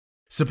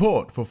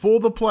Support for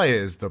the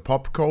Players, the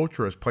Pop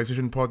Culturist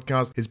PlayStation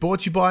podcast, is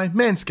brought to you by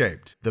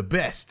Manscaped, the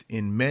best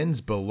in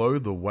men's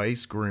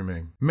below-the-waist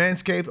grooming.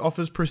 Manscaped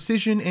offers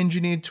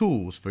precision-engineered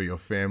tools for your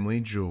family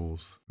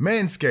jewels.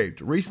 Manscaped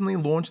recently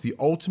launched the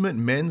ultimate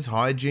men's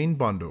hygiene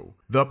bundle,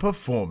 the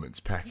Performance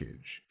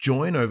Package.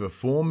 Join over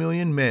 4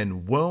 million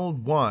men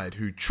worldwide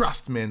who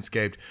trust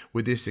Manscaped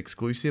with this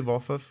exclusive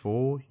offer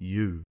for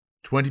you.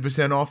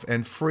 20% off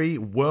and free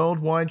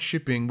worldwide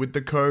shipping with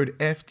the code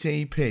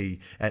FTP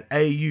at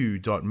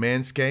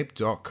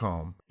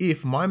au.manscaped.com.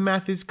 If my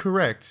math is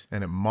correct,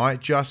 and it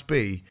might just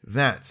be,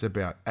 that's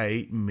about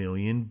 8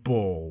 million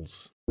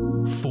balls.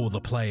 For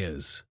the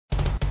Players.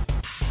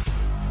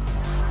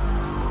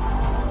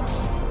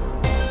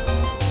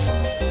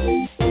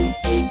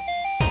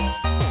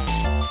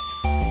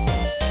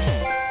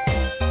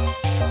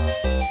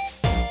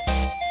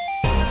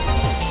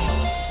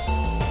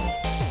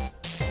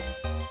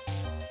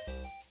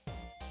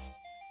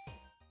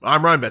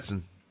 I'm Ryan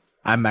Betson.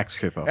 I'm Max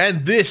Cooper.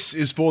 And this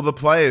is For the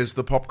Players,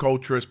 the Pop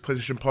Culturist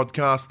PlayStation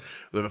podcast.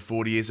 With over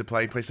 40 years of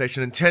playing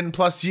PlayStation and 10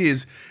 plus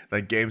years,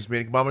 that games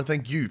meeting mum, and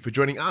thank you for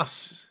joining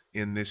us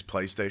in this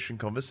PlayStation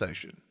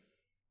conversation.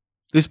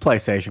 This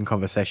PlayStation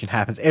conversation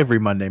happens every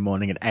Monday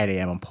morning at 8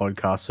 a.m. on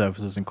podcast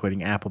services,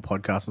 including Apple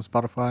Podcasts and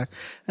Spotify,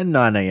 and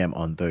 9 a.m.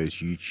 on those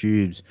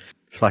YouTubes.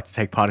 If you'd like to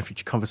take part in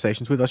future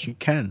conversations with us, you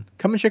can.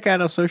 Come and check out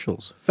our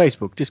socials.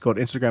 Facebook, Discord,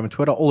 Instagram, and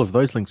Twitter. All of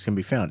those links can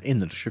be found in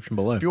the description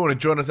below. If you want to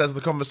join us as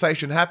the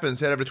conversation happens,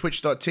 head over to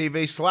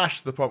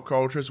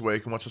twitch.tv/thepopculturist, where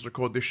you can watch us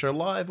record this show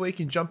live, where you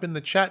can jump in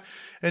the chat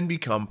and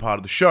become part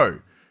of the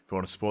show. If you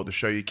want to support the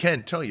show, you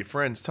can. Tell your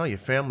friends, tell your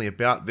family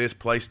about this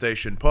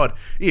PlayStation pod.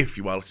 If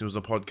you are listening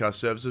on podcast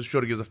services,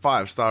 sure to give us a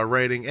 5-star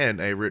rating and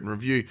a written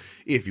review.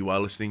 If you are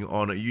listening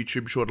on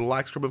YouTube, sure to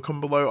like, subscribe,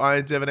 comment below. I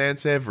endeavor to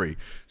answer every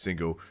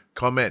single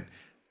comment.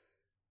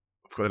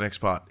 For the next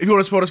part. If you want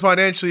to support us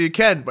financially, you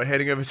can by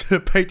heading over to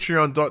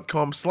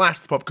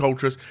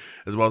patreon.com/thepopculturist,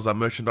 as well as our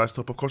merchandise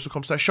store,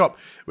 popculturist.com/shop,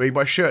 where you can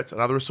buy shirts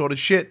and other assorted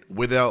shit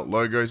with our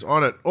logos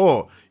on it.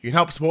 Or you can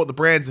help support the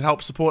brands and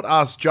help support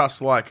us,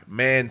 just like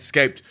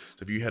Manscaped.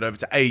 So if you head over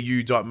to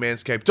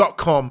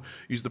au.manscaped.com,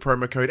 use the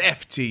promo code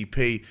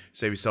FTP,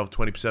 save yourself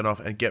 20% off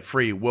and get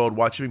free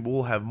worldwide shipping.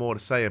 We'll have more to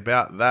say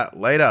about that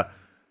later.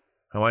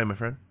 How are you, my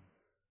friend?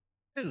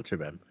 Not too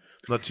bad.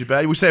 Not too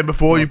bad. You were saying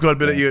before you've got a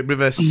bit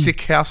of a sick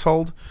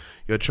household.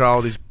 Your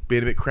child is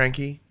being a bit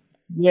cranky.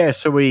 Yeah,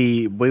 so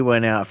we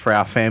went out for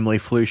our family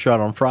flu shot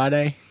on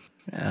Friday,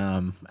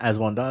 as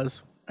one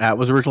does. It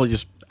was originally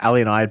just Ali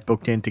and I had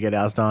booked in to get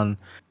ours done,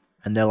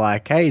 and they're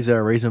like, "Hey, is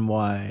there a reason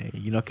why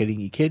you're not getting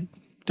your kid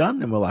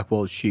done?" And we're like,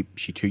 "Well, is she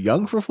too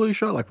young for a flu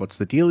shot? Like, what's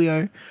the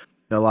dealio?"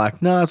 They're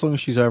like, "No, as long as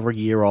she's over a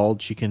year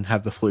old, she can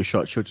have the flu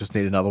shot. She'll just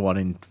need another one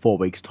in 4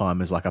 weeks'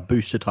 time as like a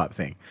booster type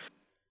thing."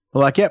 We're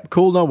like, "Yep,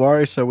 cool, no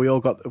worries." So we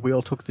all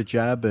took the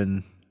jab,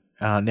 and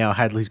now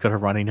Hadley's got a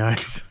runny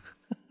nose.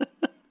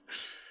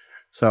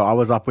 So I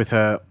was up with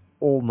her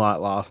all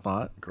night last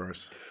night.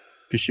 Gross.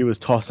 Because she was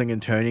tossing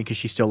and turning because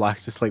she still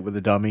likes to sleep with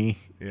the dummy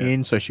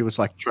in. So she was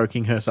like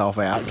choking herself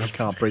out. She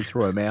can't breathe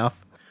through her mouth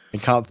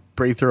and can't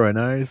breathe through her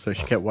nose. So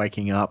she kept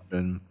waking up,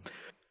 and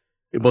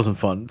it wasn't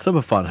fun. It's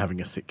never fun having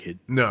a sick kid.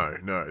 No,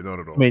 not at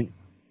all. I mean,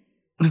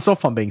 it's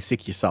not fun being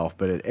sick yourself,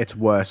 but it's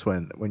worse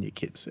when your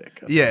kid's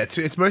sick. Yeah,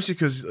 it's mostly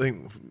because I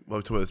think we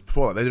talked about this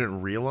before. Like, they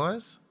didn't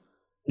realize.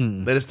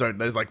 They just don't.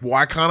 They're just like,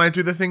 why can't I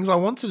do the things I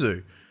want to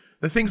do?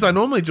 The things I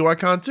normally do, I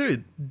can't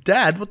do.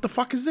 Dad, what the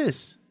fuck is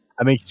this?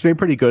 I mean, she's been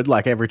pretty good.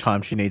 Like, every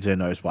time she needs her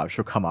nose wiped,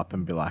 she'll come up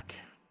and be like,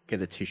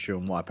 get a tissue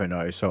and wipe her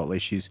nose. So at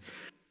least she's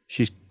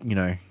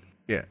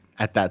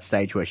at that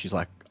stage where she's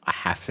like, I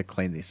have to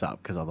clean this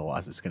up because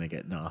otherwise it's going to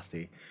get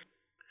nasty.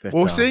 But,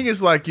 well, seeing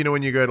is like,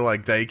 when you go to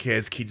like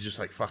daycares, kids are just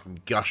like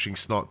fucking gushing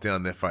snot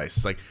down their face.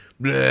 It's like,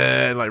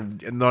 bleh,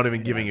 like not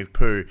even giving a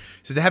poo.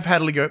 So to have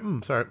Hadley go,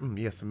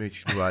 yes, for me,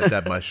 I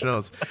dab my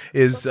schnoz,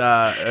 is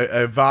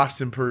a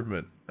vast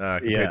improvement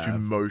compared to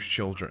most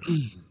children.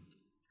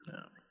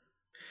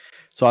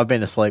 So I've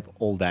been asleep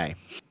all day,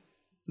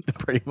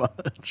 pretty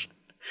much.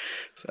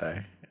 So,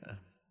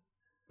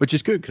 which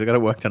is good because I got to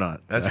work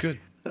tonight. That's good.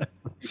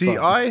 See,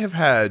 I have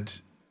had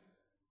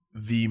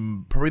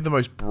probably the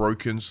most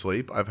broken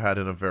sleep I've had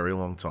in a very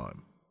long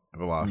time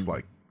over the last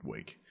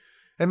week,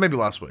 and maybe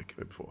last week,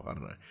 maybe before, I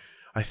don't know.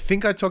 I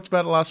think I talked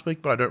about it last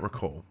week, but I don't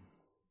recall.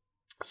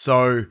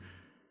 So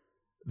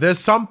there's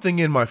something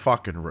in my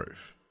fucking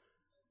roof.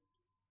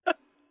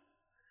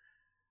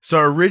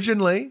 So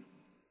originally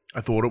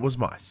I thought it was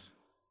mice,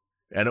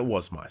 and it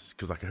was mice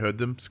because I heard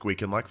them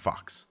squeaking like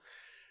fucks.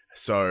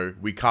 So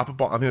we carpet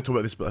bomb. I think I talked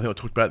about this, but I think I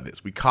talked about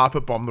this. We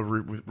carpet bombed the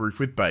roof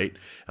with bait,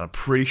 and I'm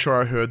pretty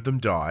sure I heard them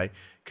die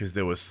because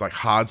there was like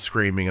hard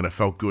screaming, and it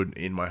felt good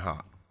in my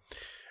heart.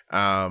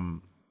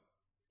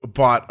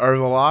 But over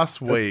the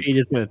last week,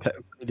 he's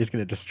just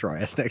gonna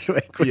destroy us next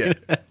week. Yeah.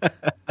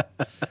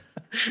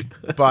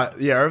 But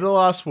yeah, over the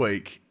last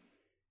week,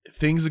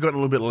 things have gotten a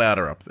little bit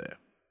louder up there.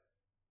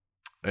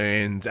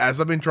 And as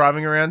I've been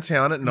driving around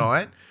town at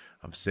night,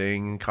 I'm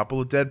seeing a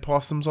couple of dead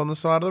possums on the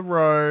side of the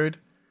road.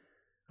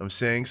 I'm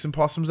seeing some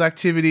possums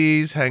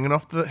activities hanging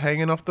off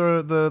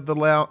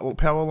the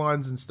power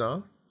lines and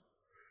stuff.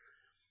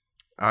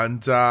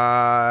 And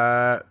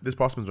there's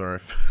possums on my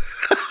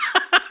roof.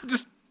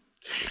 Just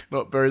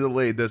not bury the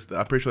lead.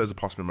 I'm pretty sure there's a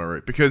possum in my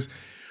roof because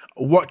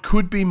what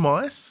could be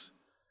mice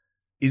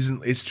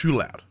is too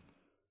loud.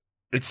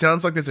 It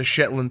sounds like there's a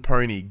Shetland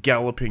pony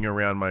galloping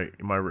around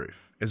my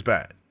roof. It's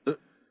bad.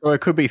 Or it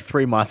could be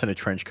 3 mice in a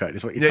trench coat,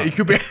 is what you're saying. Yeah, it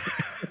could be.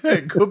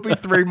 It could be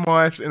 3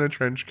 mice in a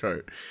trench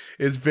coat.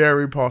 It's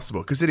very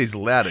possible because it is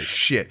loud as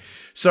shit.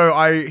 So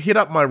I hit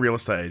up my real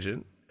estate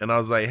agent and I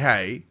was like,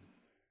 "Hey,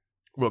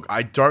 look,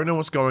 I don't know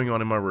what's going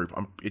on in my roof.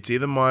 It's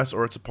either mice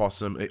or it's a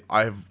possum.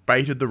 I've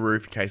baited the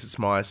roof in case it's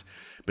mice,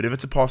 but if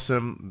it's a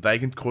possum, they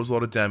can cause a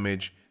lot of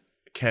damage.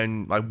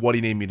 What do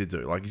you need me to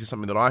do? Like, is this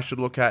something that I should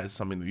look at? Is it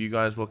something that you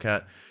guys look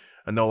at?"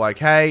 And they're like,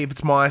 "Hey, if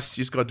it's mice,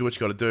 you just got to do what you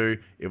got to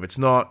do. If it's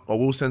not, well,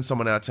 we'll send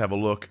someone out to have a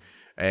look,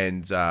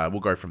 and we'll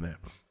go from there."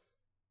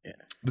 Yeah.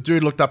 The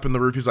dude looked up in the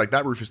roof. He's like,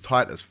 "That roof is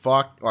tight as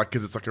fuck, like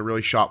because it's like a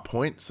really sharp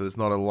point, so there's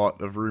not a lot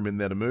of room in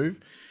there to move."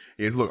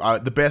 He goes, "Look,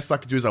 the best I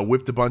could do is I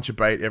whipped a bunch of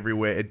bait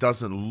everywhere. It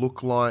doesn't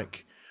look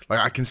like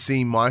I can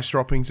see mice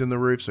droppings in the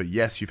roof. So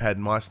yes, you've had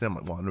mice there." I'm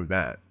like, "Well, I knew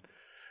that."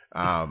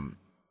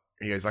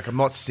 He goes, "I'm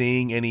not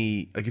seeing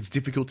any. Like, it's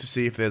difficult to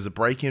see if there's a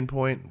break-in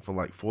point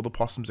for the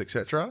possums,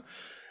 etc."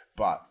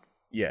 But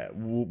yeah,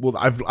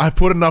 I've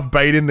put enough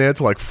bait in there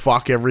to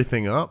fuck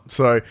everything up.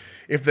 So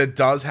if there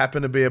does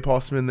happen to be a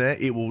possum in there,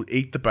 it will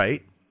eat the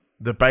bait.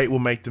 The bait will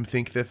make them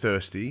think they're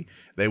thirsty.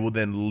 They will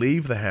then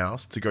leave the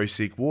house to go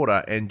seek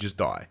water and just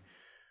die.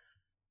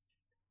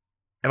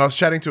 And I was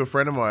chatting to a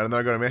friend of mine, and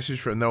I got a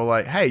message from, and they were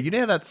like, "Hey, you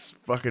know that's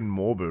fucking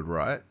morbid,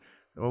 right?"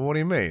 Well, what do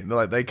you mean? They're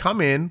like, they come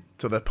in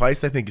to the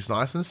place they think is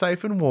nice and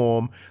safe and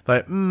warm.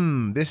 They're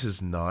like, this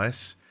is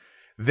nice.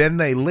 Then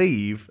they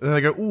leave, and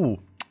they go,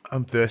 "Ooh,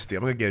 I'm thirsty.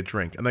 I'm going to get a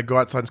drink." And they go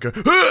outside and go,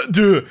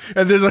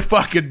 and there's a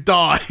fucking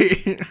die.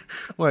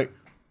 Like,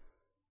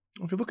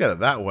 well, if you look at it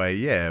that way,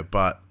 yeah,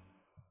 but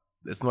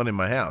it's not in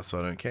my house, so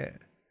I don't care.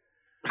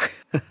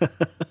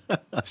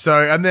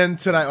 So, and then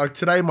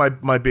today,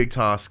 my big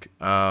task,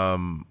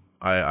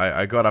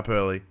 I got up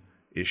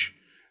early-ish,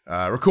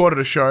 recorded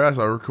a show.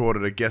 So I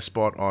recorded a guest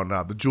spot on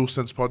the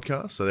DualSense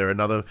podcast. So they're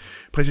another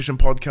PlayStation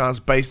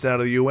podcast based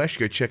out of the US. You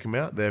go check them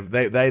out.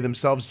 They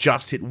themselves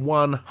just hit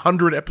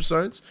 100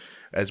 episodes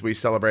as we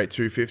celebrate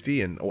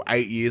 250 or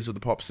 8 years of the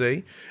Pop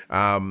C.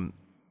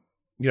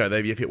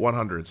 They've hit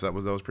 100, so that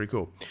was pretty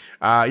cool.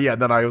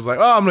 Then I was like,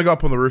 I'm gonna go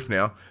up on the roof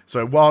now.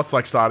 So while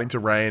it's starting to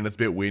rain, it's a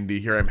bit windy.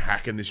 Here I'm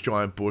hacking this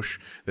giant bush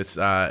that's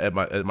at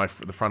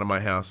the front of my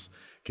house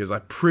because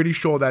I'm pretty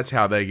sure that's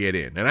how they get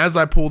in. And as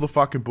I pull the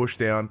fucking bush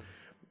down,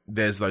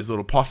 there's those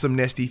little possum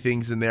nesty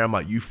things in there. I'm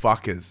like, "You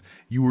fuckers,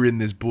 you were in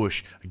this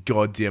bush. I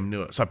goddamn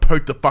knew it." So I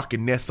poked the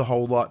fucking nest a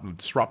whole lot and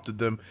disrupted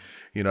them.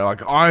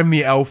 I'm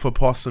the alpha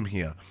possum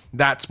here.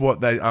 That's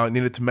what I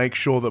needed to make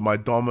sure that my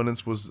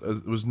dominance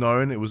was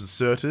known. It was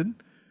asserted.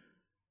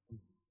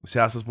 This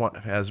house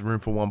has room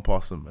for one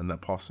possum, and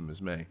that possum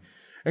is me.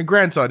 And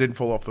granted, I didn't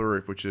fall off the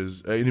roof, which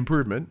is an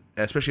improvement,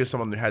 especially as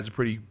someone who has a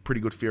pretty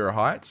good fear of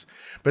heights.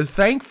 But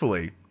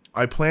thankfully,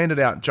 I planned it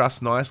out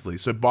just nicely.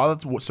 So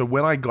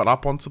when I got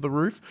up onto the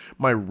roof,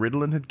 my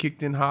Ritalin had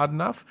kicked in hard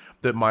enough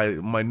that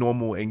my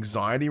normal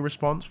anxiety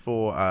response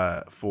for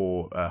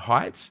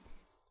heights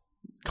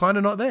kind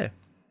of not there.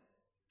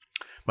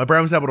 My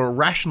brain was able to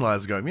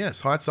rationalize, going,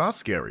 "Yes, heights are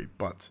scary,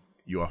 but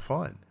you are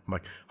fine." I'm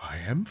like, "I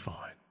am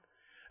fine."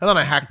 And then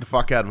I hacked the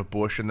fuck out of a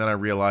bush, and then I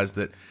realized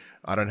that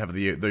I don't have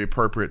the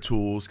appropriate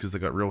tools because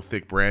they've got real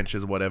thick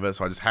branches or whatever.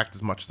 So I just hacked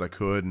as much as I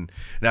could, and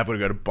now I've got to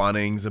go to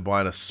Bunnings and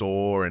buy a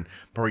saw and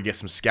probably get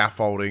some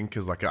scaffolding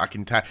because I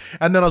can tack.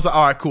 And then I was like,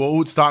 "All right, cool.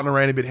 Oh, it's starting to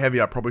rain a bit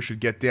heavy. I probably should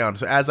get down."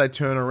 So as I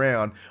turn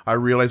around, I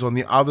realize on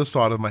the other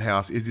side of my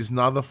house is this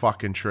another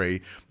fucking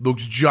tree.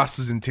 Looks just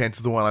as intense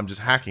as the one I'm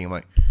just hacking. I'm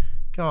like,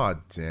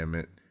 God damn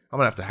it. I'm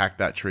going to have to hack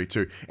that tree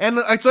too. And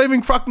it's not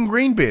even fucking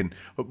green bin.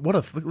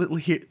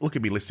 Look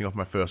at me listing off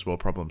my first world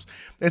problems.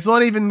 It's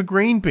not even the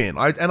green bin.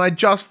 I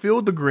just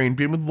filled the green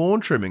bin with lawn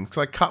trimming because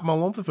I cut my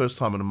lawn for the first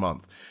time in a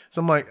month.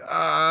 So I'm like,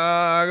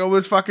 I got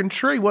this fucking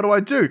tree. What do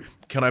I do?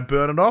 Can I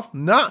burn it off?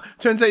 Nah.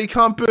 Turns out you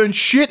can't burn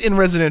shit in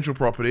residential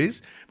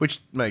properties, which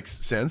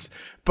makes sense.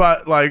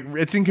 But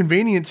it's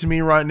inconvenient to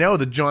me right now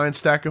with a giant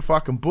stack of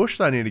fucking bush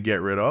that I need to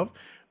get rid of.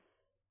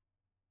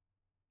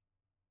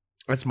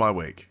 That's my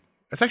week.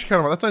 It's actually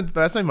kind of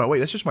that's not even my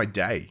week. That's just my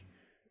day.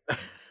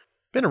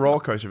 Been a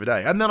roller coaster of a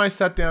day. And then I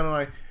sat down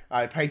and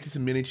I painted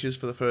some miniatures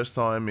for the first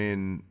time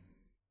in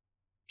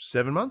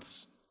 7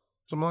 months,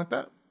 something like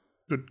that.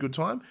 Good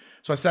time.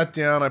 So I sat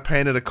down. I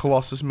painted a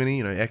Colossus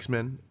mini,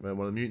 X-Men, one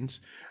of the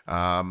mutants.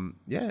 And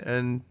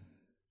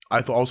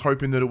I was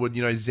hoping that it would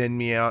zen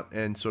me out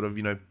and sort of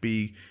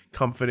be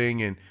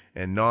comforting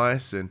and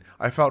nice. And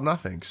I felt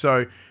nothing.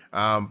 So,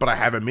 but I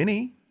have a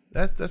mini.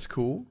 That's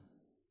cool.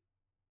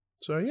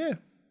 So yeah.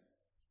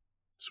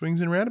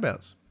 Swings and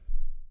roundabouts.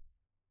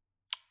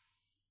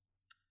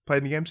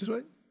 Played any games this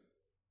week?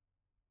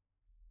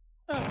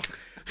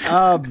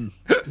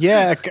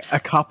 Yeah, a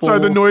couple. Sorry,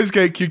 the noise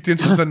gate kicked in,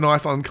 just a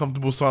nice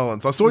uncomfortable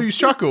silence. I saw you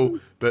chuckle,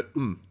 but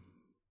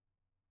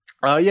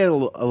Yeah, a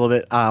little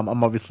bit.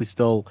 I'm obviously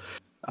still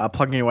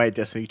plugging away at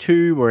Destiny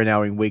 2. We're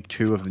now in week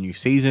 2 of the new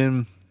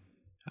season.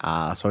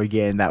 So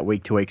again, that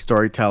week-to-week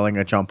storytelling,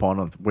 I jump on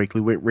a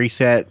weekly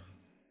reset,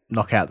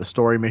 knock out the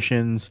story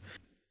missions.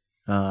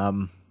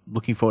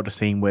 Looking forward to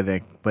seeing where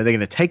they're going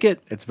to take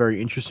it. It's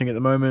very interesting at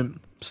the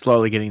moment.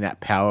 Slowly getting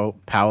that power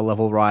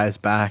level rise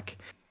back.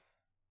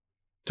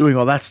 Doing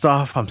all that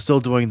stuff. I'm still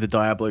doing the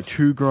Diablo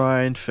 2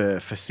 grind for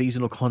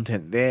seasonal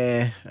content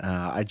there.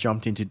 I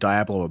jumped into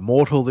Diablo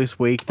Immortal this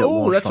week.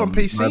 Oh, that's on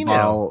PC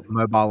now.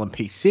 Mobile and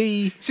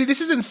PC. See,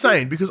 this is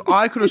insane because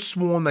I could have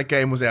sworn that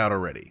game was out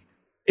already.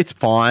 It's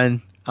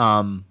fine.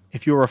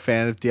 If you're a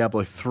fan of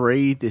Diablo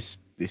 3, this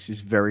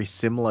is very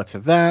similar to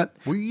that.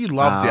 Well, you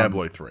love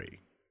Diablo 3.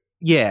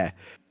 Yeah.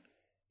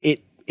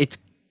 It's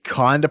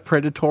kind of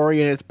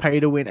predatory in its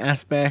pay-to-win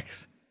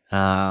aspects.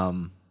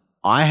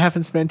 I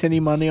haven't spent any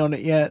money on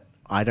it yet.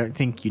 I don't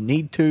think you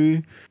need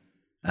to.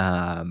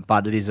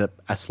 But it is a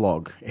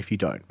slog if you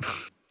don't.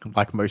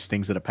 Like most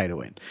things that are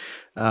pay-to-win.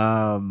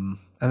 And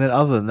then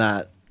other than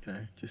that,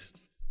 just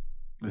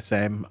the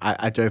same.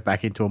 I dove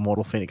back into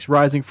Immortal Phoenix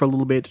Rising for a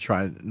little bit to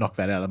try and knock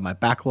that out of my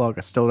backlog.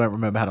 I still don't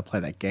remember how to play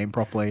that game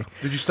properly.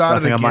 Did you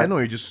start it again,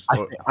 or you just...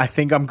 I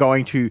think I'm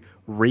going to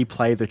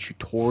replay the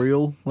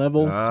tutorial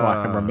level so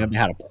I can remember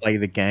how to play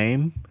the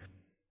game.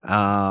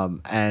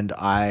 And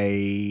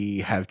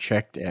I have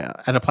checked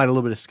out... And I played a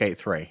little bit of Skate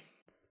 3.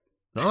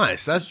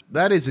 Nice.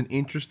 That is an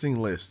interesting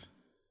list.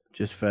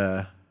 Just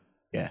for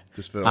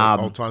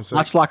old time's sake.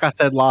 Much like I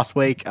said last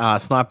week,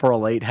 Sniper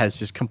Elite has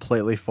just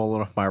completely fallen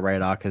off my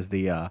radar because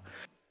the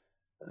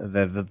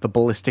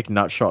ballistic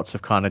nut shots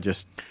have kind of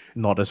just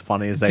not as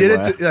funny as they were.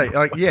 Did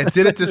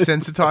it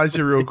desensitize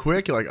you real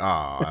quick? You're like,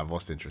 I've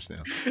lost interest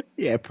now.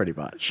 Yeah, pretty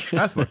much.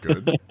 That's not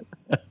good.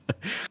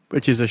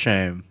 Which is a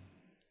shame.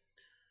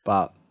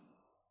 But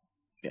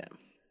yeah.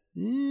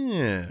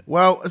 Yeah.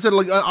 Well, I said,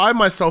 like, I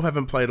myself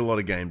haven't played a lot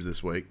of games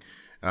this week.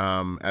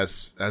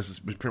 As is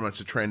pretty much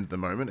a trend at the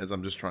moment, as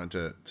I'm just trying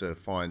to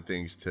find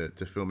things to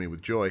fill me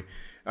with joy.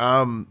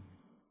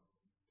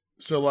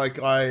 So like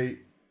I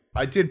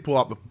did boot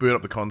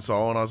up the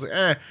console, and I was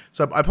like,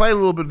 So I played a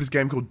little bit of this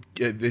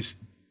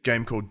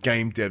game called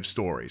Game Dev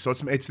Story. So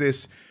it's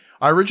this.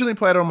 I originally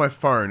played it on my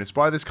phone. It's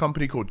by this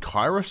company called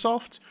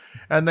Kairosoft,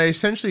 and they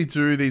essentially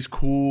do these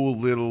cool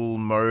little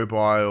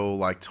mobile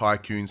like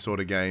tycoon sort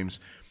of games.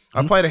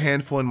 I played a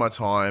handful in my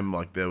time.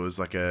 Like there was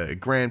like a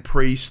Grand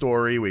Prix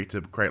story where you had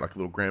to create like a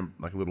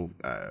little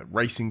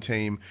racing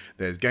team.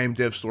 There's Game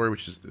Dev Story,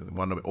 which is the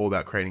one all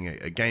about creating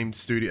a game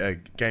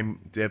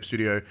dev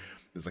studio.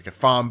 There's like a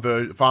farm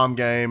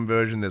game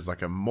version. There's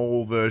like a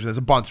mall version. There's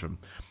a bunch of them.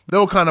 They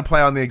all kind of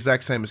play on the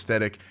exact same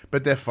aesthetic,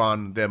 but they're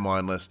fun. They're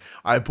mindless.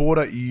 I bought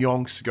it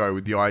yonks ago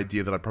with the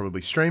idea that I'd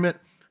probably stream it.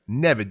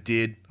 Never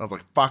did. I was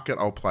like, fuck it,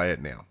 I'll play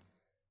it now.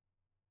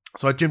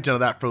 So I jumped into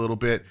that for a little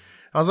bit.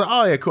 I was like,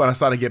 oh yeah, cool. And I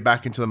started to get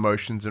back into the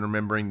motions and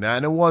remembering that.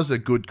 And it was a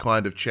good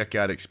kind of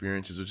checkout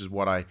experiences, which is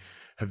what I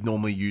have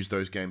normally used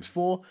those games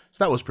for.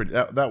 So that was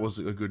that was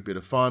a good bit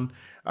of fun.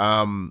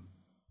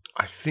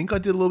 I think I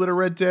did a little bit of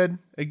Red Dead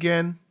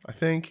again, I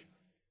think.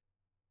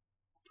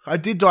 I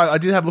did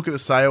have a look at the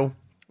sale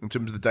in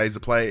terms of the days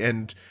of play,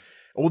 and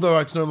although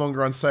it's no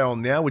longer on sale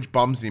now, which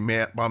bums me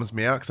out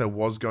because I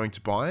was going to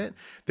buy it,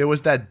 there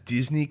was that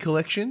Disney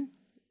collection,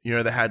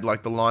 that had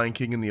like the Lion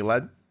King and the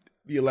Aladdin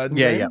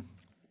game. Yeah.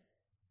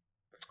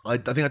 I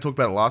think I talked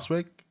about it last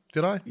week.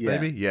 Did I? Yeah.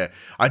 Maybe? Yeah.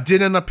 I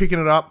did end up picking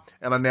it up,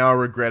 and I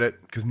regret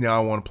it because now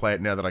I want to play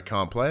it now that I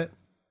can't play it.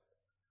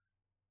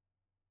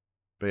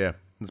 But yeah,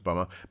 it's a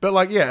bummer. But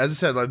like, yeah, as I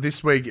said, like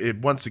this week,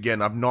 once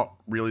again, I've not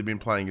really been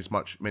playing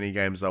many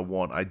games as I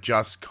want. I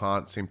just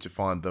can't seem to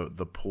find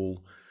the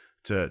pull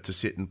to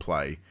sit and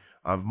play.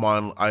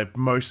 I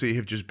mostly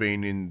have just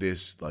been in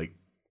this like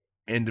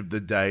end of the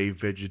day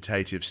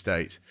vegetative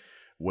state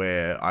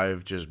where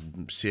I've just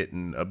sit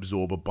and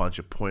absorb a bunch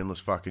of pointless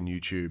fucking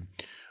YouTube.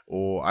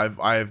 Or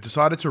I've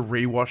decided to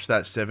rewatch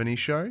that 70s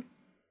show.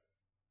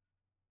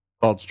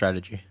 Bold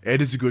strategy.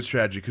 It is a good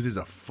strategy because it's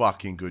a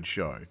fucking good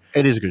show.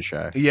 It is a good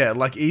show. Yeah,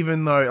 like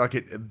even though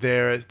like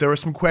there are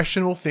some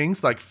questionable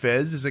things, like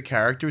Fez as a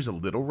character is a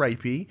little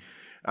rapey,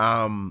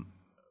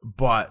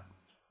 but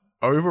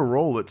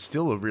overall it's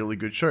still a really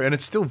good show, and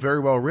it's still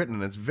very well written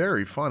and it's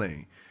very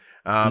funny.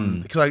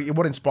 Because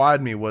what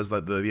inspired me was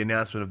like the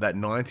announcement of that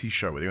 90s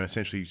show where they're going to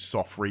essentially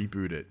soft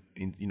reboot it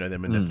in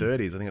them in their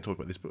 30s. I think I talked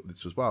about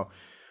this as well.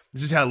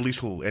 This is how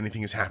little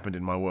anything has happened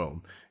in my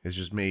world. It's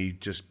just me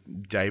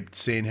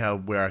seeing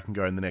where I can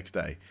go in the next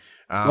day.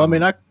 Well, I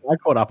mean, I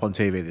caught up on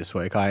TV this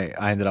week. I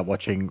ended up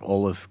watching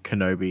all of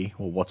Kenobi,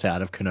 or what's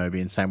out of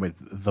Kenobi, and same with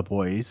The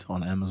Boys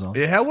on Amazon.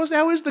 Yeah, how is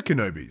the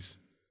Kenobis?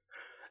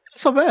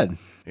 It's not bad.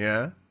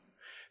 Yeah.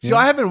 See,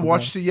 I haven't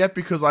watched it yet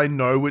because I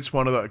know which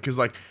one of the... Because,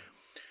 like,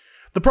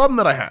 the problem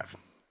that I have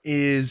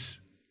is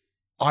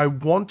I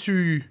want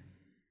to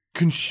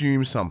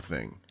consume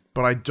something,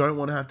 but I don't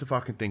want to have to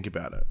fucking think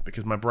about it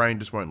because my brain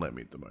just won't let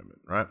me at the moment,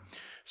 right?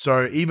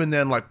 So even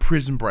then, like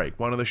Prison Break,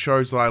 one of the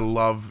shows that I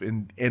love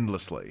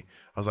endlessly,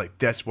 I was like,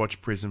 let's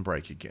watch Prison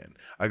Break again.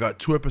 I got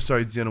 2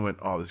 episodes in and went,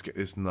 oh,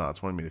 this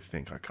nuts. Wanted me to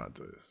think I can't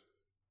do this.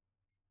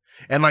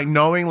 And like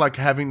knowing, like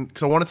having,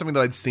 because I wanted something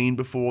that I'd seen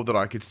before that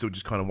I could still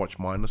just kind of watch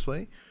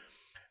mindlessly.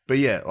 But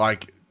yeah,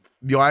 like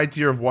the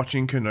idea of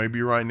watching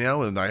Kenobi right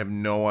now and I have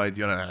no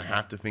idea and I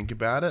have to think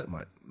about it, I'm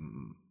like,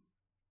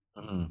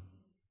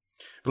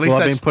 At least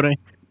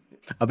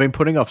I've been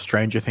putting off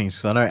Stranger Things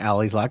because I know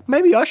Ali's like,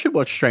 maybe I should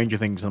watch Stranger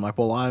Things. And I'm like,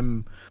 well,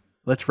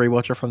 let's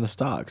rewatch it from the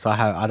start because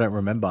I don't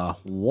remember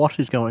what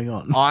is going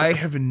on. I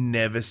have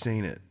never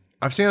seen it.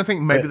 I've seen, I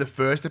think, maybe the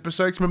first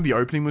episode. 'Cause remember the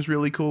opening was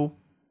really cool.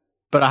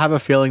 But I have a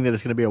feeling that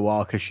it's going to be a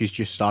while because she's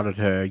just started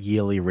her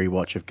yearly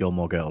rewatch of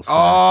Gilmore Girls. So.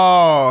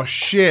 Oh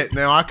shit!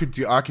 Now I could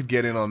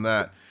get in on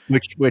that.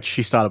 Which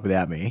she started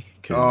without me.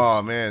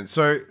 Oh man!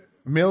 So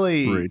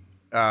Millie,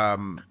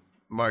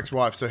 my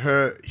ex-wife,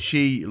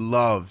 she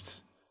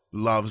loves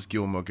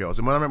Gilmore Girls,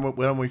 and when I remember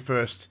when we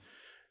first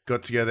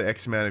got together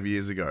X amount of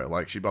years ago,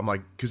 like I'm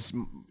like, because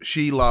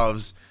she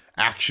loves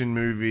action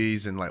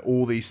movies and like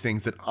all these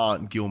things that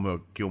aren't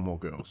Gilmore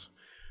Girls.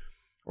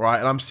 Right,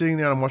 and I'm sitting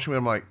there and I'm watching it.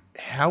 I'm like,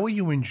 how are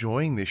you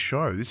enjoying this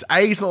show? This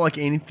A, is not like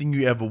anything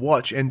you ever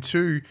watch, and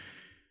 2,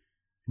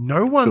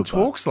 no one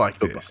talks like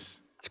this.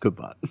 It's a good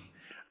part.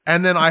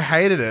 And then I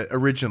hated it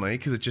originally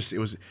because it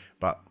was.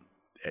 But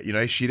you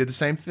know, she did the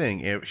same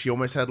thing. She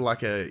almost had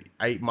like a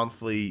 8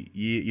 monthly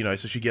year. You know,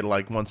 so she get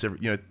like once every,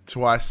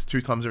 twice,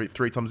 2 times every,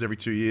 3 times every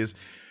 2 years.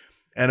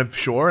 And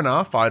sure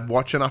enough, I'd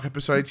watch enough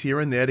episodes here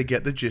and there to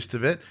get the gist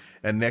of it.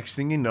 And next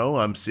thing you know,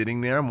 I'm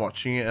sitting there, I'm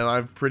watching it, and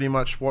I've pretty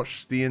much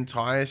watched the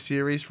entire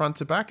series front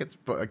to back. It's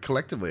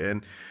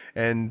collectively,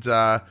 and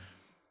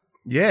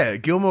yeah,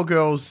 Gilmore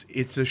Girls.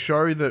 It's a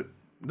show that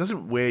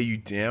doesn't wear you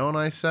down.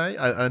 I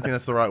don't think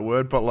that's the right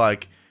word, but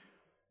like,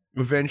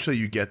 eventually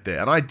you get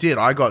there, and I did.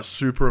 I got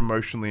super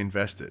emotionally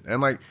invested,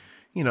 and like,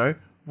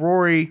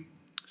 Rory,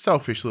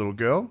 selfish little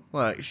girl,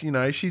 like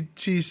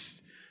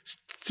she's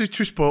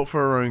too spoilt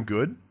for her own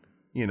good,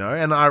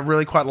 and I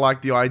really quite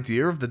like the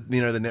idea of the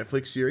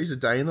Netflix series, A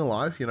Day in the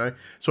Life,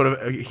 sort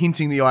of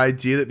hinting the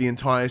idea that the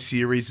entire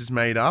series is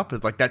made up.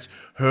 It's like that's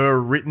her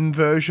written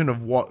version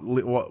of what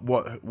it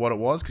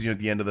was, because at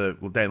the end of the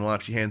Day in the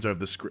Life, she hands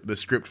over the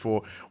script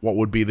for what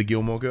would be the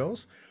Gilmore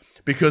Girls,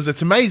 because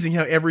it's amazing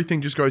how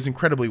everything just goes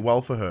incredibly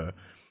well for her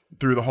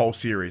through the whole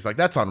series. Like,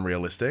 that's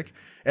unrealistic.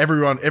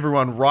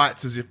 Everyone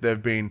writes as if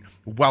they've been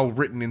well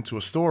written into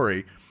a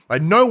story.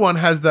 Like, no one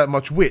has that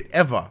much wit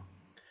ever.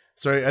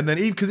 So, and then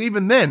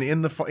even then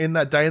in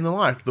that Day in the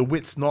Life, the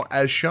wit's not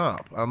as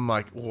sharp. I'm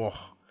like,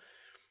 oh.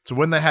 So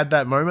when they had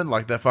that moment,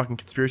 like that fucking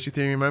conspiracy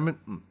theory moment,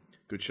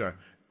 good show,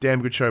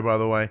 damn good show, by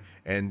the way.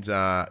 And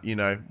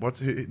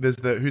who's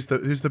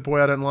the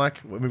boy I don't like?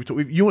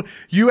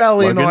 You,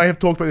 Ali, and I have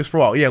talked about this for a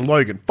while. Yeah,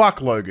 Logan.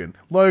 Fuck Logan.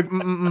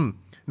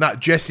 Nah,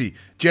 Jesse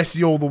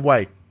all the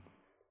way.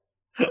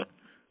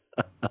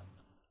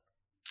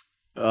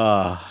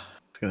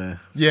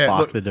 Gonna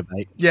spark the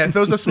debate. Yeah, there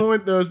was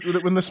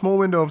when the small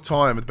window of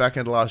time at the back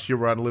end of last year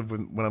where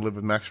when I lived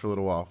with Max for a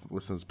little while,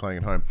 listeners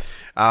playing at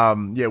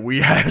home. Yeah, we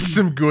had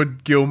some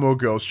good Gilmore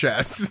Girls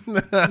chats. Is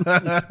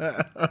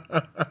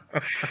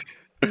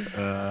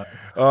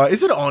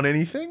it on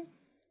anything?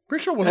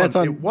 Pretty sure it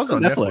was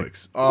on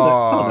Netflix.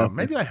 Oh,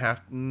 maybe I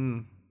have.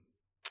 Can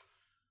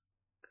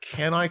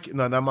I?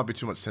 No, that might be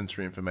too much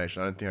sensory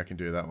information. I don't think I can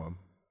do that one.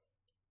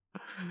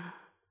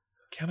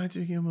 Can I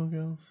do Gilmore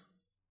Girls?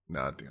 No,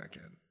 I don't think I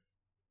can.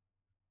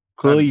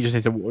 Clearly, you just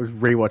need to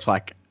rewatch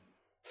like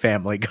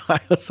Family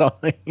Guy or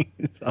something.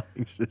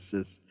 Something's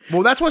just.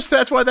 Well, that's why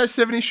that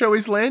 70s show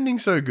is landing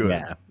so good.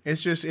 Yeah,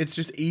 it's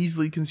just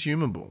easily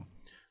consumable,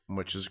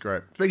 which is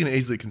great. Speaking of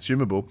easily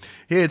consumable,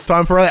 here it's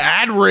time for an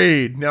ad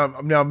read.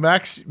 Now,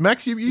 Max,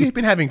 you've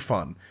been having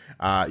fun.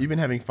 You've been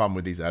having fun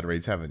with these ad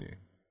reads, haven't you?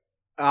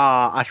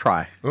 I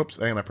try. Oops,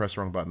 hang on, I pressed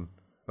the wrong button.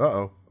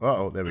 There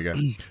we go.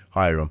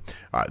 Hi, everyone.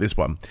 All right, this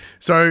one.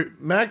 So,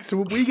 Max,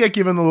 we get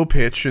given a little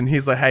pitch, and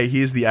he's like, hey,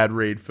 here's the ad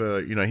read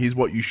for, here's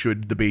what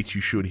the beats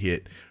you should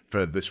hit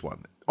for this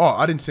one. Oh,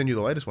 I didn't send you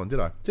the latest one, did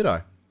I?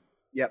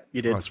 Yep,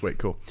 you did. Oh, sweet,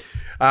 cool.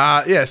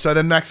 Yeah, so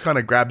then Max kind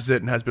of grabs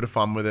it and has a bit of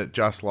fun with it,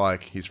 just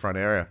like his front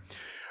area.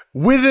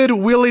 Withered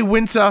Willie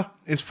Winter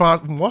is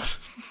fast. What?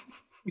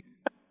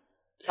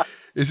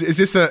 Is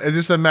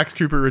this a Max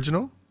Cooper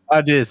original?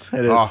 It is.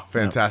 Oh,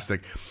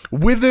 fantastic.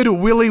 Yep. Withered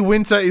Willie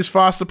Winter is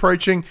fast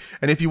approaching,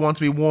 and if you want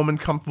to be warm and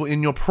comfortable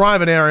in your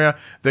private area,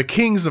 the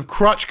kings of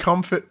crotch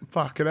comfort,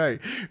 fucking A,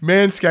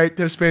 Manscaped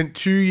have spent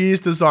 2 years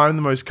designing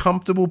the most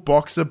comfortable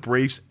boxer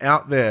briefs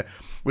out there.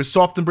 With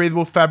soft and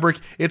breathable fabric,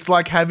 it's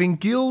like having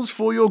gills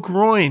for your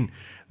groin.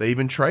 They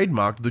even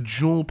trademarked the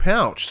jewel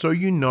pouch, so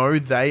you know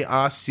they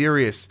are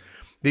serious.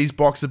 These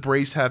boxer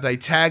briefs have a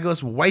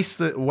tagless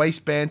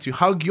waistband to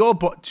hug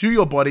to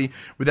your body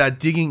without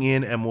digging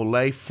in, and will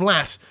lay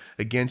flat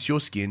against your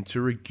skin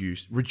to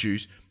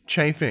reduce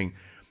chafing.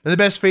 And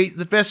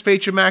the best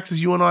feature, Max,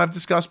 as you and I have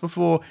discussed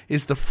before,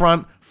 is the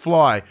front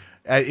fly.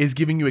 is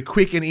giving you a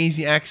quick and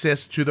easy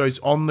access to those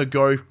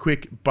on-the-go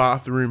quick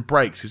bathroom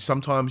breaks. Because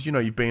sometimes,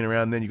 you've been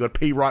around then, you've got to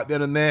pee right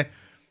then and there.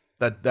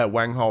 That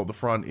wang hole at the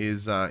front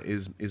is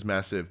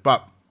massive.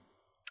 But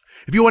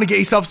if you want to get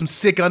yourself some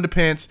sick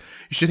underpants,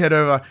 you should head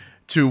over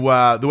to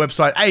the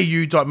website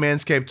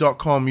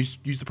au.manscaped.com.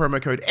 Use the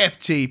promo code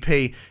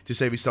FTP to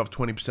save yourself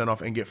 20%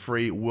 off and get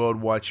free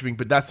worldwide shipping.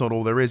 But that's not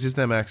all there is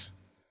there, Max?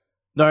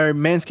 No,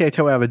 Manscaped,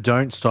 however,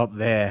 don't stop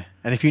there.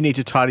 And if you need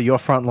to tidy your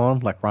front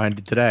lawn, like Ryan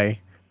did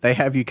today, they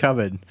have you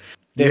covered.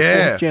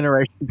 Their fourth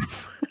generation.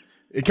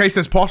 In case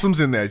there's possums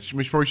in there,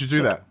 we probably should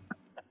do that.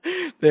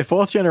 Their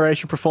fourth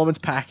generation performance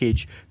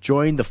package.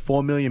 Join the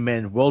 4 million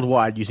men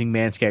worldwide using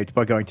Manscaped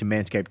by going to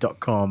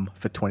manscaped.com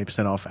for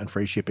 20% off and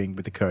free shipping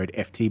with the code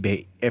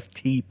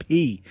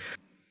FTP.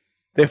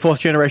 Their fourth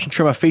generation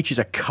trimmer features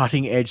a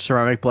cutting edge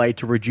ceramic blade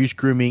to reduce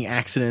grooming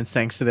accidents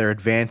thanks to their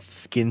advanced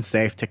skin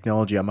safe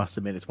technology. I must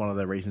admit, it's one of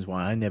the reasons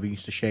why I never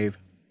used to shave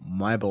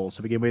my balls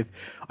to begin with.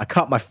 I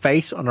cut my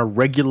face on a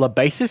regular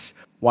basis.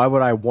 Why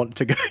would I want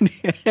to go?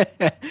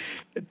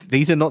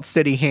 These are not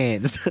steady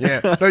hands.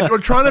 Yeah, no, we're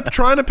trying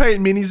to paint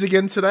minis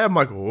again today. I'm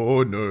like,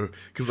 oh no,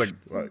 because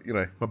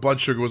my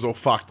blood sugar was all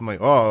fucked. I'm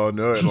like, oh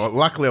no. And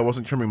luckily, I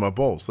wasn't trimming my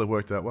balls, so it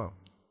worked out well.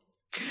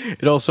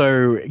 It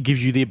also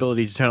gives you the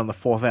ability to turn on the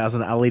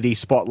 4000 LED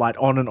spotlight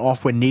on and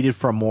off when needed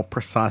for a more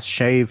precise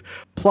shave.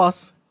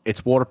 Plus,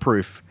 it's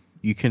waterproof.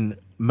 You can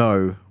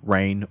mow,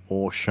 rain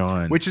or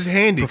shine. Which is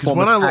handy, because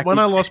when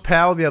I lost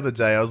power the other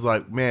day, I was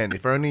like, man,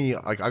 if only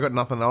I got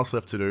nothing else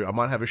left to do, I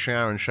might have a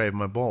shower and shave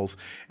my balls.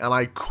 And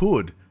I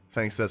could,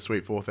 thanks to that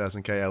sweet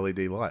 4000K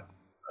LED light.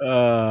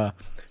 The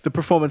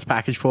Performance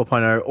Package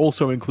 4.0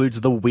 also includes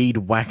the Weed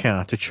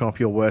Whacker to chop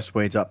your worst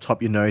weeds up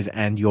top your nose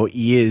and your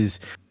ears.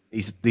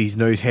 These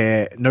nose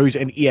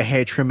and ear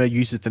hair trimmer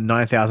uses the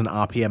 9,000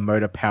 RPM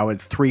motor powered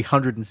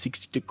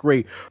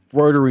 360-degree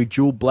rotary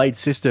dual blade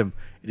system.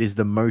 It is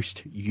the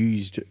most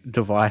used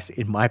device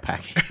in my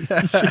package.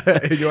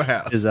 In your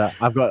house.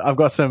 I've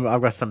got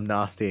some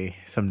nasty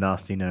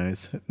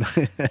nose.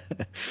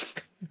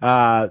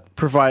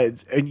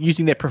 Provides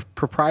using their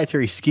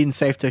proprietary skin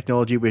safe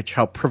technology, which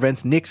help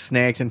prevents nicks,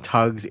 snags, and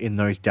tugs in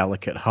those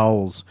delicate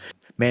holes.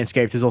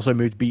 Manscaped has also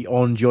moved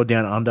beyond your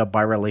down under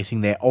by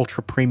releasing their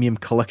ultra premium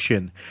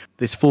collection.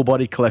 This full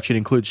body collection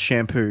includes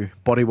shampoo,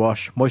 body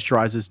wash,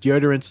 moisturizers,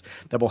 deodorants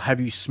that will have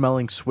you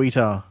smelling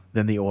sweeter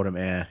than the autumn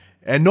air.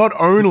 And not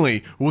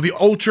only will the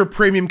Ultra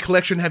Premium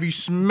Collection have you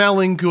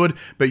smelling good,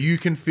 but you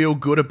can feel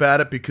good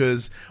about it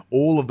because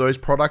all of those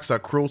products are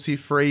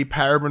cruelty-free,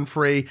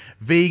 paraben-free,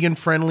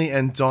 vegan-friendly,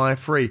 and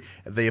dye-free.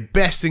 They're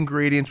best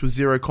ingredients with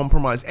zero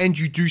compromise, and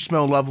you do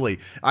smell lovely.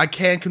 I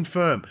can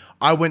confirm.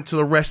 I went to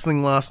the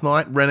wrestling last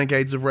night,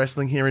 Renegades of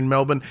Wrestling here in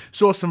Melbourne,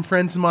 saw some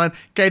friends of mine,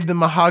 gave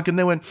them a hug, and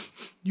they went,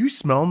 "You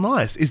smell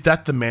nice. Is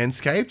that the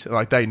Manscaped?"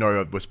 Like, they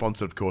know we're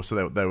sponsored, of course,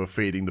 so they were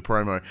feeding the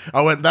promo.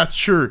 I went, "That's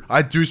true.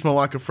 I do smell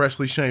like a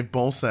freshly shaved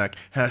ballsack.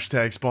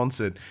 #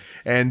 sponsored."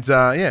 And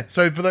yeah,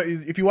 so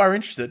if you are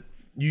interested,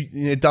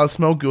 it does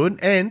smell good,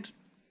 and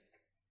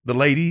the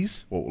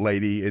ladies, or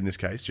lady in this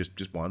case,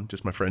 just one,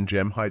 just my friend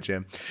Jem. Hi,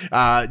 Jem.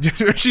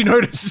 She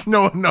noticed,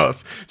 no one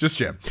knows, just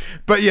Jem.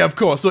 But yeah, of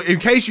course. So in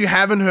case you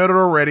haven't heard it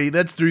already,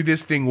 let's do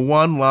this thing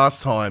one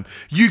last time.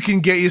 You can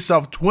get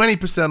yourself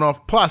 20%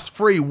 off plus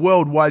free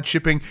worldwide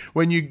shipping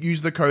when you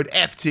use the code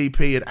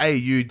FTP at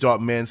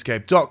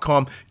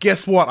au.manscaped.com.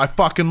 Guess what? I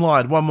fucking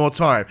lied one more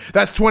time.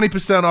 That's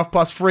 20% off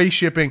plus free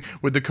shipping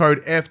with the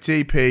code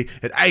FTP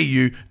at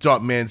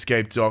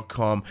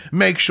au.manscaped.com.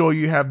 Make sure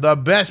you have the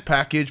best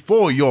package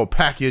for your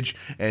package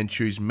and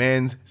choose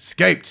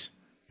Manscaped.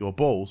 Your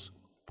balls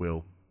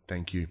will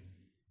thank you.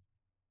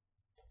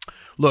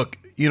 Look,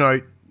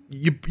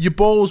 your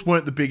balls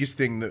weren't the biggest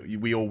thing that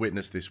we all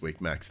witnessed this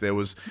week, Max. There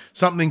was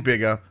something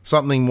bigger,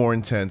 something more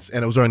intense,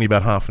 and it was only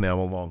about half an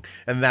hour long.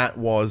 And that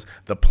was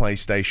the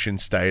PlayStation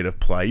State of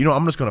Play.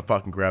 I'm just going to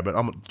fucking grab it.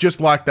 I'm just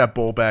like that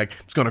ball bag.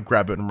 I'm just going to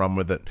grab it and run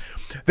with it.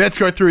 Let's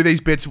go through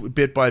these bits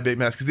bit by bit,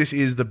 Max, because this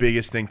is the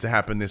biggest thing to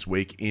happen this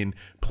week in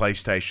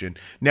PlayStation.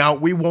 Now,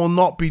 we will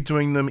not be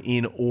doing them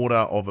in order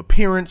of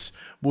appearance.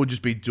 We'll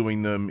just be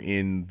doing them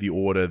in the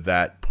order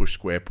that Push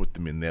Square put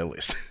them in their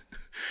list.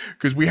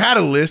 Because we had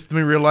a list and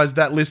we realized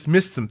that list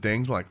missed some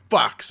things. We're like,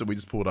 fuck. So we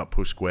just pulled up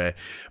Push Square.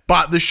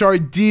 But the show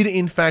did,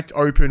 in fact,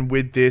 open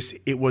with this.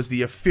 It was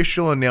the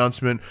official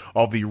announcement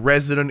of the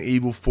Resident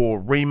Evil 4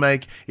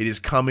 remake. It is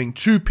coming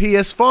to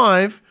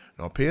PS5,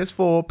 not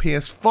PS4,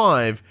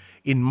 PS5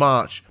 in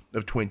March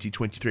of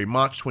 2023.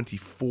 March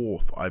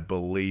 24th, I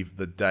believe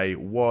the day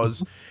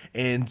was.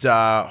 And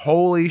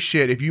holy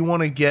shit, if you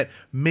want to get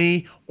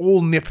me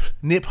all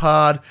nip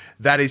hard,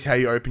 that is how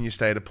you open your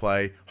State of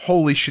Play.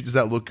 Holy shit, does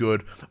that look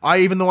good.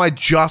 Even though I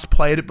just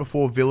played it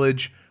before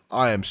Village,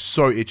 I am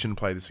so itching to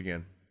play this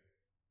again.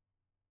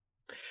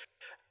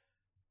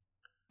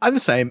 I'm the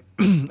same.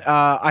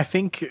 I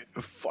think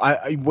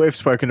we've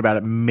spoken about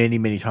it many,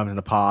 many times in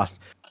the past.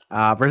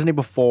 Resident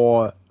Evil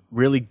 4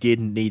 really did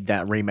need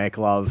that remake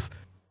love.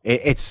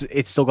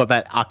 It's still got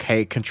that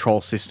arcade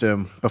control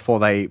system before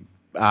they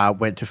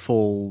went to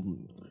full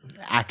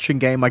action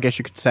game, I guess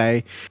you could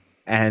say.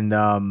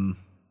 And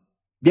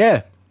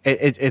yeah,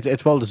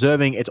 it's well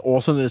deserving. It's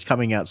awesome that it's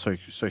coming out so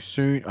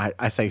soon.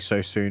 I say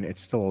so soon.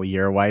 It's still a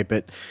year away,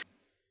 but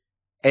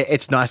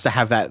it's nice to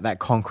have that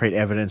concrete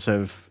evidence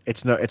of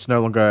it's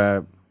no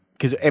longer,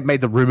 because it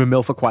made the rumor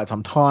mill for quite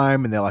some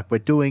time, and they're like, we're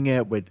doing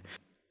it.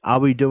 Are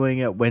we doing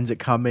it? When's it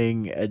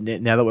coming?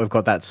 And now that we've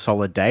got that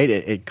solid date,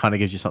 it kind of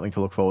gives you something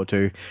to look forward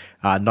to.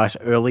 Nice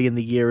early in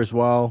the year as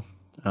well.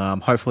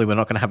 Hopefully, we're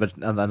not going to have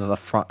another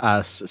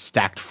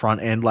stacked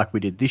front end like we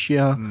did this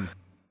year.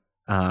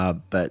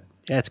 But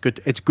yeah, it's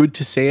good. It's good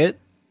to see it,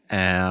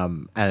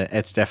 and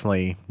it's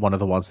definitely one of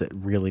the ones that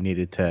really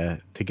needed to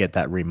get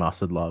that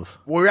remastered love.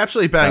 Well, you're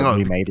absolutely bang on.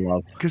 Remade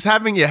love. Because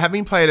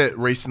having played it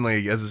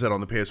recently, as I said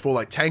on the PS4,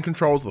 like tank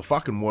controls are the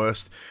fucking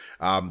worst.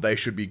 They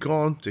should be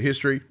gone to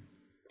history.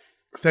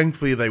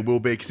 Thankfully, they will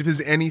be, because if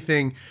there's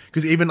anything,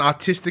 because even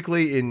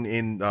artistically,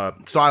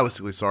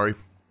 stylistically, sorry,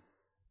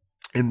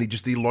 in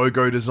the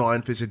logo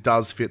design for this, it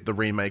does fit the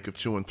remake of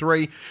 2 and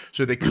 3.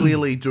 So they're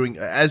clearly doing,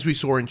 as we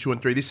saw in 2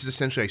 and 3, this is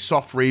essentially a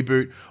soft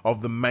reboot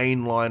of the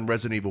mainline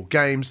Resident Evil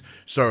games.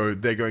 So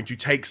they're going to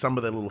take some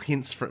of the little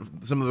hints from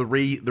some of the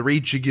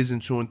rejiggers in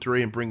 2 and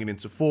 3 and bring it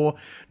into 4.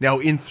 Now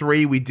in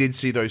 3, we did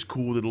see those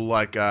cool little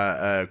like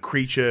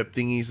creature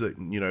thingies that,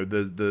 you know,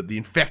 the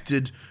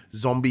infected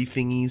zombie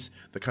thingies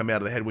that come out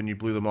of the head when you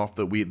blew them off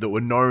that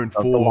were known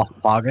for. The Lost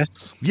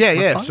Argus.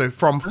 Yeah. So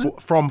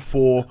from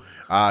 4.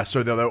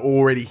 So they're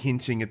already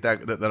hinting at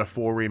that a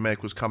 4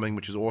 remake was coming,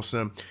 which is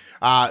awesome.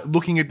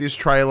 Looking at this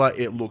trailer,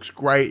 it looks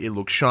great. It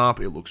looks sharp.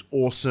 It looks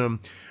awesome.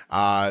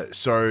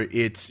 So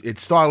it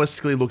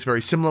stylistically looks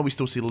very similar. We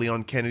still see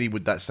Leon Kennedy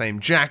with that same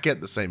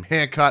jacket, the same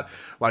haircut,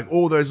 like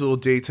all those little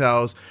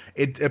details.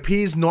 It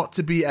appears not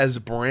to be as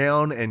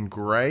brown and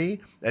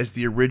gray as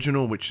the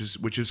original, which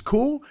is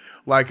cool.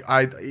 Like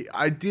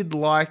I did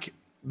like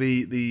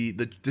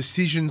the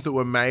decisions that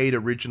were made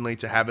originally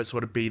to have it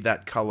sort of be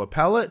that color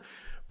palette.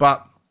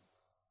 But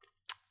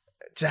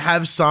to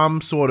have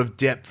some sort of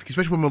depth,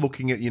 especially when we're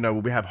looking at, you know,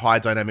 we have high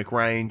dynamic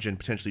range and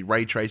potentially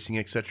ray tracing,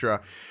 etc.,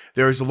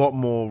 there is a lot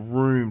more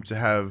room to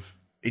have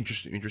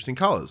interesting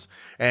colors.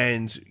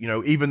 And, you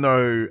know, even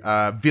though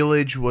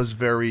Village was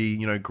very,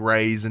 you know,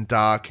 grays and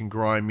dark and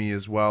grimy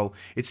as well,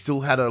 it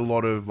still had a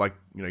lot of, like,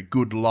 you know,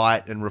 good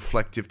light and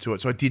reflective to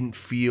it. So it didn't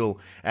feel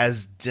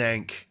as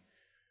dank,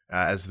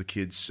 as the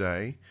kids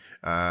say.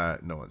 No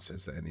one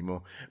says that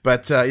anymore.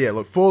 But, yeah,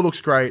 look, 4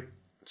 looks great.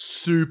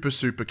 Super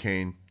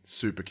keen,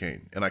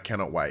 and I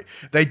cannot wait.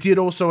 They did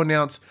also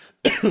announce,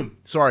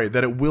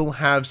 that it will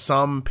have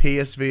some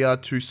PSVR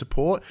 2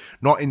 support,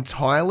 not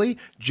entirely,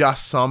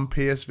 just some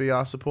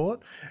PSVR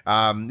support.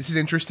 This is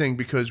interesting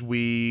because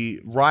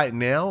right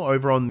now,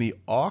 over on the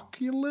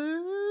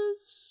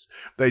Oculus,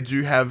 they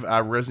do have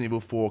Resident Evil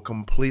 4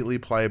 completely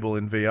playable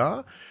in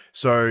VR.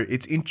 So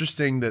it's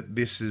interesting that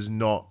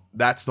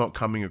that's not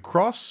coming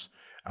across.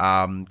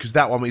 Because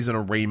that one isn't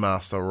a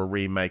remaster or a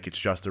remake, it's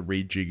just a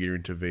rejigger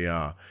into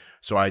VR.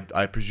 So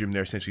I presume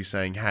they're essentially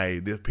saying, hey,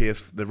 the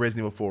Resident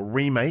Evil 4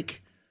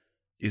 remake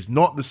is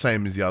not the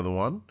same as the other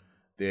one,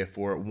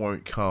 therefore it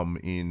won't come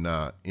in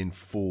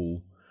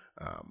full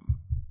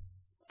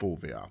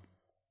VR.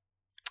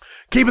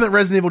 Keeping that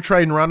Resident Evil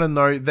train running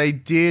though, they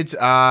did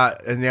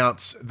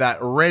announce that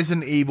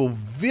Resident Evil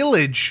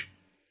Village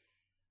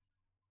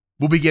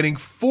will be getting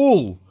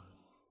full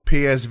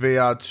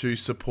PSVR 2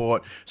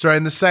 support. So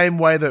in the same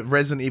way that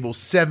Resident Evil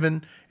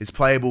 7 is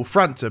playable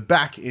front to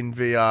back in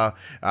VR,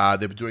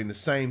 they're doing the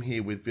same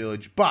here with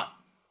Village, but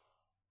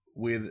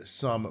with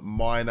some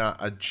minor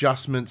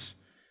adjustments.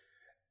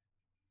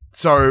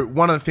 So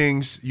one of the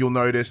things you'll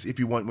notice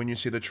when you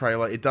see the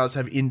trailer, it does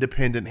have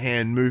independent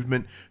hand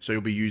movement. So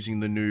you'll be using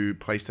the new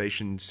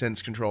PlayStation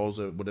Sense controls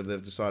or whatever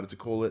they've decided to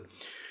call it.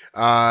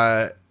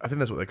 I think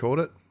that's what they called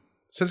it.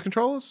 Sense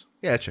controllers?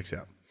 Yeah, it checks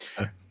out.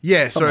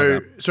 Yeah,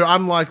 so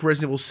unlike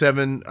Resident Evil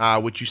 7,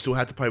 which you still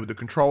had to play with the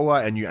controller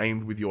and you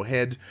aimed with your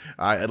head,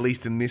 at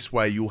least in this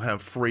way, you'll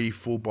have free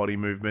full body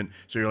movement.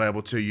 So you're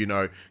able to, you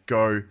know,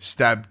 go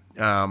stab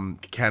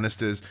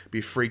canisters,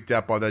 be freaked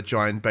out by that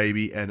giant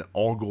baby, and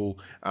ogle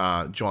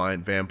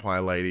giant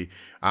vampire lady.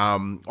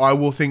 I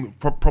will think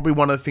probably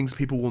one of the things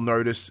people will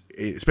notice,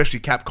 especially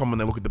Capcom, when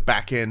they look at the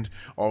back end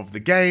of the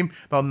game,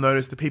 they'll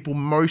notice that people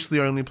mostly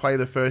only play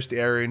the first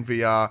area in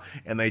VR,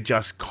 and they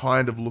just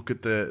kind of look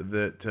at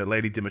the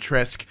Lady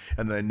Dimitrescu,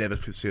 and they never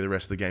see the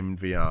rest of the game in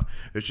VR.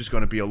 There's just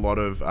going to be a lot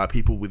of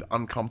people with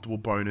uncomfortable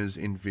boners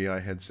in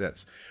VR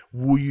headsets.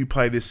 Will you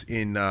play this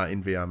in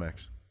VR,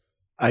 Max?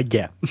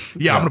 Yeah.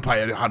 Yeah, I'm going to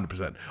play it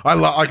 100%.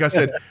 Like I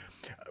said,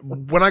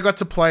 when I got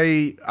to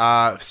play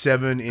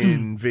 7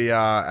 in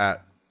VR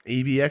at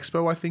EV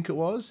Expo, I think it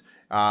was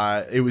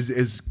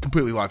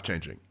completely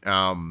life-changing.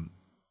 But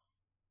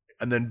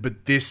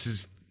this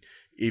is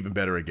even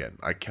better again.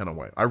 I cannot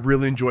wait. I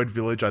really enjoyed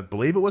Village. I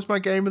believe it was my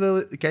game of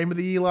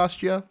the year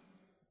last year.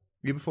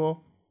 Year before?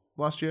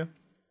 Last year?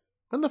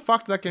 When the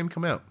fuck did that game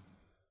come out?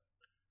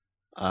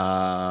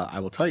 I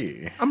will tell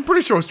you. I'm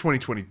pretty sure it was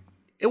 2020.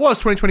 It was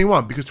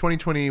 2021 because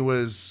 2020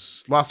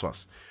 was Last of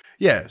Us.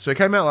 Yeah, so it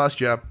came out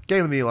last year.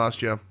 Game of the year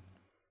last year.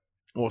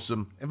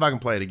 Awesome. If I can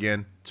play it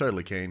again,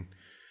 totally keen.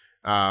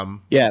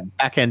 Yeah,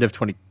 back end of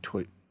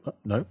 2020.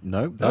 No,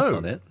 that's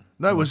not it.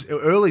 No, it was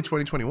early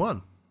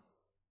 2021.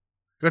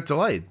 Got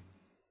delayed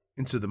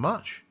into the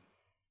March.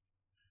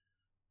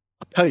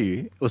 I'll tell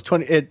you, it was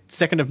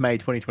 2nd of May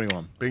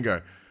 2021.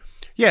 Bingo.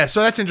 Yeah,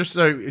 so that's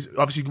interesting. So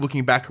obviously,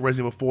 looking back at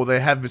Resident Evil 4, they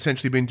have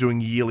essentially been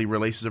doing yearly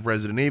releases of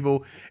Resident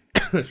Evil.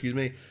 Excuse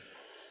me.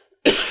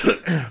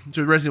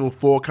 So Resident Evil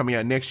 4 coming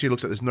out next year.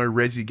 Looks like there's no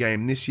Resi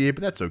game this year,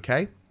 but that's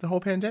okay. The whole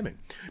pandemic.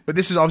 But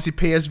this is obviously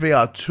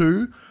PSVR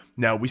 2.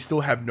 Now, we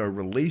still have no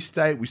release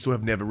date. We still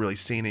have never really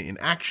seen it in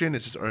action.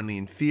 It's just only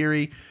in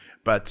theory.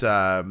 But,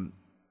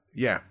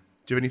 yeah.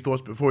 Do you have any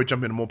thoughts before we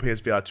jump into more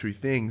PSVR 2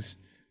 things?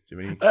 Do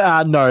you have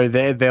any? No,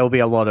 there'll be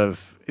a lot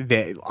of...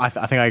 I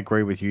think I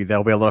agree with you.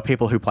 There'll be a lot of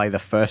people who play the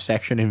first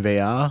section in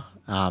VR,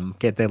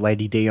 get their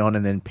Lady D on,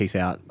 and then peace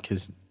out,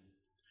 because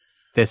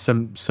there's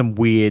some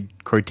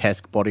weird,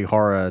 grotesque body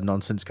horror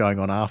nonsense going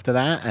on after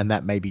that, and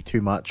that may be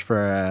too much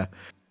for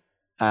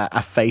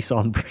a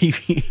face-on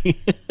preview.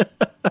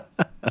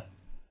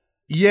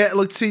 Yeah,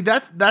 look, see,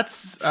 that's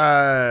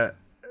the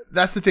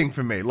thing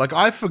for me. Like,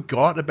 I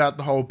forgot about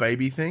the whole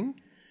baby thing.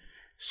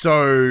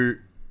 So,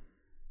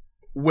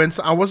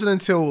 I wasn't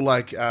until,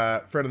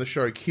 friend of the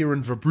show,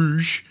 Kieran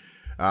Verbruge,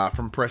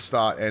 from Press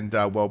Start and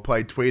Well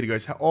Played tweeted,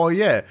 goes, oh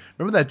yeah,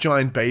 remember that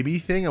giant baby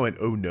thing? I went,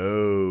 oh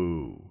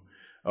no.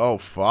 Oh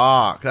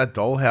fuck, that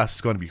dollhouse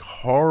is going to be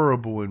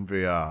horrible in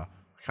VR.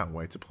 I can't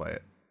wait to play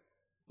it.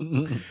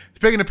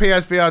 Speaking of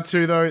PSVR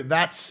 2, though,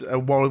 that's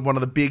one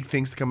of the big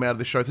things to come out of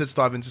the show. Let's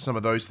dive into some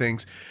of those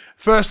things.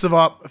 First of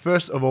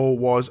all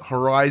was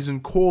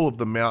Horizon Call of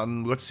the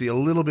Mountain. Let's see a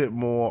little bit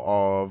more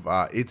of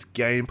its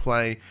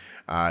gameplay.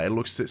 It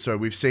looks so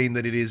we've seen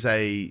that it is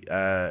a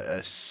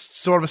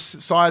sort of a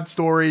side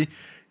story.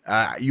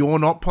 You're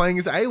not playing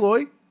as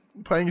Aloy,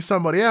 you're playing as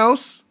somebody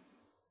else.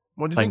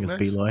 What do you think, Max?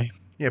 Playing as Beloy.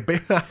 Yeah.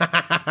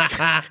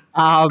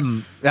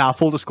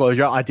 Full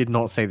disclosure, I did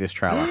not see this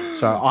trailer.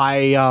 So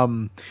I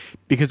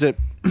because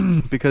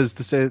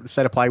the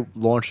State of Play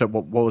launched at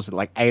what was it,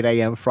 like 8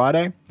 a.m.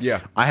 Friday? Yeah.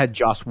 I had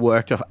just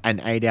worked an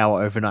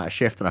 8-hour overnight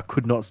shift and I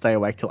could not stay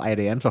awake till 8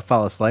 a.m. so I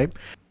fell asleep.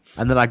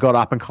 And then I got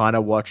up and kind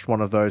of watched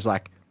one of those,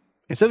 like,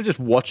 instead of just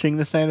watching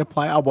the State of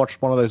Play, I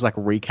watched one of those like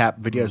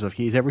recap videos of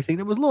here's everything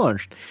that was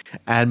launched.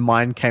 And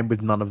mine came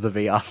with none of the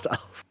VR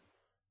stuff.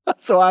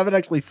 So I haven't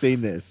actually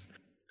seen this.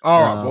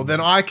 All right, well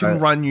then I can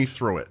run you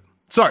through it.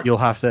 So you'll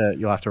have to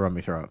run me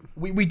through it.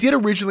 We did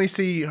originally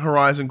see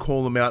Horizon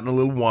Call the Mountain a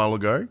little while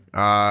ago,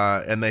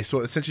 and they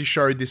essentially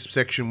showed this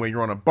section where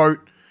you're on a boat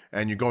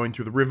and you're going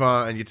through the river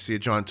and you get to see a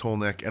giant tall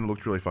neck, and it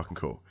looked really fucking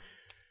cool.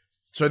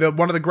 So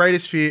one of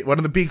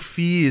the big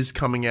fears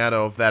coming out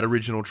of that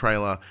original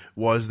trailer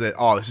was that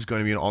this is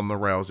going to be an on the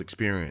rails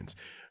experience.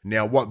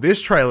 Now, what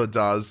this trailer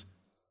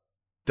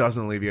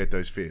doesn't alleviate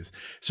those fears.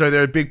 So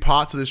there are big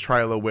parts of this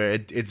trailer where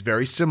it's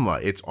very similar.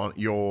 It's where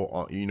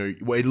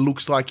it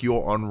looks like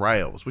you're on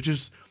rails, which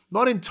is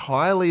not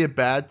entirely a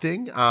bad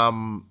thing.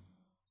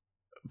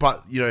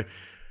 But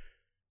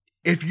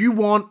if you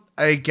want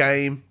a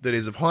game that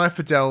is of high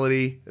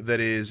fidelity, that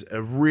is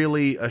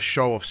really a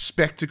show of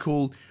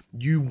spectacle,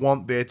 you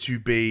want there to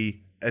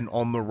be an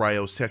on the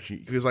rails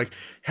section. Because, like,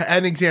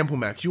 an example,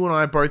 Max, you and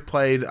I both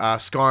played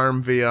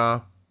Skyrim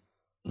VR.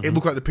 It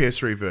looked like the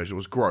PS3 version. It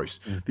was gross.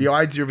 The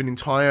idea of an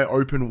entire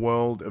open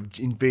world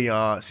in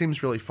VR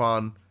seems really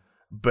fun,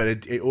 but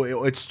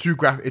it's too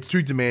it's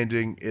too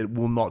demanding. It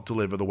will not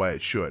deliver the way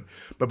it should.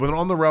 But with an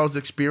on-the-rails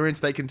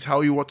experience, they can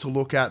tell you what to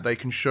look at. They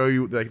can show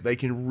you. They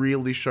can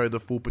really show the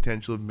full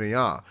potential of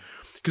VR.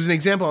 Because an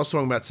example I was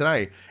talking about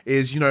today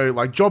is,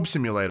 like Job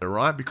Simulator,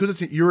 right?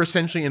 Because you're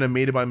essentially in a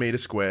meter-by-meter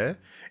square,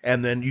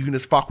 and then you can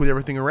just fuck with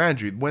everything around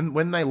you.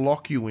 When they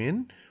lock you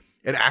in,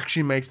 it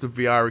actually makes the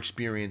VR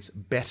experience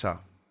better.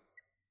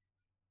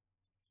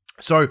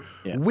 So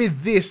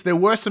with this, there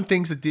were some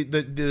things that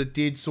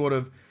did sort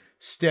of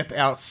step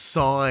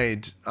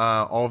outside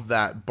of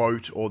that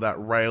boat or that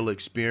rail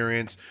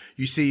experience.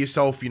 You see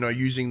yourself,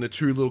 using the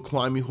two little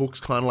climbing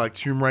hooks, kind of like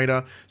Tomb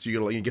Raider. So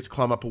you get to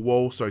climb up a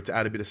wall, so to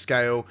add a bit of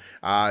scale.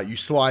 You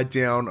slide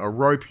down a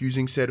rope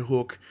using said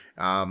hook.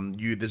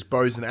 There's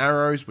bows and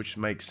arrows, which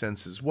makes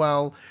sense as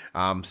well,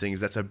 seeing as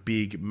that's a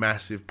big,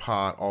 massive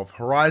part of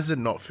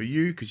Horizon. Not for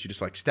you, because you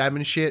just like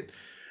stabbing shit.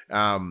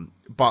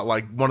 But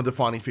like one of the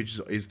defining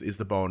features is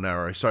the bow and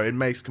arrow. So it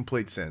makes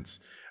complete sense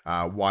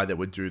why they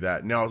would do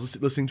that. Now, I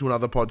was listening to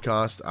another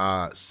podcast,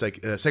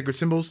 Sacred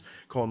Symbols,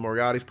 Colin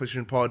Moriarty's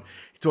PlayStation Pod.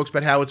 He talks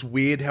about how it's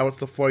weird, how it's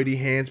the floaty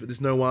hands, but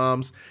there's no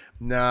arms.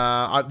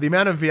 Nah, the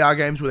amount of VR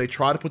games where they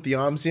try to put the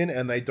arms in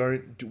and they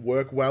don't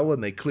work well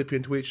and they clip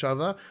into each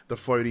other, the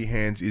floaty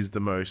hands is the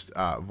most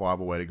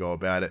viable way to go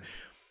about it.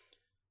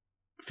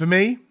 For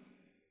me,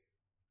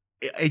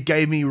 it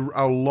gave me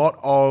a lot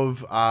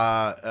of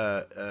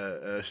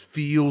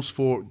feels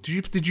for...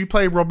 Did you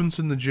play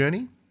Robinson the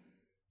Journey?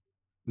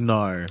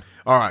 No.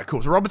 All right,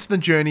 cool. So Robinson the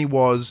Journey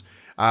was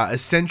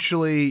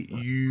essentially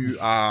you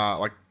are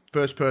like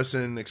first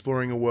person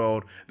exploring a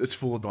world that's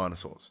full of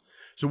dinosaurs.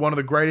 So one of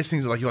the greatest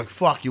things, like, you're like,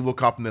 fuck, you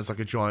look up and there's like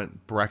a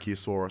giant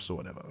Brachiosaurus or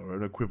whatever, or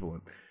an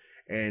equivalent.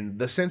 And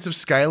the sense of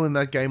scale in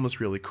that game was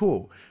really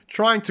cool.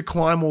 Trying to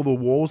climb all the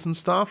walls and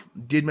stuff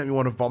did make me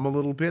want to vomit a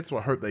little bit, so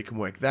I hope they can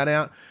work that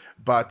out.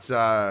 But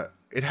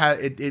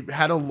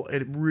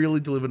it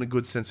really delivered a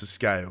good sense of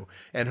scale.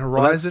 And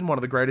Horizon, one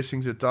of the greatest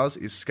things it does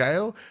is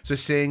scale. So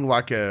seeing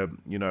like a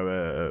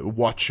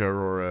Watcher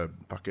or a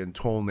fucking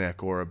Tall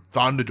Neck or a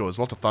Thunderjaw, there's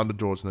lots of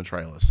Thunderjaws in the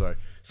trailer. So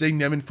seeing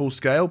them in full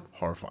scale,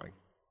 horrifying.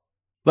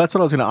 That's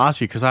what I was going to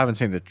ask you because I haven't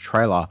seen the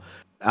trailer.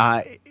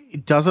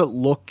 Does it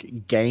look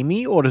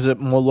gamey, or does it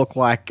more look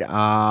like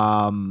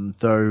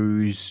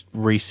those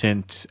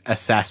recent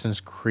Assassin's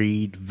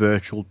Creed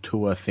virtual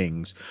tour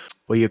things,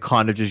 where you're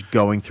kind of just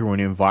going through an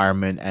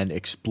environment and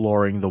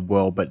exploring the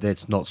world, but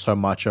it's not so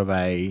much of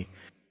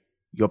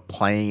you're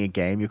playing a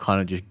game, you're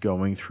kind of just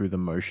going through the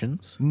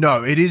motions?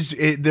 No, there is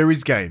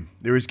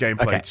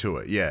gameplay to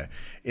it, yeah.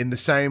 In the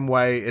same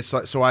way, it's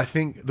like, so I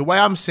think the way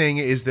I'm seeing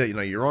it is that,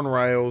 you're on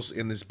rails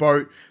in this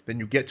boat, then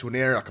you get to an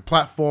area like a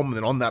platform, and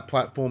then on that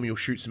platform you'll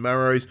shoot some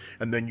arrows,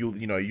 and then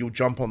you'll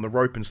jump on the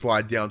rope and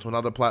slide down to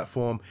another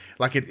platform.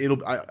 Like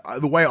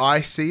the way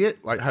I see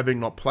it, like having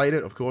not played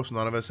it, of course,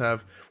 none of us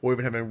have, or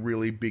even having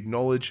really big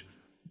knowledge,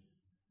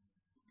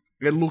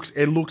 it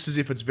looks as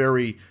if it's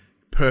very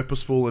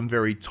purposeful and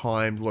very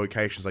timed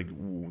locations. Like,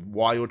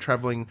 why you're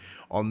traveling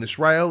on this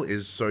rail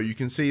is so you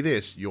can see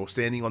this. You're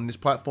standing on this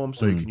platform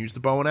so you can use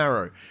the bow and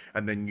arrow,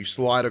 and then you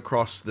slide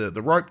across the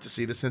rope to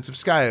see the sense of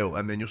scale,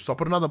 and then you'll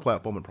stop at another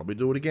platform and probably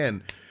do it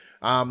again.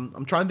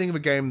 I'm trying to think of a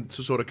game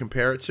to sort of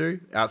compare it to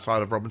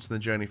outside of Robinson the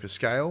Journey for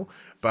scale,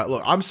 but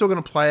look, I'm still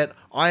going to play it.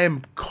 I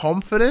am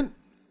confident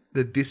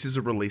that this is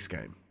a release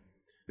game.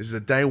 This is a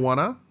day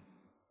one-er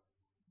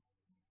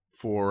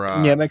for the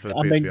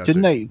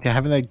PSVR 2.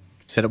 Haven't they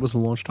said it was a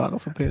launch title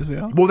for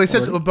PSVR? Well, they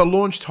said the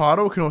launch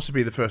title can also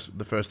be the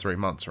first 3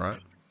 months, right?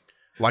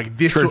 Like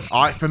this,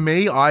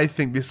 I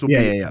think this will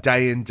be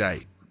day and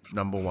date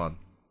number one.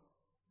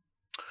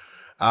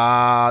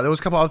 There was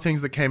a couple other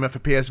things that came out for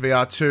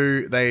PSVR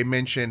 2. They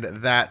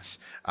mentioned that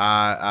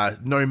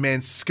No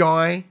Man's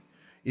Sky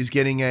is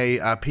getting a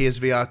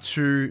PSVR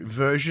 2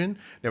 version.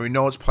 Now, we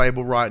know it's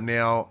playable right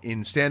now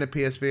in standard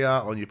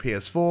PSVR on your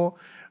PS4,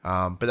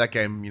 but that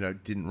game,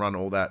 didn't run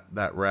all that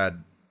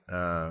rad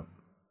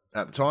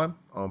at the time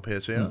on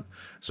PSVR.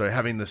 So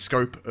having the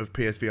scope of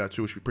PSVR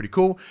 2 should be pretty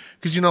cool.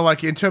 Because,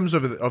 like in terms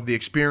of the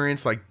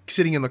experience, like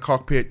sitting in the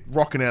cockpit,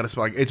 rocking out,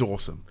 it's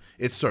awesome.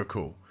 It's so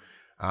cool.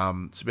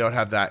 To be able to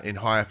have that in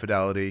higher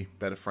fidelity,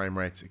 better frame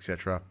rates,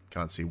 etc.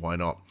 Can't see why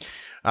not.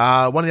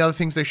 One of the other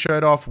things they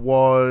showed off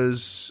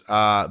was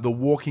The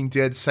Walking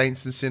Dead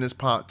Saints and Sinners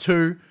Part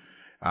 2,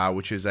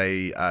 which is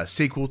a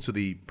sequel to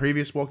the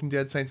previous Walking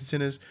Dead Saints and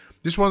Sinners.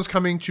 This one's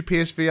coming to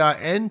PSVR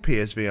and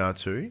PSVR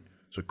 2.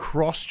 So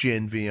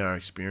cross-gen VR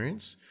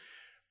experience.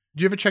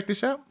 Did you ever check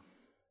this out?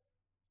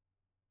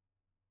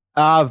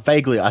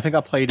 Vaguely. I think I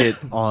played it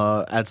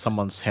at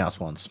someone's house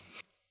once.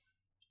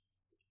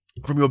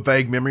 From your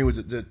vague memory,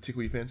 did it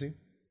tickle your fancy?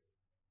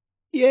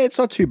 Yeah, it's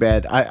not too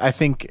bad. I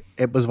think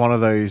it was one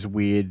of those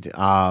weird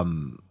try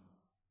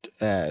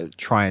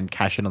and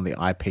cash in on the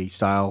IP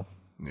style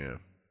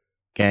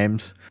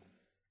games.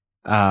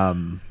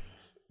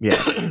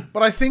 Yeah,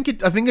 but I think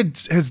it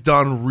has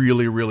done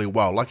really, really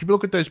well. Like if you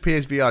look at those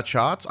PSVR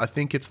charts, I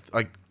think it's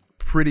like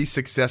pretty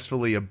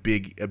successfully a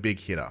big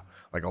hitter,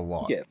 like a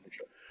lot. Yeah, for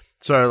sure.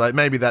 So like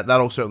maybe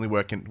that'll certainly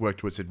work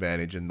to its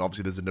advantage, and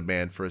obviously there's a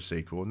demand for a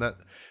sequel. And that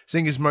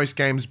thing is, most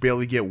games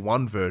barely get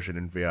one version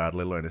in VR,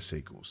 let alone a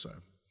sequel.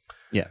 So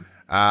yeah.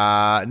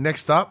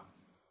 Next up,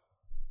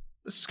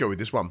 let's just go with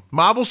this one: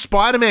 Marvel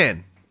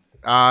Spider-Man.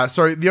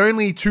 So the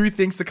only two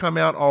things to come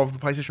out of the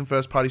PlayStation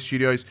first party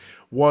studios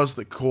was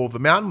the Call of the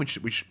Mountain,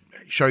 which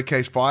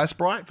showcased Fire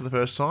Sprite for the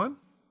first time.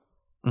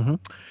 Mm-hmm.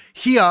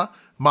 Here,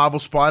 Marvel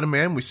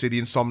Spider-Man, we see the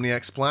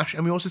Insomniac splash,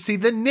 and we also see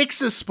the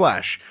Nixus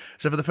splash.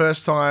 So for the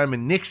first time,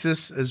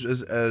 Nixus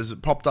has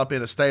popped up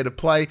in a state of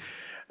play.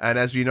 And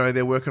as you know,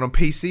 they're working on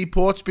PC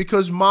ports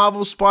because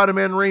Marvel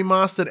Spider-Man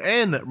Remastered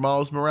and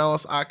Miles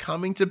Morales are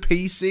coming to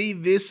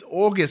PC this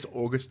August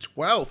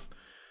 12th,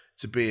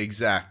 to be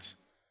exact.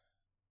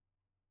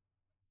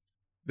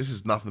 This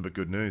is nothing but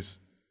good news.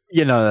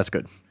 Yeah, no, that's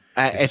good.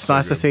 It's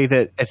nice to see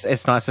that.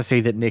 It's nice to see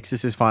that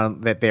Nixus is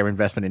that their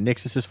investment in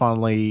Nixus is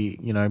finally,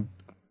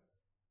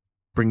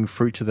 bearing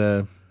fruit.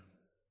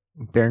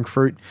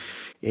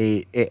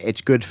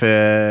 It's good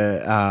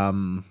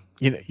for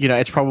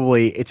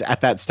it's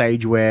at that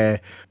stage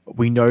where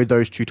we know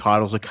those two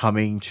titles are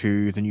coming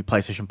to the new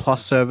PlayStation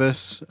Plus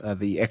service,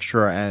 the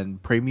extra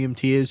and premium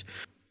tiers.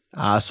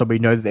 So we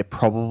know that they're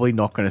probably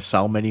not going to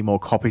sell many more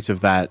copies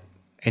of that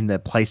in the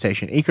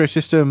PlayStation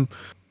ecosystem.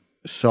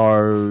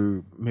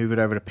 So move it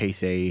over to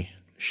PC,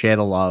 share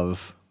the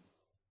love,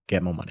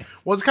 get more money.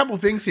 Well, there's a couple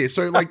of things here.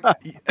 So like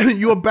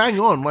you were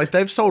bang on. Like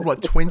they've sold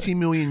 20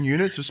 million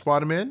units of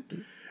Spider-Man.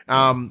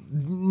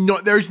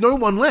 There's no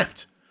one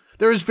left.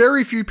 There is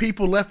very few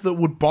people left that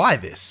would buy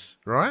this,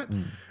 right?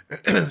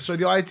 So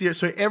the idea,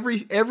 so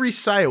every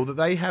sale that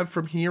they have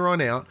from here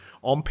on out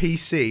on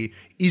PC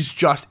is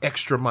just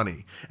extra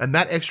money, and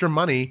that extra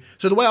money.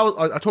 So the way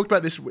I talked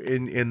about this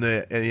in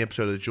the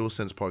episode of the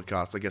DualSense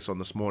podcast, I guess on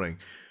this morning,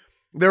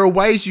 there are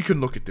ways you can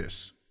look at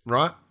this,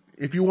 right?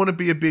 If you want to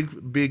be a big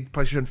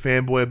PlayStation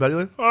fanboy about it,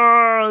 like,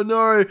 oh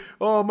no,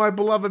 oh my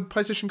beloved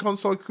PlayStation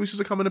console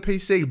exclusives are coming to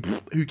PC.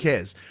 Pfft, who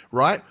cares,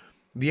 right?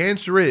 The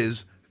answer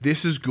is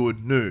this is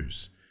good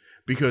news.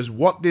 Because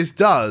what this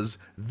does,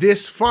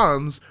 this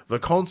funds the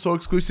console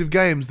exclusive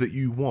games that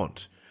you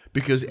want.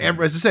 Because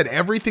as I said,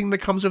 everything that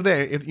comes over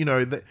there, if you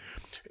know,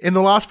 in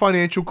the last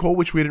financial call,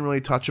 which we didn't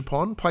really touch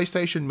upon,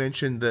 PlayStation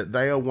mentioned that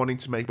they are wanting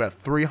to make about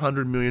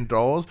 $300 million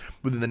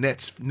within the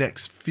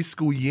next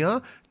fiscal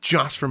year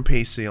just from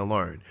PC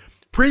alone.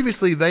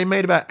 Previously, they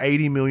made about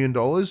 $80 million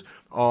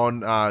on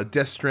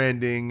Death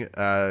Stranding,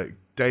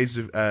 Days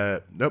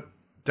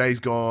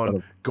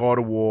Gone, God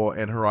of War,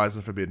 and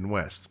Horizon Forbidden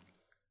West.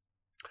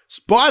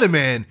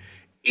 Spider-Man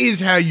is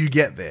how you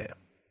get there.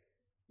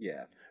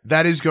 Yeah.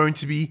 That is going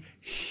to be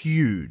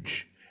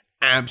huge.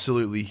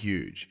 Absolutely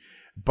huge.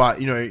 But,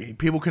 you know,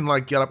 people can,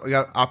 like, get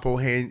up all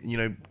hand, you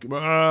know,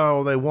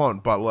 all they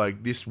want. But,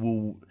 like, this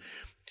will...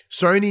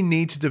 Sony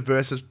need to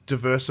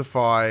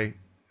diversify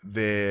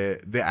their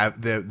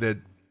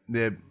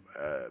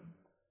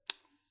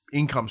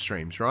income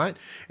streams, right?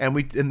 And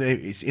in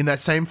that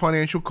same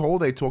financial call,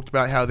 they talked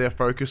about how they're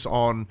focused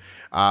on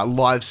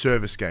live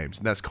service games,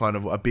 and that's kind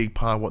of a big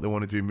part of what they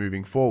want to do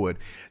moving forward.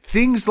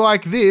 Things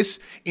like this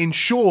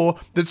ensure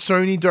that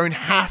Sony don't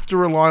have to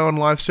rely on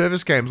live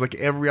service games like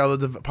every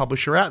other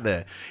publisher out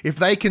there. If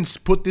they can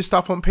put this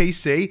stuff on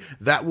PC,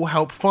 that will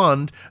help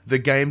fund the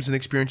games and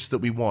experiences that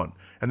we want.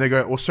 And they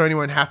go, well, Sony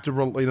won't have to,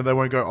 they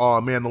won't go,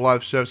 oh man, the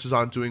live services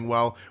aren't doing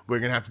well, we're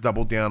going to have to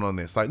double down on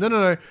this. Like,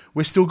 no,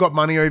 we've still got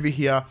money over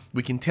here,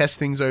 we can test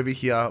things over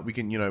here, we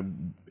can, you know,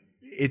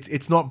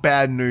 it's not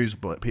bad news,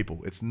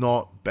 people. It's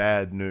not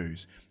bad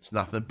news. It's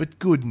nothing but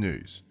good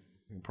news.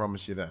 I can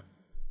promise you that.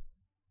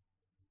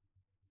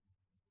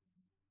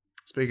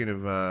 Speaking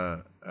of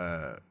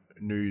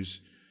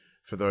news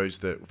for those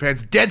that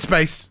fans of Dead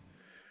Space,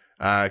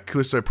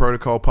 Callisto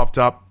Protocol popped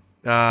up.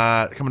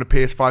 Coming to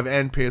PS5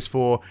 and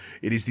PS4.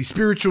 It is the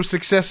spiritual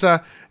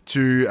successor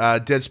to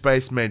Dead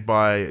Space, made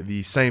by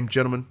the same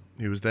gentleman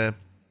who was there.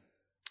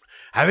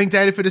 Having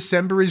data for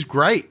December is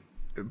great.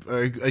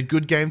 A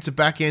good game to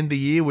back end the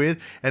year with,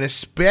 and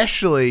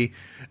especially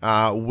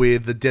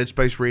with the Dead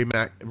Space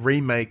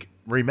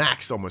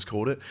Remax, almost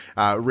called it,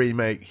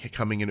 remake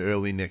coming in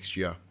early next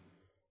year.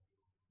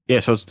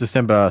 Yeah, so it's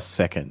December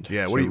 2nd.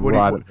 Yeah, so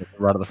right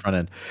at the front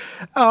end.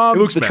 It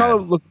looks the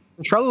trailer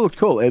looked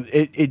cool.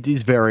 It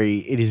is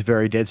very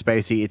Dead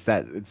Spacey.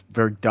 It's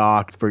very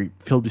dark. It's very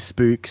filled with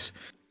spooks.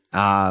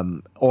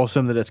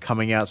 Awesome that it's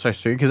coming out so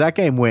soon, because that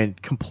game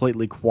went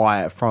completely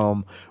quiet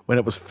from when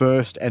it was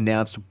first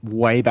announced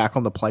way back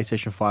on the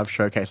PlayStation 5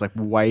 showcase, like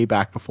way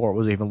back before it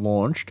was even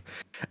launched,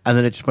 and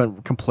then it just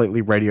went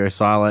completely radio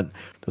silent.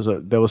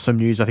 There was some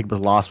news, I think it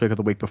was last week or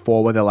the week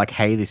before, where they're like,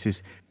 "Hey, this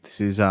is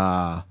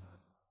no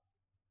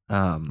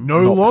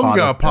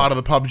longer part of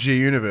the PUBG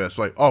universe."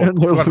 Like, oh,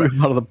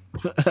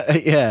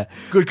 yeah,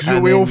 good,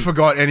 because we all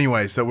forgot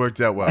anyway, so it worked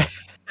out well.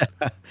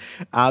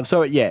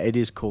 So yeah, it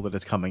is cool that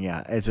it's coming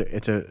out.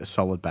 It's a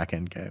solid back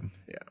end game.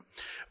 Yeah,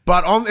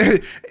 but on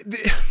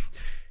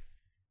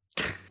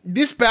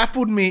this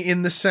baffled me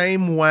in the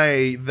same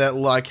way that,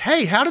 like,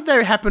 hey, how did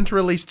they happen to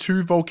release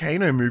 2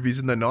 Volcano movies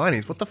in the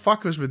 90s? What the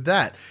fuck was with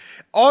that?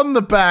 On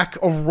the back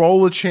of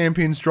Roller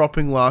Champions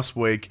dropping last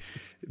week,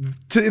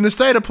 in the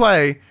State of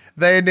Play,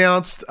 they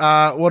announced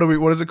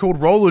what is it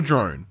called? Roller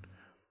Drone.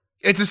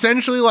 It's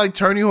essentially like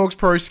Tony Hawk's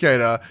Pro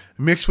Skater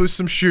mixed with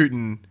some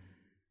shooting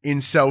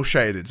in cell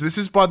shaded. So this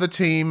is by the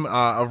team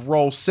of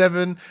Roll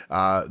 7,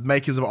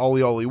 makers of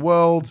Oli Oli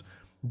World.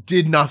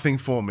 Did nothing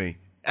for me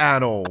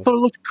at all. I thought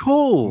it looked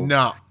cool.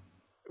 No.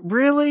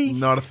 Really?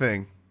 Not a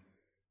thing.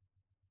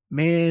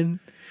 Man,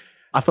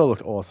 I thought it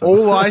looked awesome.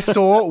 All I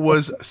saw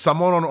was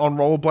someone on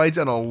rollerblades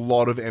and a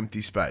lot of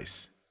empty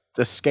space. It's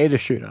a skater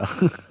shooter.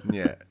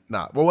 Yeah.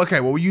 Nah. Well, okay.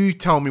 Well, you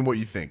tell me what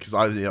you think, because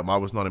I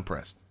was not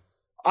impressed.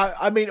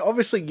 I mean,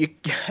 obviously,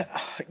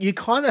 you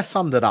kind of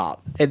summed it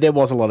up. There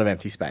was a lot of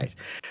empty space,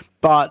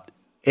 but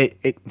it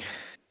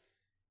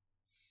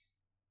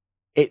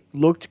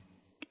looked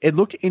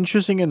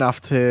interesting enough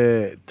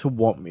to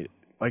want me,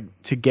 like,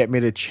 to get me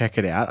to check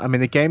it out. I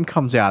mean, the game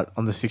comes out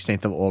on the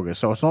 16th of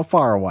August, so it's not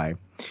far away.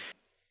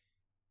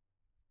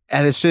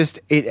 And it's just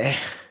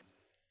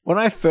when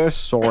I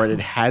first saw it, it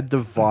had the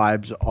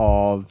vibes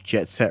of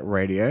Jet Set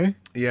Radio.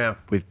 Yeah.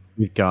 With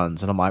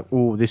guns, and I'm like,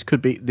 oh, this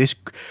could be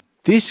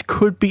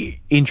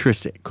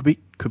interesting. Could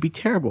be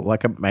terrible.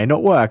 Like, it may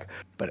not work,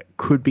 but it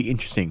could be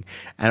interesting.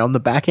 And on the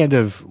back end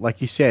of,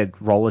 like you said,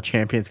 Roller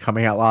Champions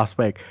coming out last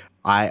week,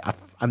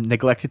 I'm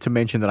neglected to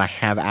mention that I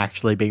have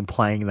actually been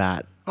playing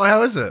that. Oh,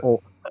 how is it?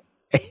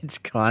 It's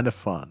kind of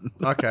fun.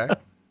 Okay.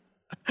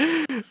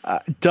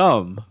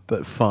 Dumb,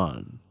 but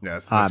fun. Yeah,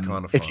 that's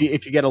kind of fun.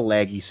 If you get a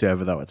laggy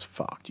server, though, it's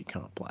fucked. You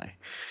can't play.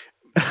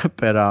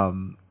 But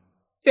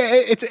Yeah,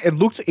 it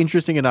looks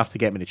interesting enough to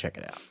get me to check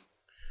it out.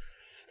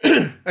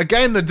 A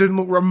game that didn't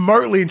look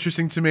remotely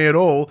interesting to me at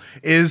all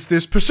is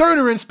this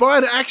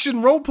Persona-inspired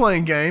action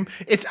role-playing game.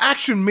 It's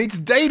action meets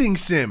dating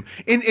sim.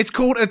 It's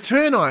called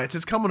Eternites.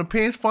 It's coming to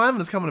PS5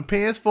 and it's coming to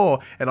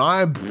PS4. And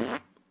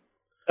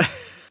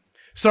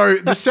So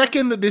the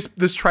second that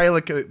this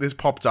trailer this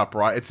popped up,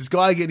 right, it's this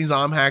guy getting his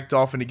arm hacked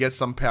off and he gets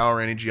some power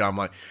energy. I'm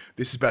like,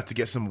 this is about to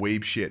get some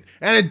weeb shit.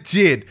 And it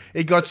did.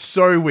 It got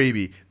so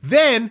weeby.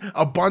 Then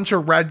a bunch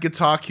of rad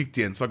guitar kicked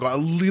in, so I got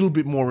a little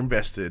bit more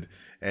invested.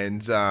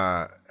 And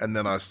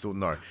then I still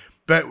know.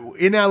 But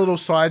in our little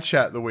side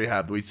chat that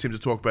we seem to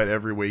talk about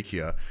every week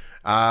here,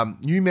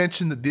 you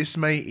mentioned that this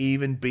may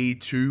even be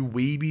too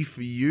weeby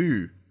for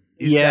you.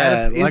 Is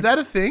that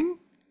a thing?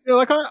 You know,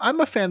 like I'm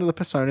a fan of the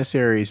Persona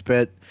series,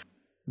 but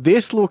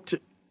this looked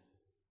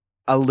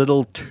a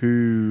little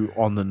too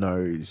on the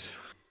nose.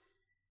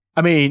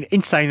 I mean,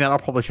 in saying that, I'll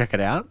probably check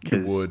it out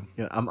because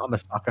I'm a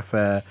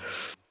sucker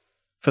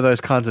for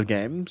those kinds of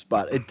games,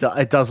 but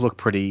it does look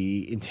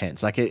pretty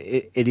intense. Like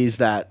it is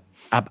that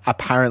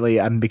apparently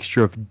a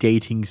mixture of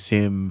dating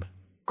sim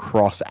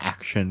cross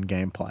action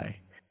gameplay.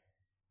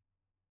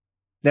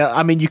 Now,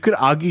 I mean, you could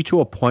argue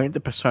to a point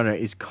that Persona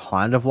is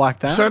kind of like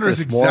that. Persona is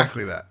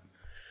exactly that.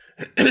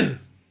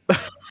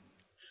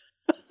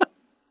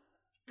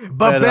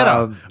 But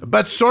better.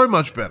 But so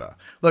much better.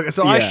 Look,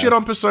 so I shit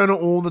on Persona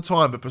all the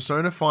time, but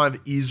Persona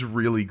 5 is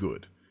really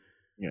good.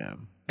 Yeah.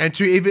 And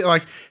to even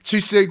to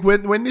see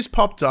when this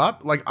popped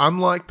up, like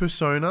unlike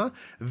Persona,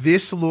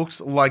 this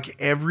looks like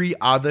every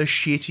other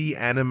shitty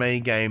anime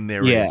game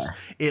there is.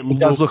 It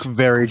does look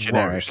very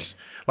generic.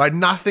 Like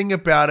nothing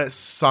about it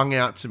sung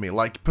out to me.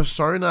 Like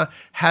Persona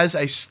is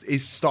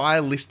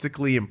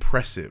stylistically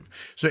impressive.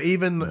 So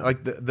even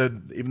like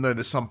even though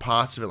there's some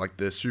parts of it, like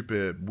the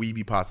super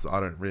weeby parts that I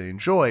don't really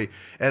enjoy,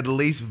 at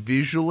least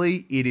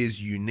visually it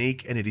is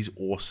unique and it is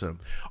awesome.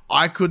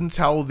 I couldn't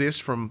tell this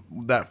from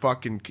that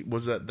fucking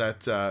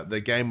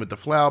the game with the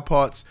flower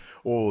pots,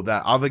 or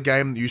that other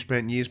game that you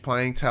spent years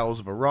playing, Tales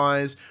of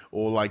Arise,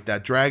 or like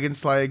that Dragon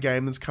Slayer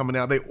game that's coming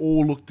out. They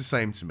all look the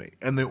same to me,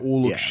 and they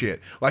all look shit.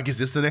 Like, is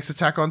this the next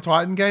Attack on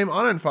Titan game?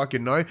 I don't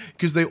fucking know,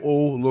 because they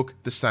all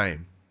look the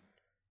same.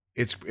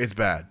 It's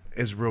bad.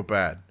 It's real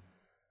bad.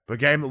 But a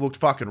game that looked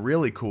fucking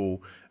really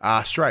cool,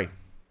 Stray.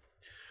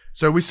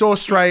 So we saw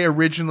Stray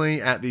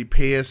originally at the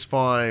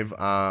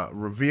PS5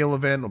 reveal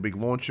event or big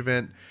launch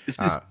event. This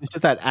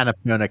is that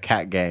Annapurna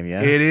cat game,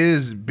 yeah? It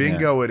is.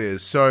 Bingo, it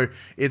is. So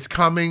it's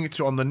coming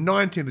on the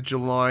 19th of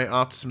July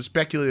after some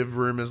speculative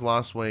rumors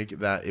last week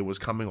that it was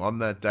coming on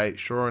that date.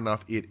 Sure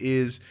enough, it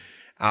is.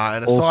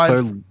 And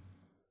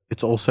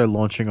it's also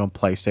launching on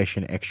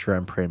PlayStation Extra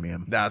and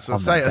Premium. That's what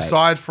I say.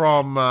 Aside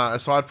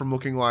from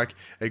looking like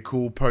a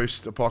cool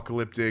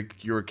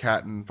post-apocalyptic, you're a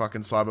cat in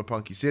fucking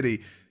cyberpunky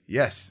city,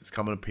 yes, it's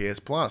coming to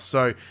PS Plus.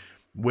 So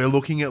we're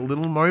looking at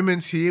little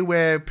moments here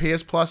where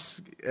PS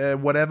Plus,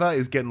 whatever,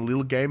 is getting a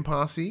little Game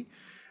Passy.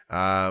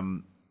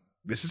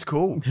 This is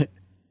cool.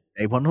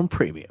 They want on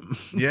Premium.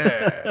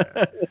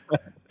 Yeah.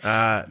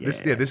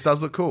 This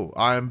does look cool.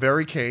 I am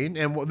very keen.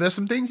 And there's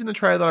some things in the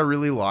trailer that I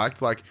really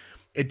liked. Like,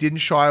 it didn't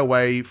shy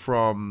away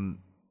from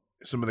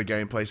some of the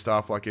gameplay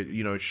stuff. Like,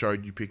 it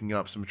showed you picking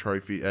up some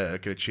trophy,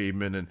 like an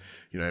achievement, and,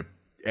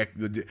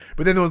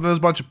 but then there was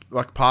a bunch of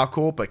like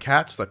parkour, but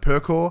cats, like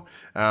parkour.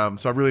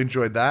 So I really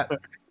enjoyed that.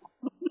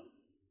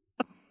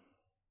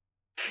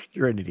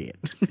 You're an idiot.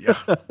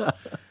 Yeah.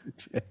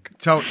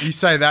 You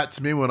say that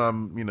to me when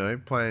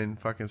I'm, playing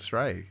fucking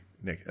Stray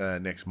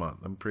next month.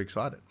 I'm pretty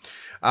excited.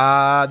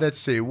 Let's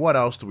see, what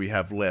else do we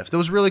have left? There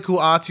was a really cool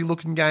artsy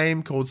looking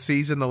game called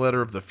Season: A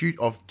Letter to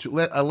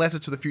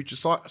the Future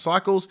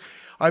Cycles.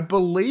 I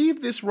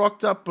believe this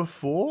rocked up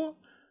before.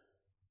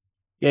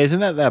 Yeah,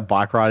 isn't that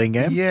bike riding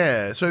game?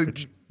 Yeah, so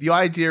the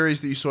idea is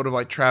that you sort of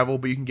like travel,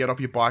 but you can get off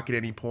your bike at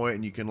any point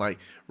and you can like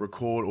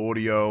record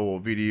audio or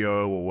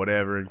video or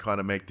whatever and kind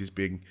of make this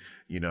big,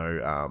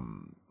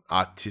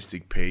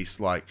 artistic piece.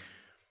 Like,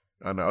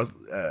 I don't know,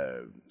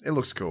 it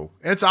looks cool.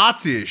 And it's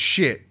artsy as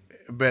shit,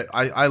 but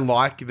I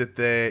like that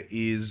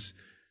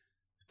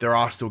there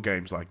are still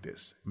games like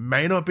this.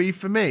 May not be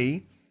for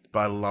me,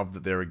 but I love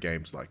that there are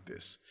games like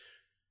this.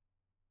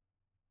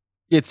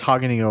 It's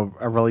targeting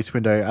a release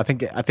window. I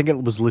think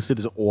it was listed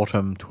as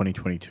autumn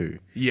 2022.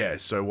 Yeah,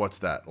 so what's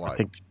that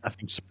like? I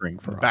think spring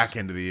for us. Back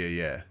end of the year,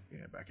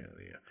 yeah, back end of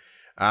the year.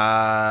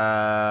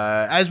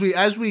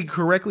 As we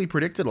correctly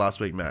predicted last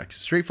week, Max,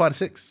 Street Fighter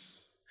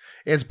 6,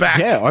 it's back.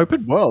 Yeah,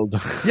 open world.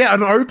 Yeah,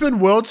 an open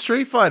world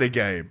Street Fighter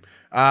game.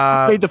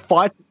 The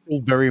fight is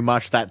still very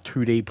much that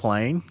 2D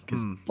plane,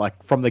 because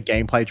like from the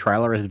gameplay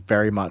trailer, it is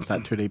very much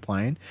that 2D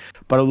plane.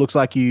 But it looks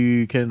like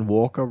you can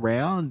walk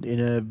around in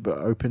an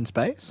open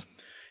space.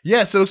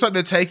 Yeah, so it looks like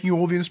they're taking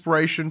all the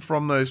inspiration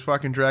from those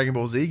fucking Dragon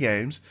Ball Z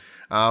games,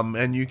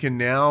 and you can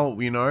now,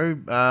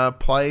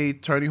 play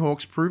Tony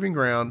Hawk's Proving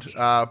Ground,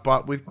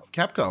 but with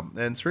Capcom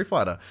and Street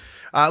Fighter.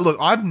 Look,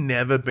 I've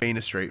never been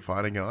a Street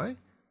Fighter guy.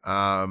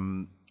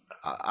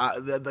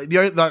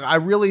 I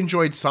really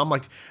enjoyed some,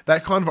 like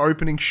that kind of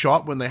opening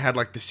shot when they had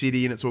like the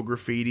city and it's all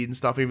graffiti and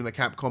stuff, even the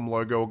Capcom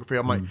logo or graffiti.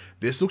 I'm like,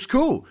 this looks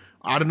cool.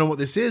 I don't know what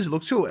this is. It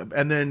looks cool.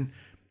 And then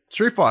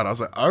Street Fighter, I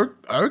was like, oh,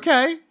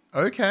 okay,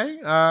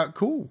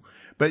 cool.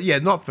 But yeah,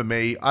 not for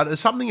me. There's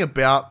something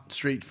about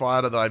Street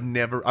Fighter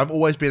that I've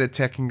always been a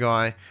Tekken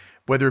guy,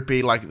 whether it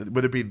be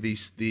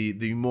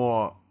the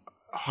more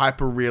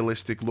hyper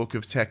realistic look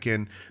of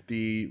Tekken,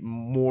 the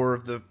more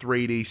of the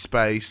 3D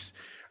space.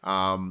 Where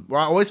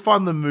I always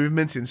find the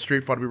movements in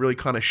Street Fighter to be really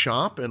kind of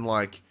sharp and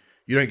like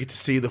you don't get to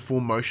see the full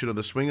motion of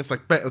the swing. It's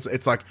like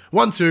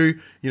 1, 2,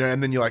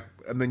 and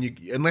then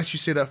unless you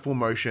see that full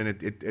motion,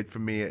 it for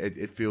me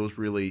it feels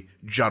really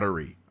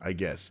juddery, I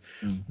guess.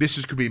 This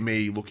just could be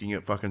me looking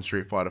at fucking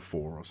Street Fighter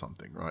 4 or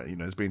something, right?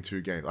 There's been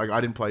 2 games. Like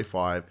I didn't play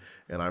 5,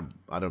 and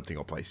I don't think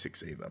I'll play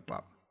 6 either,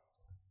 but.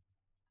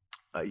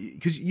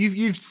 Because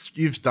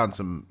you've done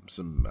some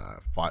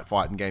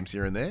fighting games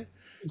here and there.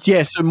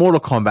 Yeah, so Mortal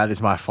Kombat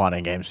is my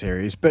fighting game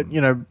series, but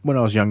when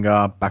I was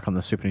younger, back on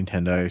the Super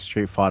Nintendo,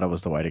 Street Fighter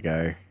was the way to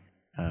go.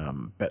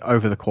 But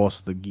over the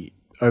course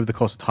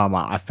of time,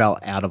 I fell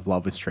out of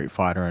love with Street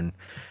Fighter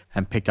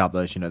and picked up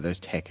those those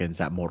Tekkens,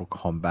 that Mortal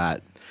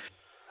Kombat.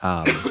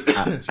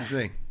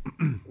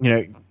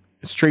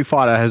 Street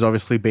Fighter has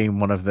obviously been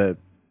one of the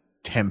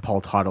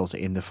tentpole titles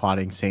in the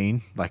fighting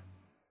scene. Like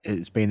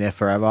it's been there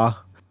forever.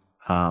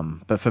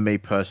 But for me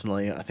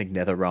personally, I think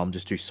NetherRealm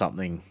just do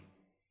something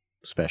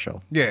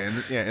special. Yeah,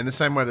 in the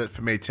same way that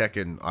for me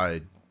Tekken,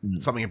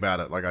 something about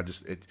it, like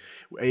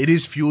it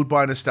is fueled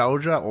by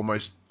nostalgia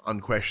almost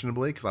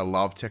unquestionably because I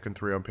love Tekken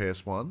 3 on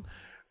PS1,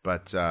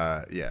 but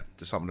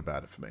just something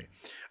about it for me.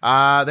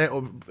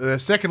 The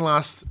second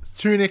last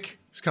Tunic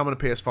is coming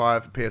to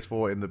PS5,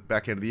 PS4 in the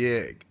back end of the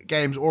year.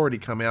 Game's already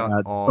come out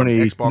on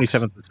Xbox.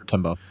 27th of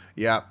September.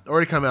 Yeah,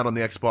 already come out on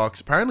the Xbox.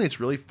 Apparently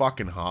it's really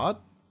fucking hard.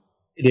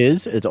 It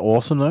is. It's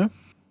awesome though.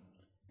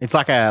 It's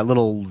like a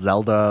little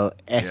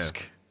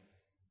Zelda-esque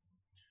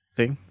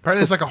thing. Apparently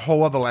there's like a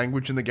whole other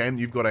language in the game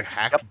that you've got to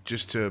hack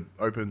just to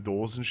open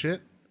doors and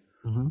shit.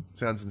 Mm-hmm.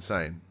 Sounds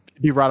insane.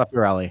 It'd be right up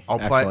your alley. I'll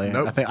play it.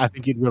 Nope. I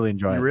think you'd really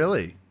enjoy it.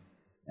 Really?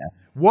 Yeah.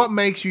 What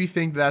makes you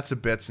think that's a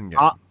Betson game?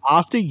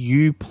 After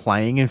you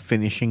playing and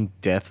finishing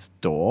Death's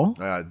Door,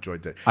 I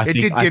enjoyed that. I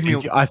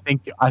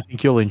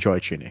think you'll enjoy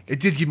Tunic. It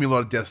did give me a lot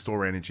of Death's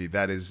Door energy.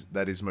 That is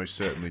most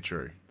certainly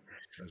true.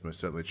 That's most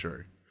certainly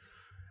true.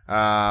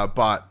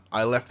 But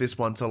I left this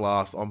one to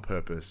last on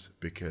purpose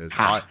because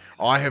I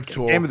have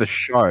talked. Game of the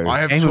show. I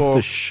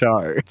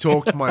have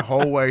talked my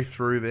whole way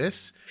through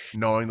this,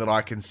 knowing that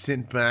I can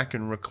sit back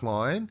and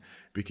recline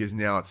because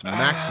now it's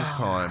Max's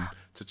time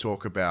to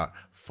talk about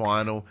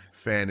Final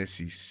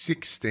Fantasy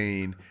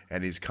 16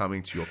 and is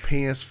coming to your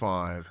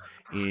PS5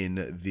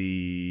 in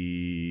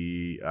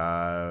the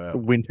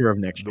winter of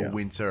next year. The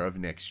winter of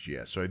next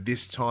year. So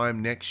this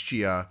time next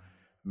year,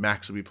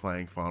 Max will be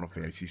playing Final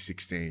Fantasy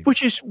 16.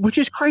 Which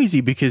is crazy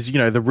because,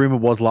 the rumor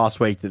was last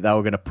week that they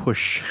were going to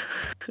push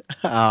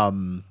for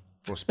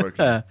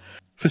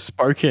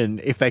Spoken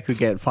if they could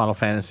get Final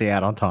Fantasy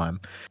out on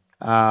time.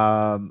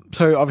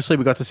 So obviously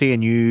we got to see a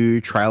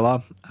new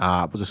trailer.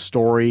 It was a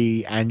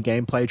story and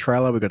gameplay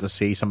trailer. We got to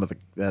see some of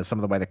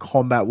the way the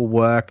combat will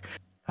work.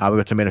 We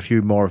got to meet a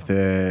few more of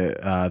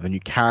the new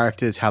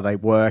characters, how they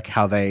work,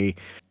 how those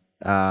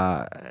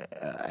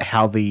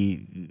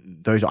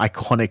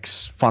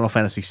iconic Final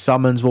Fantasy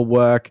summons will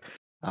work.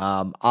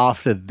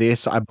 After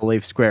this, I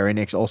believe Square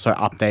Enix also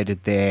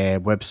updated their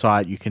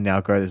website. You can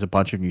now go. There's a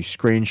bunch of new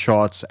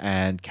screenshots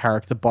and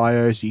character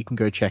bios you can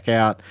go check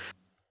out.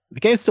 The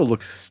game still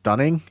looks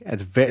stunning.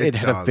 It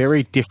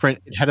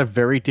had a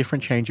very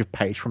different change of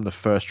pace from the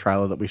first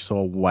trailer that we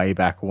saw way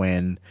back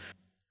when,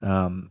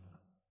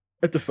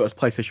 at the first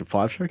PlayStation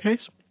 5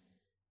 showcase.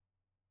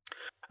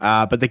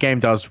 But the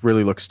game does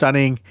really look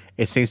stunning.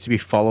 It seems to be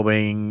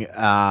following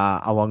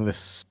along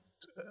this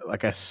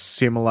like a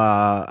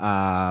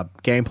similar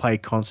gameplay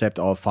concept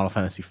of Final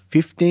Fantasy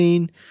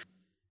 15,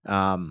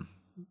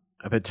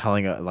 but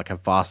telling a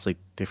vastly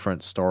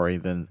different story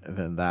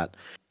than that.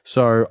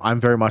 So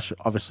I'm very much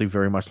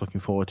looking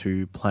forward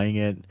to playing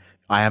it.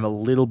 I am a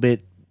little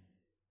bit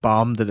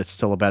bummed that it's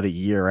still about a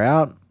year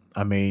out.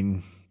 I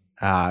mean,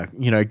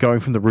 going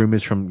from the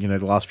rumors from the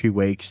last few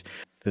weeks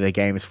that their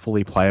game is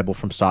fully playable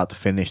from start to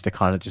finish, they're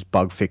kind of just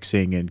bug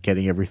fixing and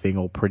getting everything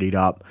all prettied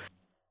up.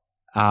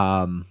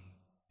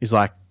 Is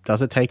like,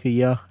 does it take a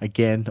year?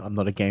 Again, I'm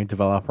not a game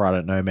developer. I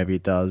don't know. Maybe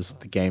it does.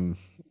 The game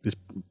is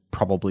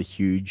probably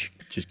huge,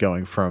 just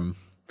going from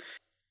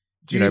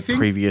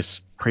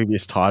previous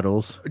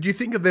titles. Do you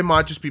think that they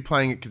might just be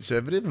playing it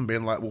conservative and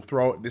being like, we'll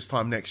throw it this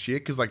time next year?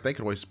 Because like they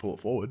could always pull it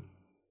forward.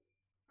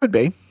 Could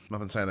be.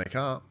 Nothing saying they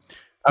can't.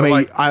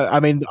 I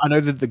mean, I know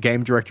that the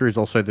game director is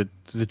also the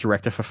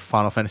director for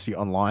Final Fantasy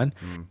Online.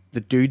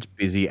 The dude's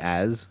busy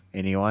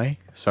anyway,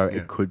 so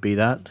it could be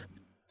that.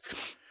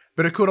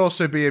 But it could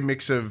also be a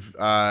mix of,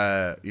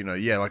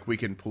 like we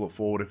can pull it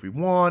forward if we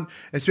want,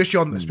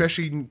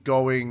 especially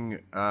going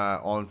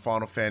on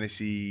Final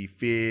Fantasy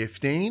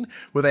 15,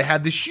 where they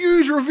had this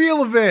huge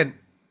reveal event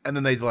and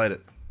then they delayed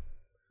it.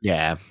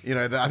 Yeah. You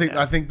know,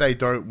 I think they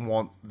don't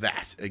want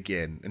that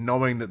again, and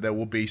knowing that there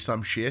will be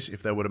some shit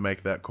if they were to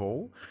make that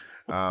call.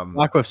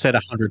 Like we've said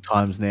 100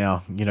 times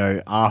now, you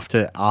know,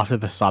 after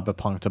the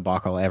Cyberpunk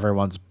debacle,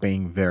 everyone's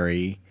being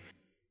very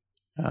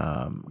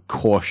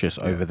cautious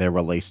over their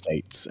release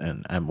dates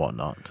and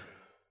whatnot.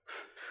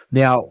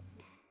 Now,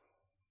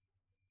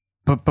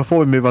 but before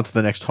we move on to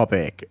the next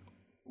topic,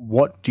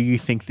 what do you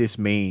think this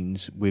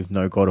means with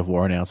no God of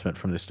War announcement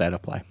from the State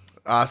of Play?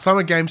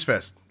 Summer Games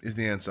Fest is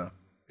the answer.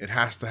 It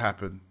has to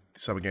happen.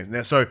 Summer Games.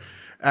 Now, so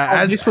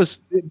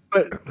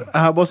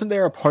wasn't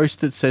there a post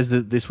that says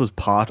that this was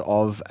part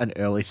of an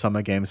early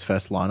Summer Games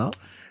Fest lineup?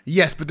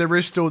 Yes, but there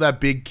is still that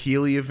big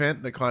Keighley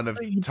event that kind of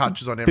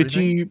touches on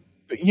everything.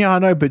 I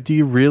know, but do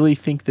you really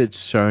think that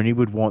Sony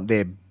would want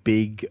their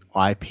big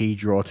IP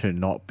draw to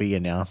not be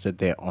announced at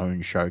their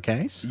own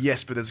showcase?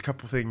 Yes, but there's a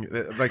couple things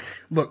like,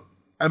 look,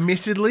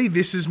 admittedly,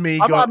 this is me.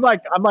 I'm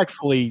like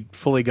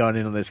fully going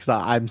in on this because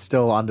I'm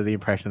still under the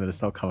impression that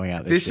it's not coming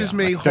out this year. Is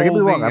me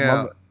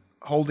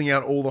holding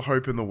out all the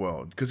hope in the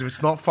world, because if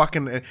it's not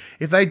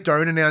if they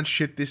don't announce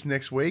shit this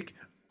next week,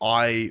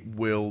 I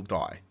will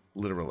die,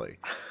 literally.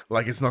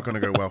 Like, it's not going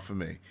to go well for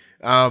me.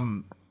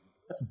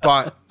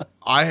 But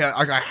I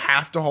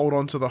have to hold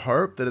on to the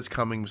hope that it's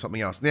coming with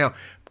something else. Now,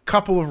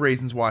 couple of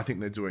reasons why I think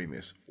they're doing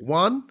this.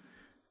 One,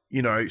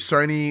 you know,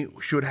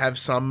 Sony should have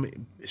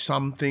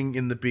something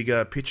in the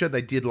bigger picture.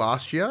 They did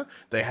last year.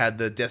 They had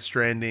the Death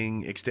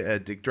Stranding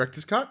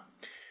director's cut.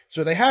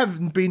 So they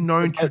have been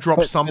known to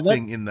drop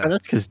something in that.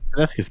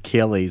 That's because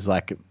Keighley's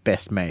like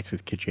best mates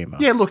with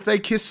Kojima. Yeah, look, they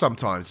kiss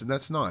sometimes, and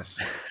that's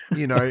nice.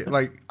 You know,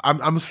 like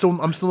I'm still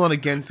not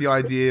against the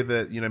idea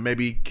that, you know,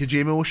 maybe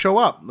Kojima will show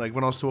up. Like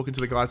when I was talking to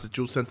the guys at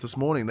DualSense this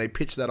morning, they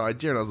pitched that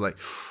idea, and I was like,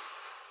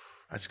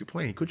 that's a good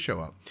plan. He could show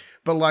up.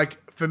 But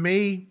like for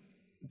me,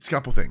 it's a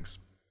couple things.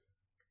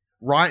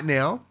 Right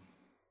now,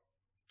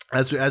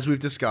 as we've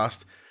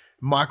discussed,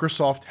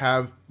 Microsoft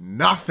have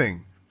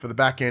nothing for the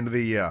back end of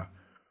the year.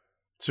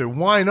 So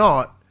why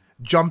not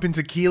jump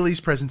into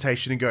Keighley's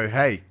presentation and go,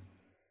 hey,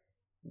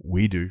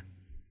 we do.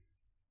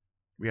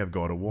 We have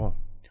God of War.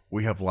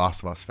 We have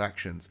Last of Us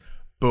Factions.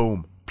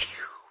 Boom. Pew.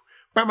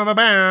 Bow, bow, bow,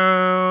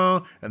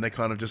 bow. And they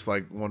kind of just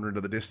like wander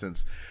into the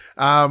distance.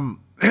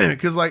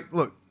 Because like,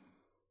 look,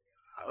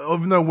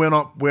 even though we're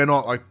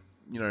not like,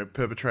 you know,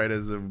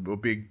 perpetrators or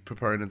big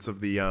proponents of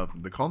the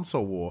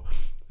console war,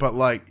 but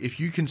like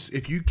if you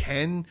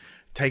can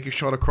take a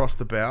shot across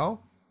the bow,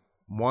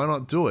 why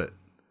not do it?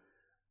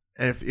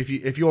 And if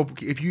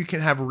you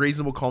can have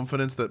reasonable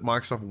confidence that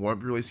Microsoft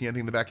won't be releasing anything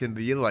in the back end of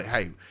the year, like,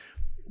 hey,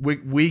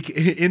 we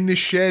in this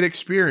shared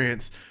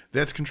experience,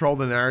 let's control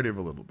the narrative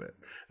a little bit.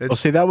 Well,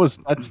 see,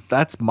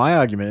 that's my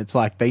argument. It's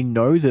like they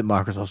know that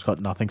Microsoft's got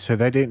nothing, so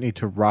they don't need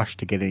to rush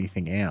to get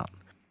anything out.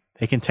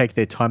 They can take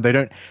their time. They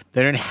don't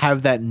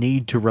have that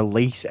need to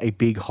release a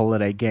big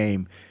holiday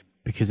game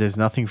because there's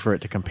nothing for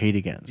it to compete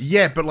against.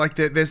 Yeah, but like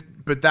if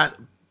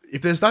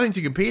there's nothing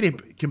to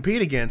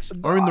compete against,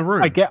 own the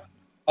room.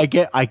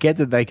 I get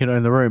that they can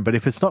own the room, but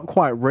if it's not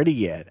quite ready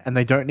yet and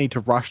they don't need to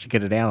rush to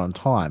get it out on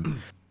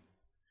time.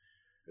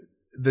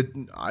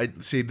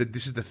 This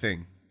is the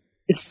thing.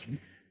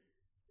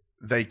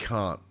 They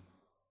can't.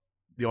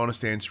 The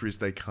honest answer is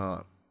they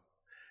can't.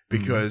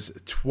 Because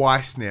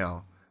twice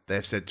now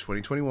they've said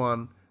 2021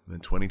 and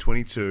then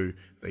 2022.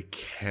 They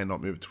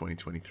cannot move to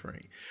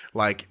 2023.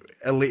 Like,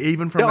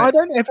 even from... I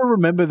don't ever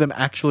remember them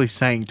actually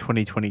saying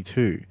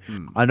 2022.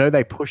 I know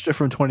they pushed it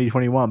from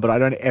 2021, but I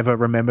don't ever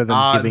remember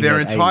them giving their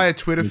entire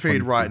Twitter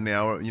feed right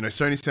now, you know,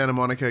 Sony Santa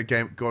Monica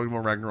game God of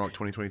War Ragnarok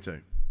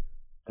 2022.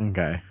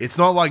 Okay. It's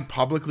not like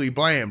publicly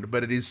blamed,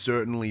 but it is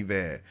certainly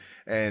there.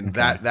 And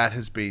that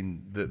has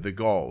been the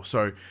goal.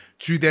 So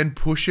to then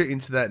push it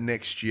into that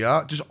next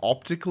year, just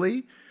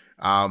optically,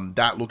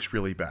 that looks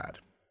really bad.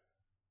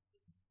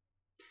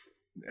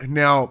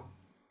 Now,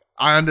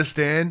 I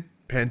understand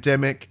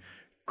pandemic,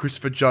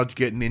 Christopher Judge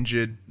getting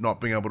injured, not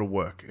being able to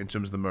work in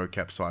terms of the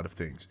mocap side of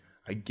things.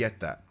 I get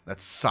that.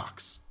 That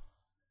sucks.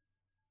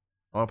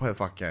 I want to play the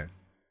fucking game.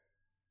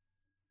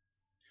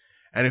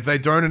 And if they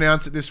don't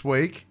announce it this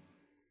week,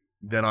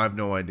 then I have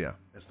no idea.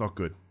 It's not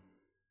good.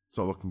 It's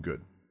not looking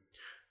good.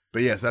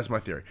 But yes, that's my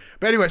theory.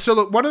 But anyway, so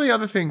look, one of the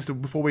other things that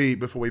before we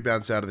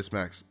bounce out of this,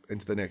 Max,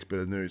 into the next bit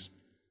of news,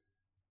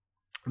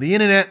 the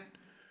internet,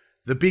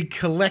 the big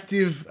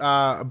collective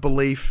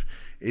belief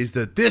is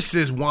that this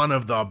is one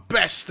of the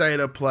best state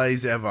of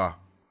plays ever.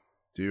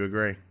 Do you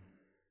agree?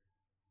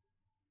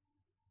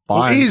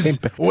 Or is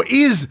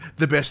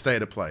the best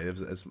state of play? I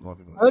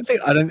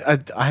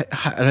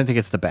don't think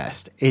it's the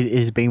best. It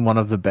has been one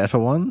of the better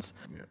ones.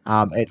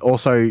 Yeah. It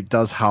also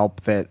does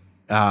help that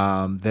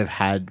they've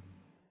had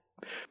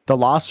the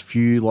last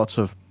few lots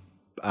of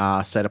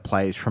state of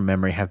plays from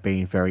memory have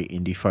been very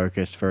indie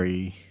focused,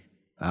 very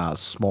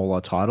smaller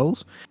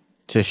titles.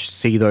 To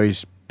see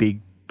those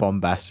big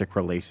bombastic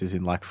releases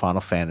in like Final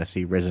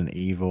Fantasy, Resident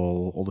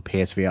Evil, all the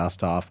PSVR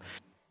stuff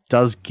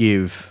does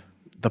give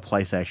the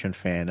PlayStation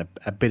fan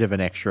a bit of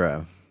an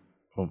extra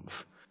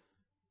oomph.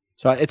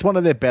 So it's one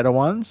of their better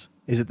ones.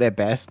 Is it their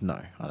best? No,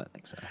 I don't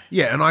think so.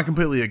 Yeah, and I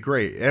completely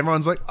agree.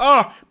 Everyone's like,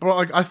 oh, but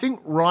like I think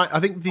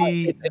It's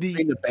been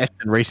the best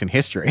in recent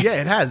history.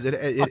 Yeah, it has.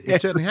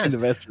 It certainly has. The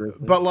best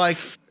recently. But like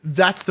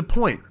that's the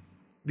point.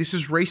 This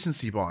is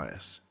recency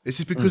bias. This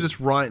is because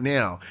it's right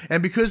now,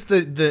 and because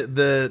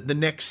the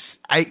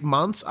next 8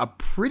 months are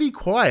pretty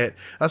quiet.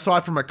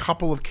 Aside from a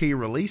couple of key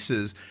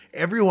releases,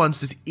 everyone's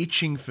just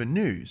itching for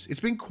news.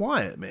 It's been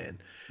quiet, man.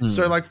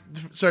 So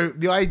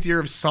the idea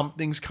of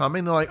something's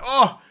coming, they're like,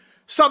 oh,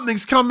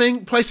 something's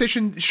coming.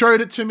 PlayStation showed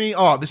it to me.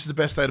 Oh, this is the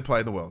best day to play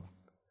in the world.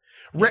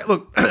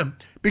 Look,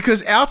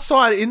 because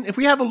outside, if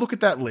we have a look at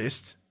that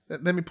list,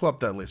 let me pull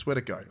up that list. Where'd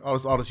it go?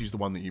 I'll just use the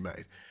one that you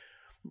made.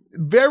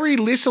 Very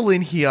little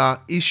in here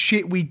is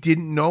shit we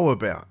didn't know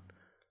about.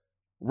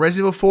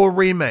 Resident Evil 4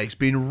 Remake's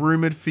been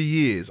rumored for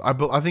years.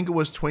 I think it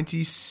was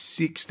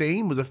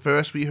 2016 was the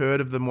first we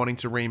heard of them wanting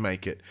to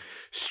remake it.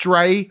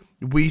 Stray,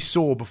 we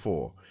saw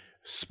before.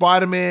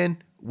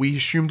 Spider-Man, we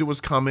assumed it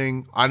was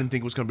coming. I didn't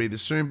think it was going to be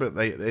this soon, but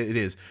it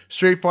is.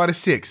 Street Fighter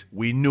 6,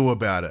 we knew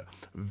about it.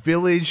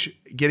 Village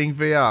getting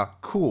VR,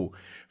 cool.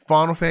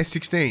 Final Fantasy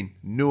 16,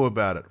 knew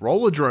about it.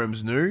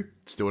 Rollerdrome's new,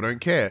 still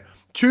don't care.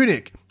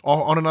 Tunic,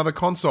 on another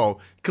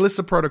console.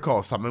 Callisto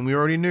Protocol, something we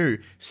already knew.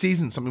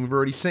 Season, something we've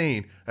already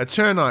seen.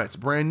 Eternights,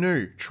 brand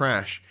new,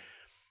 trash.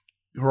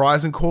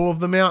 Horizon Call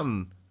of the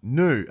Mountain,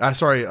 new.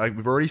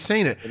 We've already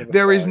seen it.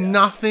 There is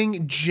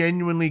nothing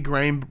genuinely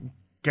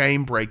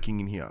game-breaking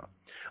in here.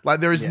 Like,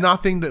 there is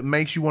nothing that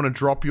makes you want to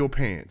drop your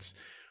pants.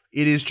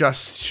 It is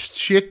just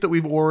shit that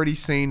we've already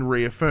seen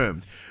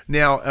reaffirmed.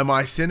 Now, am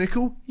I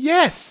cynical?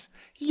 Yes.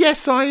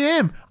 Yes, I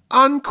am.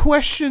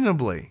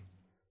 Unquestionably.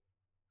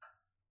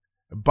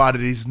 But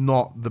it is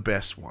not the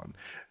best one.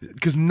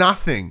 Because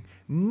nothing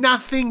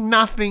that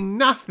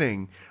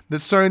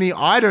Sony,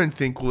 I don't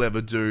think, will ever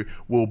do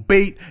will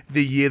beat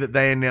the year that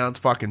they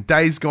announced fucking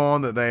Days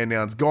Gone, that they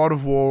announced God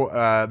of War,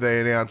 they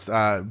announced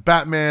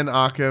Batman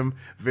Arkham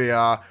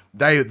VR.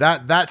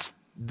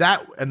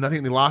 And I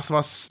think The Last of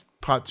Us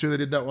Part 2, they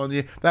did that 1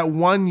 year. That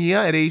 1 year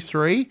at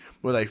E3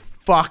 where they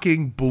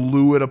fucking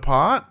blew it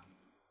apart.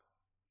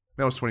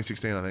 That was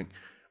 2016, I think.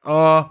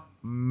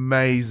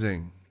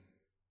 Amazing.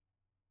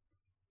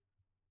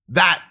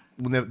 That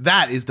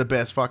is the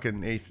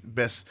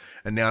best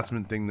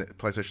announcement thing that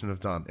PlayStation have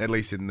done, at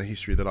least in the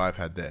history that I've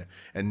had there.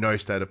 And no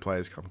state of play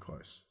has come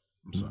close.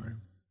 I'm sorry.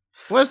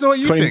 Let us know what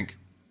you think.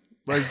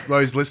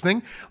 Those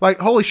listening. Like,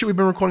 holy shit, we've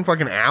been recording for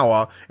like an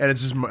hour and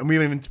we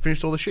haven't even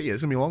finished all the shit yet.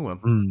 It's going to be a long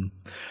one.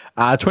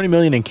 20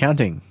 million and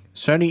counting.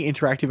 Sony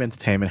Interactive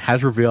Entertainment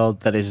has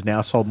revealed that it has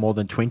now sold more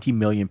than 20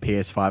 million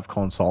PS5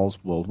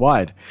 consoles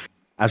worldwide.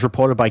 As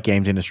reported by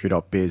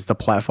GamesIndustry.biz, the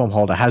platform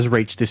holder has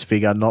reached this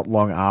figure not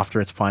long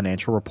after its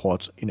financial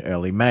reports in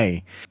early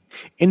May.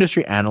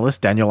 Industry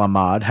analyst Daniel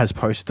Ahmad has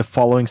posted the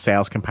following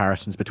sales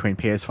comparisons between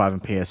PS5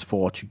 and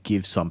PS4 to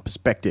give some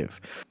perspective.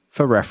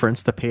 For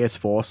reference, the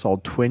PS4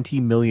 sold 20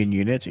 million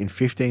units in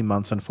 15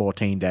 months and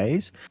 14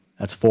 days.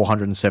 That's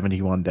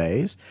 471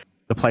 days.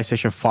 The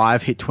PlayStation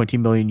 5 hit 20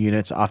 million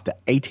units after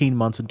 18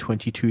 months and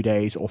 22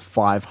 days, or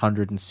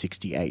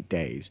 568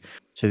 days.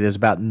 So there's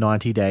about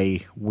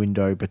 90-day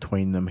window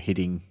between them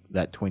hitting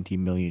that 20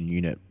 million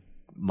unit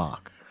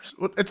mark.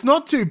 It's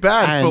not too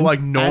bad for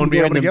like no one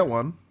being able to get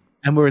one.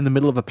 And we're in the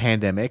middle of a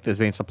pandemic. There's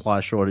been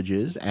supply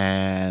shortages,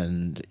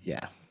 and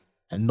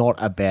not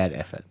a bad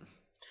effort.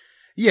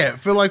 Yeah,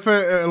 for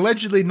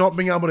allegedly no one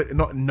being able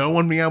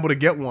to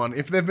get one.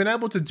 If they've been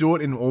able to do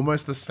it in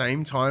almost the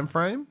same time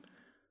frame,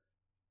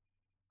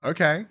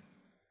 okay.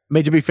 I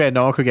mean, to be fair,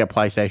 no one could get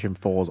PlayStation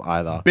 4s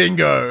either.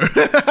 Bingo.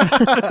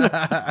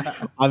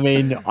 I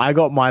mean, I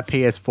got my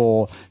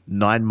PS4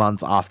 9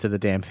 months after the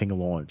damn thing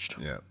launched.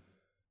 Yeah.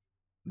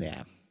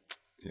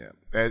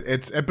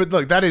 But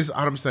look, that is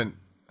 100%.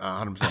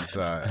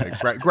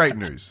 100% great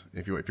news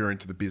if you're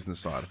into the business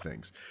side of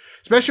things,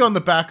 especially on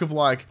the back of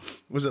like,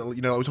 was it, we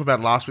talked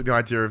about last week, the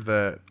idea of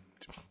did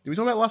we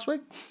talk about last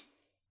week?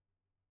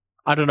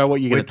 I don't know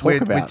what you're going to talk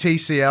about. With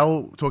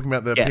TCL talking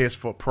about the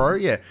PS4 Pro.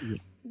 Yeah.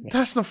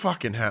 That's not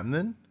fucking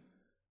happening.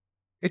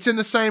 It's in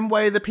the same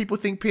way that people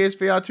think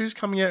PSVR 2 is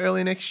coming out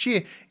early next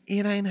year.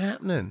 It ain't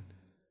happening.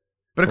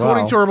 But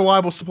according to a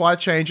reliable supply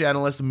chain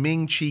analyst,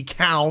 Ming Chi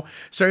Kao,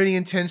 Sony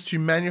intends to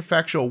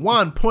manufacture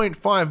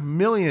 1.5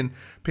 million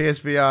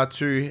PSVR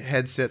 2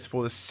 headsets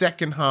for the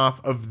second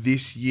half of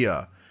this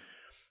year.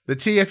 The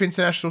TF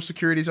International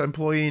Securities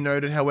employee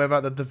noted,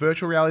 however, that the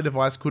virtual reality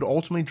device could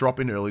ultimately drop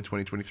in early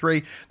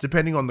 2023,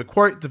 depending on the,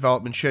 quote,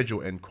 development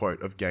schedule, end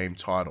quote, of game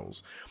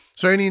titles.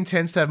 Sony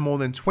intends to have more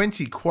than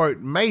 20, quote,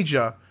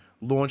 major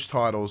launch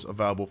titles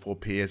available for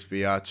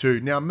PSVR 2.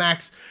 Now,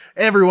 Max,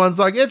 everyone's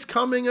like, it's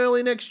coming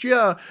early next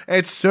year.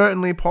 It's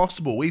certainly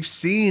possible. We've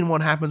seen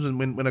what happens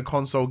when a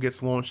console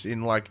gets launched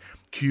in like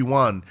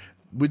Q1.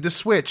 With the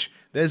Switch,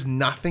 there's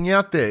nothing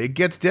out there. It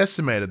gets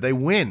decimated. They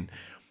win.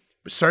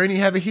 But Sony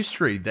have a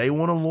history. They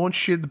want to launch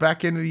shit at the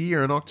back end of the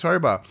year in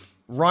October.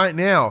 right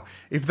now,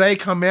 if they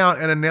come out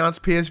and announce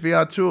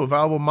PSVR 2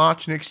 available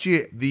March next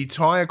year, the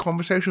entire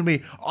conversation will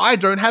be, I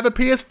don't have a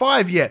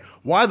PS5 yet.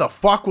 Why the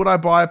fuck would I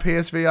buy a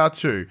PSVR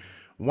 2?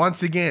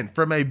 Once again,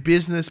 from a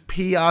business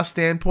PR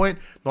standpoint,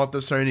 not that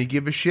Sony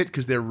give a shit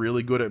because they're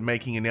really good at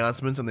making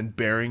announcements and then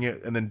burying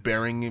it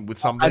with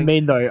something.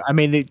 I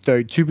mean,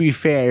 to be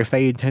fair, if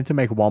they intend to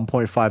make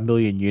 1.5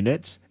 million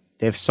units,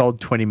 they've sold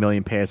 20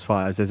 million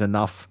PS5s. There's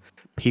enough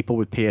people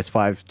with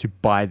PS5 to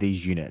buy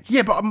these units.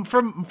 Yeah, but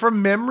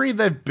from memory,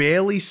 they've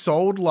barely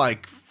sold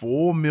like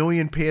 4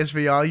 million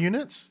PSVR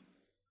units.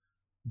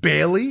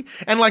 Barely.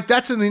 And like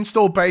that's an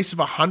install base of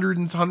 100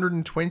 and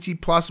 120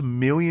 plus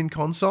million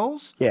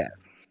consoles. Yeah.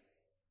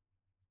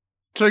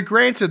 So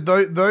granted,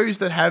 those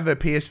that have a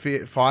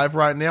PS5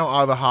 right now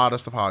are the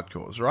hardest of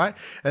hardcores, right?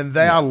 And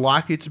they are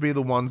likely to be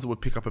the ones that would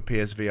pick up a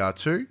PSVR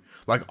 2.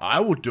 Like, I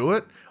would do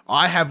it.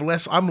 I'm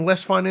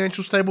less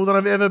financial stable than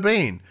I've ever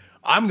been.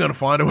 I'm going to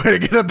find a way to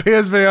get a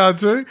PSVR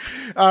 2.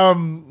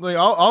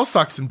 I'll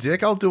suck some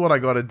dick. I'll do what I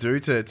got to do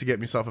to get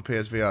myself a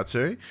PSVR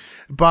 2.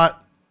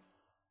 But,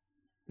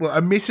 well,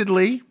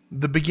 admittedly,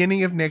 the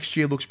beginning of next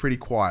year looks pretty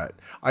quiet.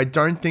 I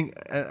don't think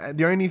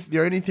the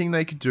only thing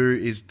they could do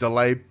is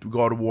delay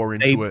God of War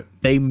into it.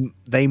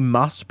 They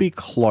must be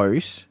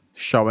close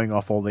showing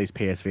off all these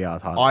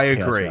PSVR titles. I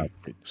agree.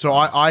 So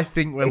I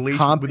think at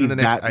least within the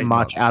next 8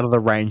 months. Out of the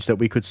range that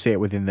we could see it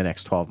within the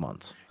next 12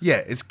 months.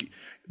 Yeah,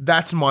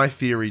 that's my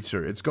theory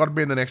too. It's got to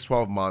be in the next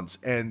 12 months,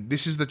 and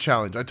this is the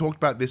challenge. I talked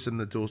about this in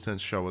the DualSense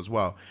show as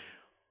well.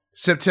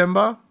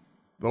 September,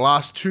 the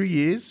last 2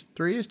 years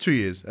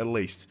at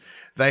least,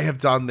 they have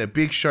done their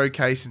big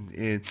showcase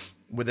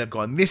where they've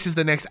gone, this is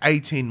the next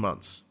 18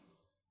 months.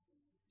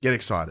 Get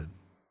excited.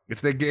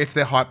 It's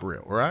their hype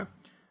reel, all right?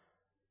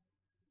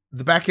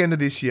 The back end of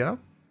this year,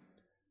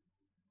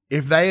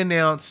 if they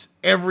announce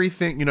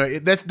everything,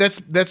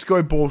 let's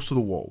go balls to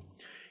the wall.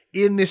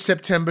 In this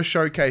September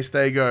showcase,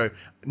 they go,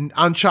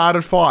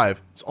 Uncharted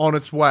 5, it's on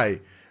its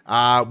way.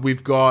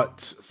 We've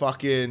got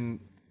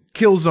fucking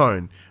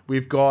Killzone.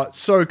 We've got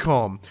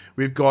SOCOM.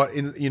 We've got,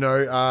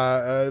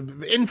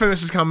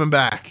 Infamous is coming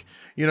back.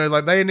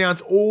 Like they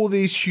announce all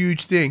these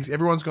huge things.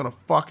 Everyone's going to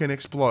fucking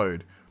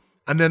explode.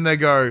 And then they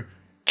go,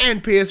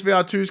 and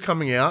PSVR 2 is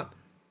coming out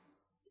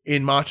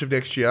in March of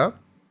next year.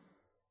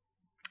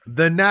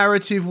 The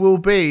narrative will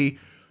be,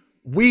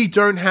 we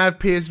don't have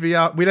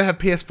PSVR, we don't have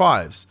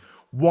PS5s.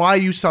 Why are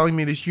you selling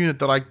me this unit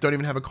that I don't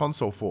even have a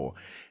console for?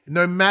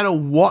 No matter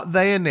what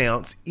they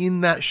announce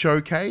in that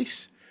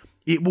showcase,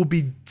 it will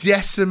be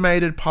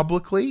decimated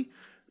publicly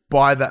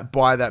by that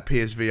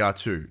PSVR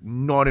 2,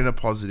 not in a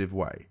positive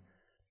way.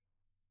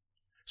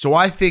 So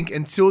I think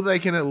until they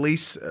can at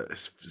least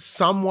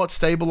somewhat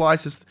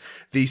stabilize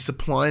the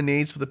supply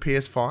needs for the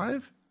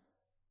PS5,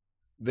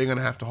 they're going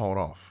to have to hold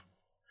off.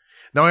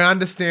 Now, I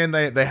understand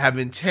they have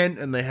intent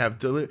and they have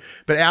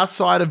but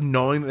outside of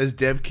knowing that there's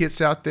dev kits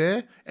out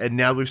there, and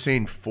now we've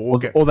seen four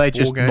games. Or they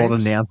just not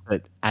announce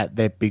it at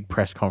their big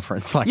press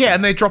conference.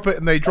 And they drop it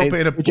in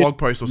a blog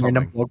post or something.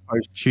 In a blog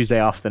post Tuesday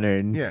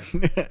afternoon. Yeah.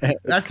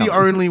 That's the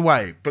only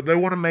way. But they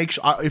want to make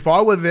sure, if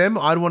I were them,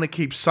 I'd want to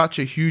keep such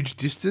a huge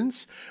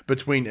distance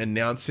between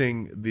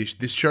announcing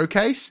this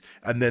showcase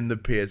and then the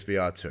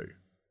PSVR 2.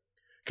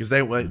 Because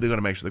they're going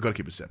to make sure they've got to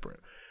keep it separate.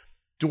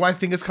 Do I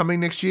think it's coming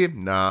next year?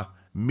 Nah.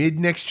 Mid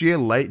next year,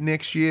 late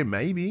next year,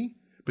 maybe.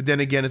 But then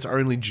again, it's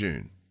only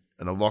June,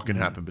 and a lot can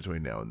happen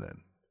between now and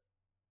then.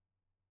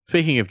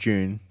 Speaking of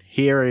June,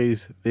 here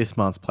is this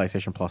month's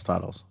PlayStation Plus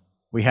titles.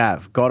 We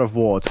have God of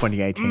War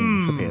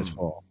 2018 for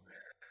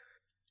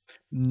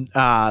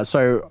PS4.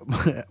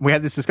 So we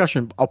had this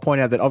discussion. I'll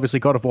point out that obviously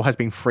God of War has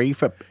been free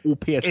for all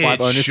PS5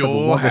 owners for the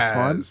longest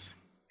time.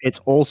 It's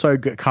also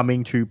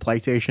coming to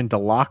PlayStation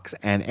Deluxe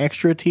and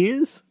Extra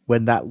tiers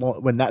when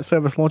that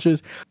service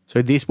launches.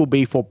 So this will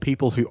be for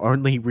people who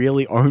only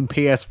really own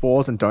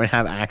PS4s and don't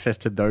have access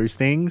to those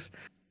things.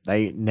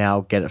 They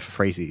now get it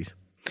for freezies.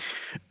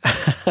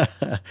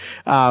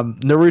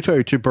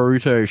 Naruto to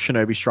Boruto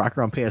Shinobi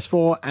Striker on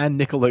PS4 and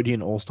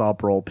Nickelodeon All-Star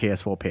Brawl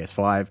PS4,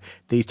 PS5.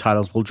 These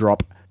titles will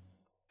drop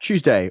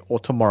Tuesday or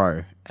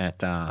tomorrow at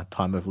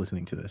time of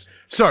listening to this.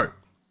 So,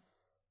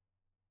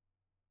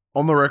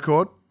 on the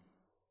record,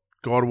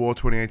 God of War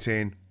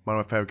 2018, one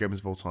of my favorite games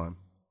of all time.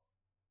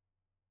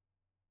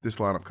 This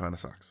lineup kind of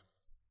sucks.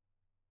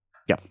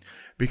 Yeah.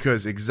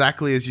 Because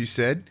exactly as you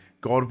said,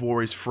 God of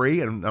War is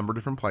free in a number of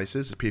different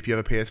places. If you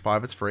have a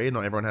PS5, it's free. And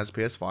not everyone has a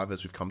PS5,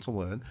 as we've come to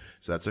learn.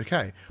 So that's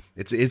okay.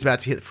 It's about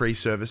to hit free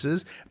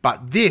services.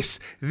 But this,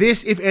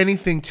 if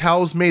anything,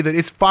 tells me that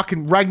it's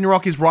fucking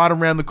Ragnarok is right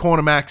around the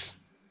corner, Max.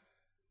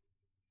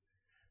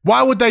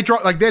 Why would they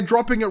drop? Like, they're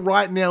dropping it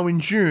right now in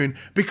June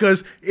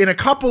because in a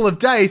couple of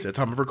days, at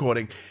time of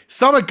recording,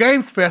 Summer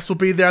Games Fest will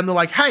be there and they're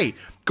like, hey,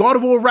 God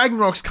of War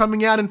Ragnarok's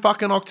coming out in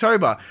fucking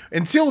October.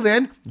 Until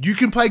then, you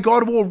can play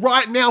God of War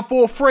right now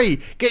for free.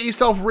 Get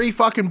yourself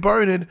re-fucking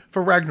boned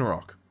for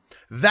Ragnarok.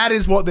 That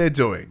is what they're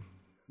doing.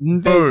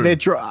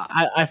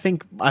 I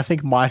think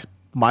my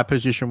my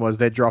position was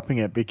they're dropping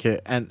it because,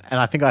 and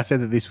I think I said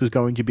that this was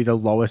going to be the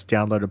lowest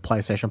downloaded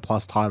PlayStation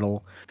Plus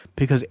title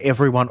because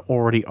everyone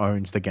already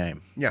owns the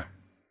game. Yeah.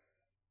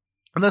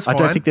 And that's fine. I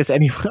don't think there's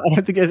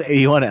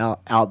anyone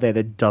out there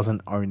that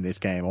doesn't own this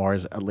game or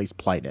has at least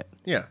played it.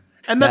 Yeah.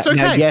 And that's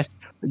okay. Now,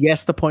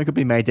 yes, the point could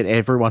be made that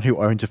everyone who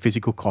owns a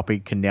physical copy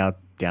can now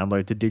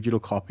download the digital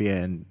copy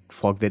and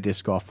flog their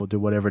disc off or do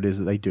whatever it is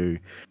that they do.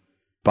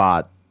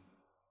 But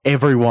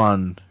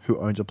everyone who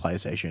owns a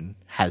PlayStation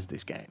has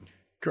this game.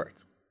 Correct.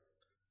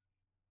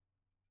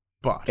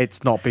 But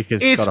it's not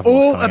because it's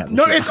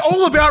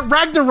all about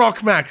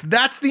Ragnarok, Max.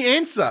 That's the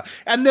answer.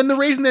 And then the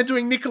reason they're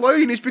doing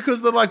Nickelodeon is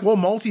because they're like, well,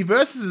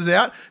 Multiverses is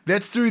out.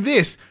 Let's do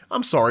this.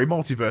 I'm sorry,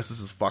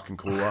 Multiverses is fucking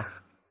cooler.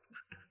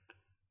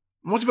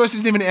 Multiverse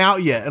isn't even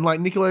out yet, and like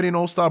Nickelodeon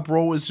All-Star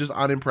Brawl is just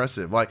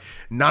unimpressive. Like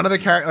none of the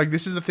characters. Like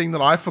this is the thing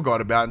that I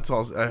forgot about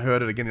until I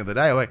heard it again the other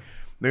day. Like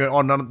they go,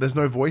 oh, there's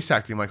no voice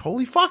acting. I'm like,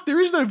 holy fuck, there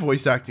is no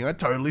voice acting. I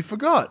totally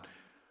forgot.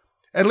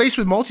 At least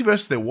with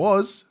Multiverse, there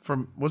was.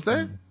 Was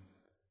there?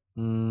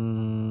 I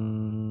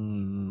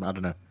don't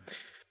know.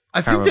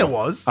 I think there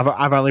was.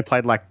 I've only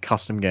played like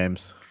custom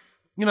games.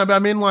 You know, but I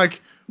mean,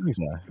 like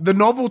the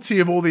novelty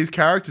of all these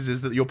characters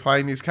is that you're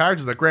playing these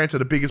characters. Like, granted,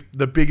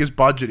 the biggest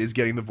budget is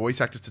getting the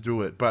voice actors to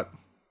do it, but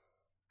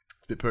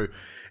it's a bit poo.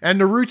 And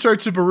Naruto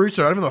to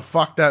Boruto, I don't know what the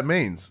fuck that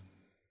means.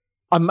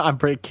 I'm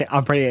actually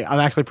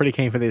pretty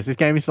keen for this. This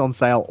game is on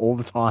sale all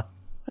the time,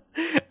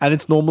 and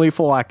it's normally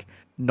for like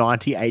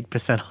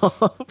 98%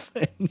 off.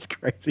 It's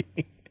crazy.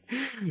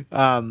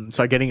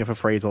 So getting it for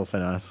free is also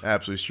nice.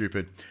 Absolutely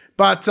stupid.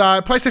 But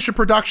PlayStation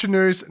production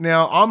news.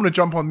 Now I'm going to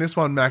jump on this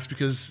one, Max,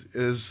 because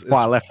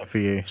I left it for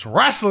you. It's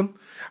wrestling.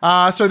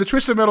 So the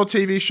Twisted Metal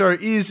TV show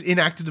is in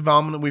active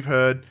development, we've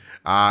heard,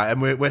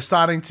 and we're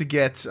starting to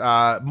get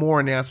more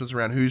announcements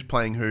around who's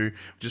playing who,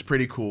 which is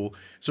pretty cool.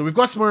 So we've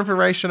got some more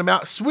information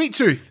about Sweet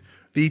Tooth,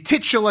 the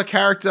titular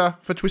character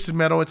for Twisted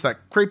Metal. It's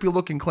that creepy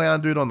looking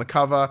clown dude on the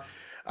cover.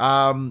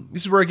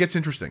 This is where it gets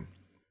interesting.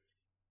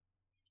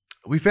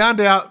 We found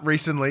out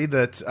recently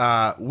that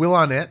Will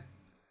Arnett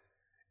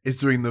is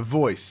doing the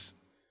voice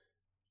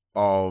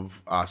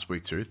of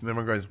Sweet Tooth. And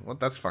everyone goes, what?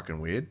 That's fucking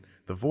weird.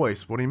 The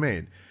voice? What do you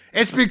mean?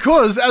 It's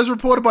because, as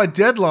reported by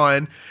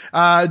Deadline,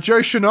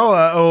 Joe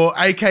Shinoa, or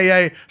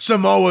a.k.a.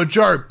 Samoa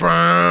Joe,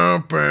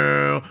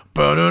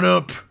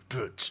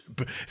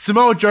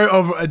 Samoa Joe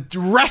of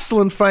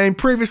wrestling fame,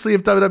 previously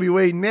of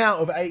WWE, now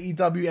of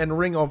AEW and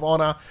Ring of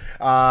Honor.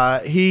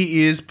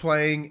 He is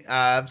playing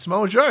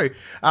Samoa Joe.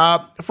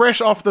 Fresh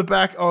off the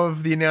back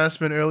of the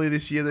announcement earlier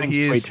this year that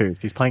he is... Sweet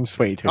Tooth. He's playing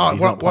Sweet Tooth.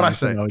 Oh, what I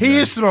say? He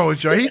is Samoa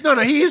Joe.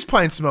 He is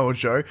playing Samoa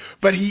Joe,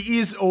 but he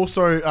is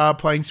also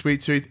playing Sweet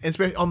Tooth,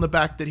 especially on the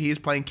back that he is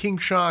playing King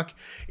Shark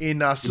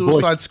in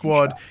Suicide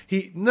Squad.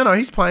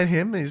 He's playing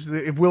him.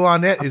 Will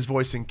Arnett is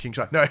voicing King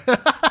Shark. No.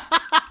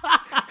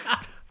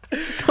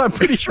 I'm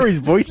pretty sure he's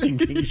voicing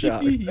King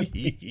Shark.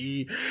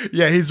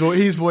 Yeah,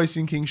 he's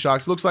voicing King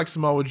Shark. So it looks like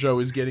Samoa Joe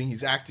is getting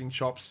his acting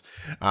chops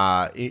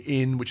which is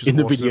in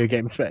the awesome. video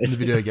game space. In the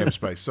video game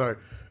space. So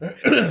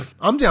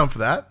I'm down for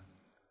that.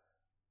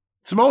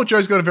 Samoa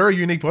Joe's got a very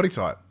unique body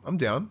type. I'm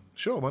down.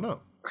 Sure, why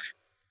not?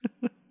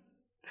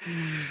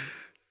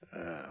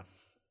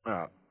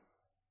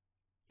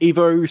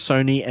 Evo,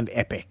 Sony, and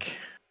Epic.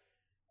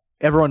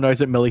 Everyone knows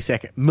that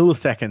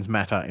milliseconds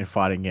matter in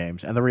fighting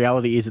games, and the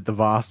reality is that the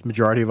vast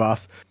majority of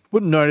us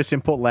wouldn't notice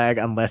input lag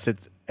unless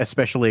it's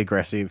especially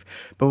aggressive.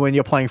 But when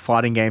you're playing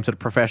fighting games at a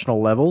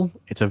professional level,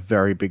 it's a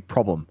very big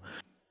problem.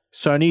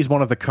 Sony is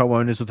one of the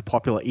co-owners of the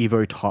popular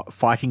Evo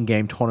fighting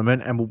game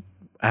tournament and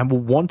will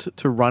want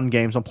to run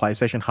games on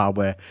PlayStation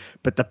hardware,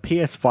 but the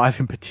PS5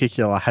 in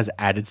particular has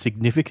added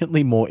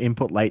significantly more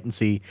input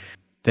latency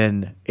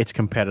than its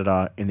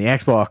competitor in the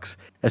Xbox,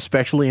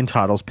 especially in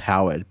titles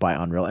powered by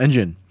Unreal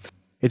Engine.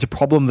 It's a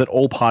problem that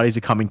all parties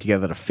are coming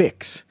together to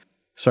fix.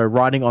 So,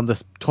 writing on the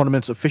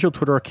tournament's official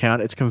Twitter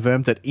account, it's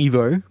confirmed that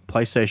Evo,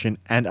 PlayStation,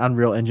 and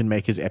Unreal Engine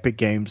makers Epic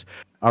Games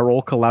are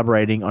all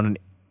collaborating on an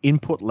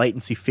input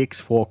latency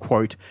fix for,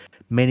 quote,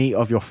 many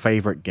of your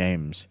favorite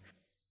games.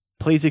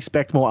 Please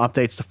expect more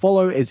updates to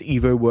follow as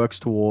Evo works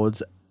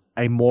towards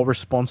a more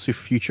responsive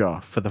future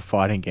for the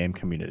fighting game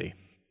community.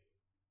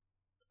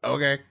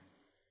 Okay.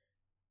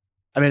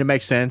 I mean, it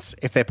makes sense.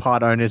 If they're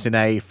part owners in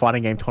a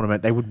fighting game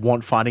tournament, they would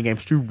want fighting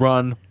games to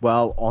run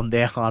well on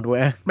their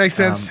hardware. Makes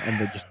sense. And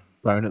they just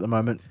don't at the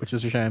moment, which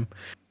is a shame.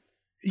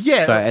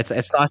 Yeah. So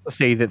it's nice to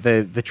see that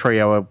the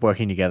trio are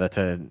working together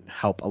to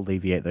help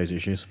alleviate those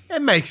issues.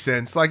 It makes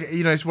sense. Like,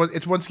 you know,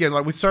 it's once again,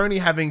 like with Sony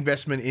having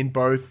investment in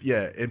both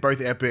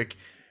Epic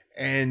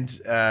and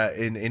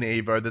in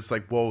Evo, that's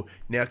like, well,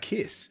 now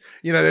kiss.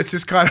 You know, that's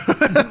just kind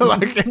of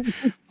like...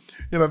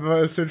 You know,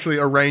 they're essentially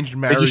arranged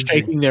marriage. They're just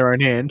shaking their own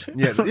hand.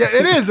 Yeah,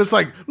 it is. It's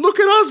like, look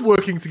at us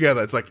working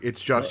together. It's like,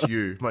 it's just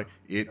you. I'm like,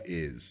 it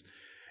is.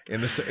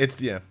 And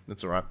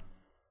that's all right.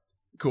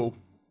 Cool.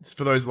 It's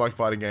for those who like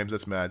fighting games,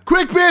 that's mad.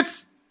 Quick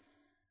bits!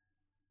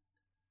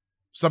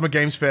 Summer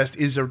Games Fest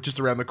is just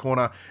around the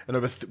corner,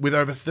 and with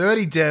over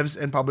 30 devs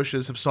and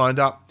publishers have signed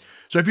up.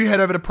 So if you head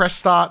over to Press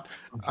Start,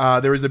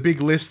 there is a big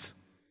list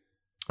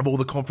of all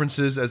the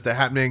conferences as they're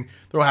happening.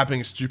 They're all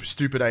happening at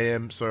stupid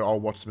AM, so I'll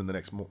watch them in the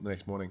next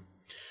morning.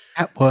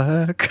 At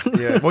work.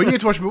 Yeah, well, you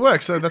get to watch them at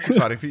work, so that's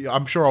exciting.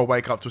 I'm sure I'll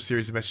wake up to a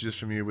series of messages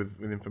from you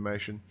with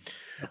information.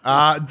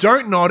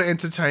 Don't Nod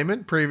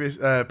Entertainment,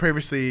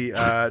 previously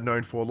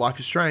known for Life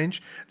is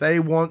Strange, they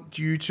want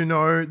you to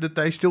know that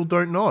they still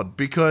don't nod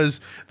because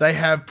they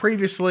have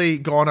previously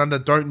gone under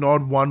Don't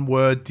Nod, one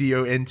word,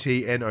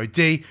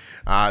 DONTNOD.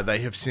 They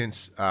have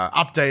since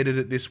updated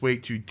it this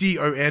week to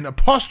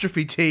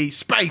DON''T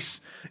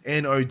space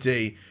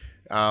NOD.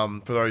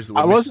 For those that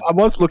I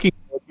was looking at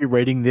you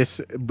reading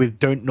this with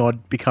Don't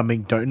Nod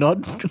becoming Don't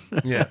Nod.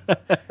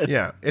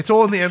 yeah, it's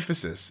all in the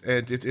emphasis,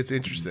 and it's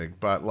interesting.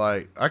 But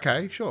like,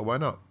 okay, sure, why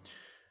not?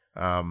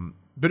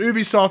 But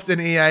Ubisoft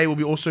and EA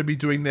will also be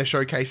doing their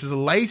showcases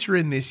later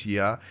in this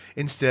year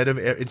instead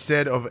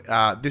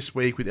of this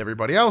week with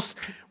everybody else.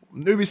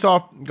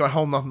 Ubisoft got a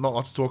whole not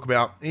lot to talk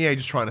about. EA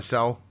just trying to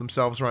sell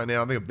themselves right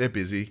now. They're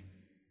busy.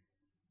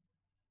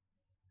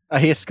 I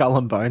hear Skull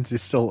and Bones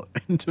is still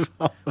in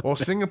development. Well,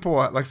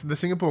 Singapore, like the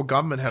Singapore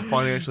government have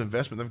financial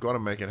investment. They've got to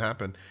make it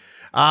happen.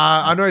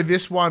 I know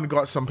this one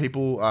got some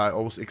people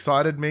also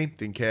excited. Me,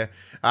 didn't care.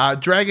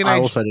 Dragon Age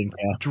also didn't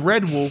care.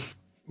 Dreadwolf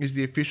is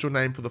the official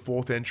name for the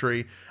fourth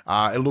entry.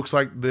 It looks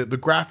like the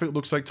graphic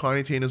looks like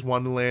Tiny Tina's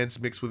Wonderlands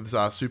mixed with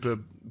Super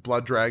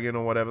Blood Dragon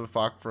or whatever the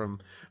fuck from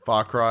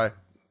Far Cry.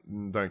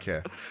 Don't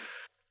care.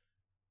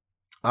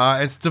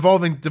 It's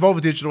Devolver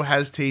Digital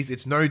has teased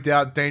it's no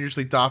doubt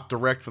Dangerously Dark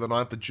Direct for the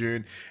 9th of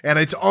June, and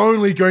it's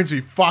only going to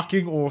be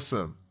fucking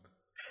awesome.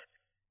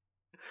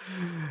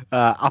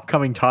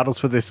 Upcoming titles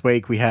for this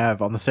week, we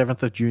have on the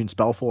 7th of June,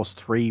 Spellforce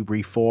 3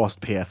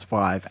 Reforced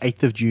PS5.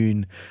 8th of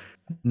June,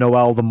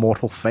 Noel the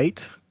Mortal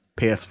Fate,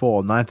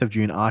 PS4. 9th of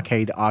June,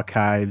 Arcade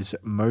Archives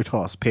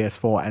Motos,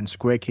 PS4, and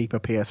Squarekeeper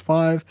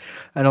PS5.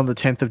 And on the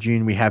 10th of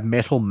June, we have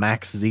Metal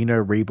Max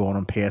Xeno Reborn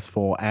on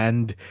PS4,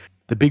 and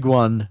the big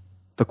one,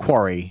 The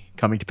Quarry,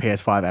 coming to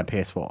PS5 and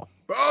PS4.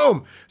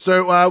 Boom!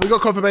 So we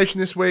got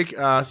confirmation this week.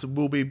 So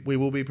we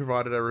will be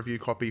provided a review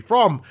copy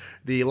from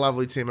the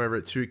lovely team over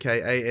at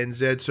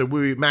 2KANZ. So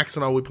Max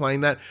and I will be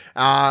playing that.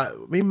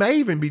 We may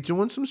even be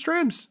doing some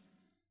streams.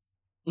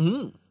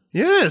 Mm-hmm.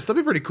 Yes, that'd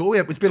be pretty cool.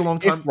 Yeah, it's been a long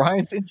time. If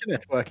Ryan's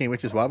internet's working,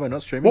 which is why we're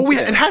not streaming. Well,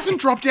 it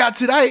hasn't dropped out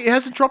today. It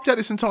hasn't dropped out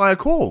this entire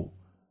call.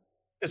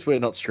 Because we're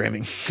not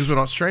streaming.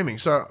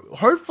 So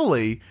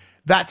hopefully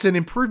that's an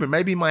improvement.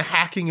 Maybe my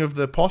hacking of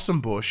the possum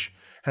bush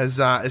has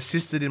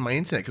assisted in my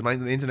internet because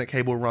the internet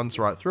cable runs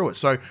right through it.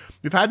 So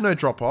we've had no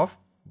drop off.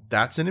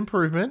 That's an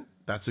improvement.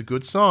 That's a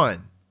good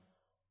sign.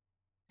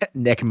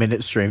 Neck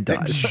minute stream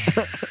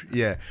dies.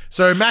 Yeah.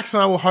 So Max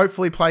and I will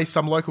hopefully play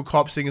some local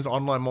co-op, seeing as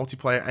online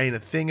multiplayer ain't a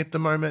thing at the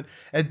moment.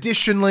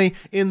 Additionally,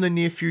 in the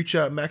near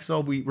future, Max and I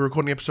will be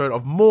recording an episode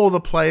of More the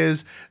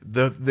Players,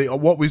 the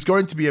what was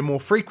going to be a more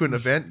frequent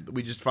event that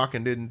we just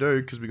fucking didn't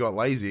do because we got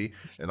lazy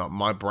and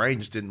my brain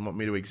just didn't want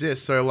me to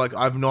exist. So like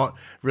I've not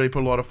really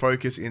put a lot of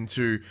focus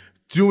into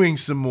doing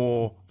some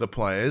more the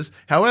players.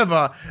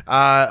 However,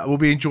 we'll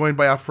be joined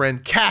by our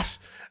friend Kat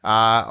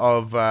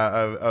of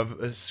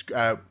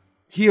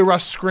Hear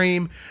Us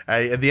Scream,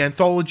 the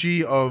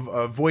anthology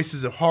of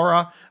voices of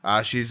horror.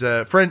 She's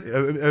a friend,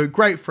 a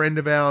great friend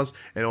of ours,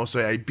 and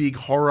also a big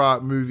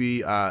horror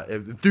movie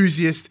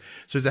enthusiast.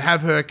 So to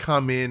have her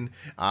come in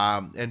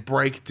and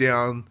break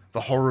down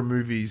the horror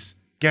movies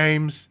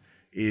games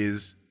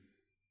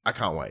I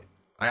can't wait.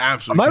 I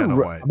absolutely cannot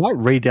wait. I might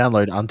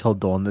re-download Until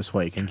Dawn this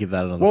week and give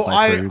that another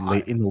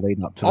playthrough in the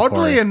lead up to the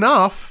oddly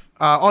enough,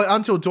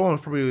 Until Dawn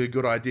is probably a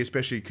good idea,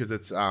 especially because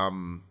it's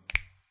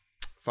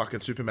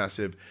fucking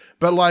Supermassive.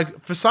 But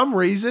like for some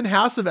reason,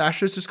 House of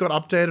Ashes just got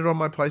updated on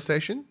my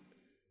PlayStation.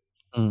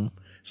 Mm.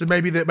 So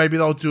maybe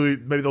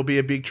there'll be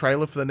a big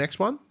trailer for the next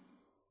one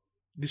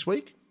this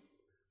week.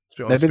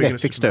 Maybe they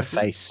fixed her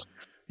face.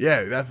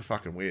 Yeah, that's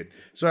fucking weird.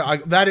 So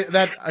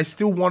I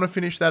still want to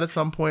finish that at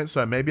some point.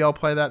 So maybe I'll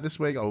play that this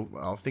week.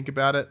 I'll think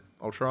about it.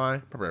 I'll try.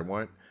 Probably I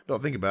won't, but I'll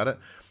think about it.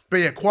 But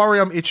yeah, Quarry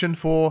I'm itching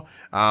for.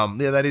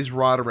 That is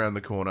right around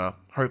the corner.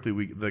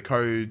 Hopefully the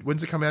code.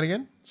 When's it come out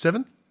again?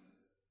 7th?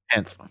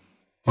 10th.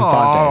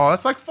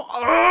 It's like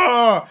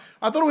I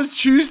thought it was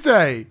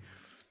Tuesday.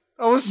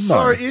 I was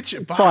so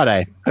itchy.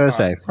 Friday.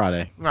 Thursday.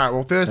 Friday. All right.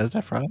 Well,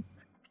 Thursday, Friday.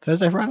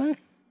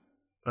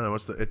 I don't know.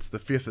 It's the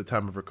 5th at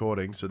time of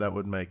recording, so that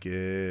would make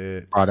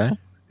it Friday.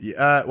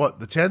 Yeah. What,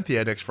 the 10th?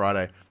 Yeah, next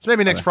Friday. So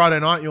maybe next Friday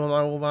night you and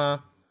I will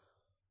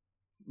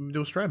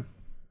do a stream,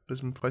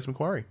 play some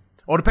Quarry,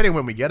 or depending on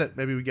when we get it.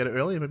 Maybe we get it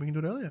earlier. Maybe we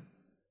can do it earlier.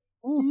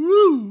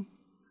 Woo!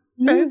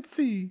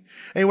 Fancy.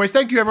 Anyways,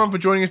 thank you everyone for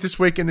joining us this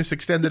week in this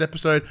extended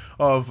episode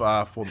of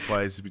For the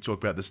Players as we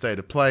talk about the state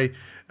of play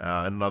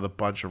and another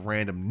bunch of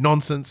random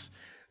nonsense.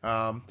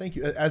 Thank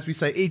you. As we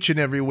say each and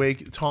every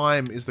week,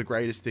 time is the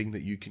greatest thing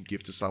that you can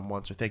give to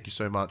someone. So thank you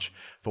so much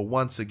for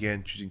once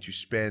again choosing to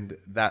spend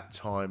that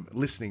time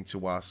listening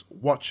to us,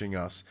 watching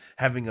us,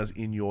 having us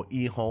in your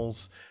ear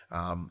holes.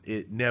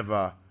 It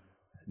never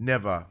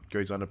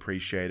goes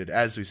unappreciated.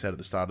 As we said at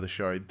the start of the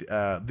show,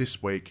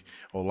 this week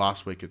or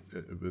last week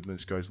when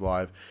this goes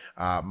live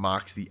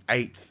marks the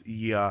 8th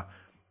year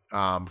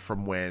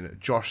from when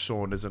Josh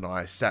Saunders and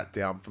I sat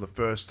down for the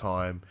first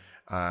time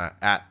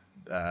at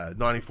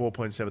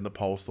 94.7 The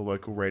Pulse, the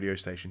local radio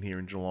station here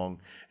in Geelong,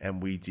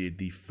 and we did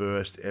the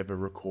first ever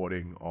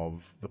recording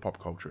of the Pop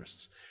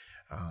Culturists.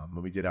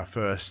 When we did our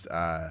first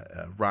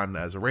run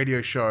as a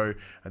radio show,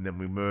 and then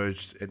we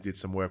merged and did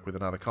some work with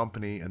another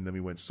company, and then we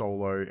went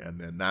solo, and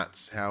then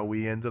that's how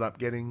we ended up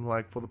getting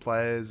like For the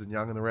Players and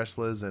Young and the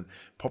Wrestlers and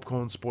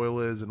Popcorn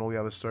Spoilers and all the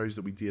other stories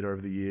that we did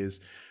over the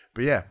years.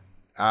 But yeah,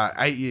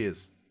 8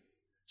 years.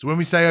 So when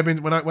we say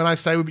when I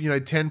say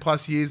 10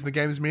 plus years in the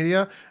games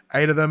media,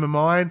 8 of them are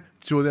mine,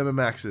 2 of them are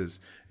Max's.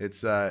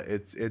 It's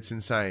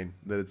insane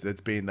that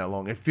it's been that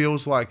long. It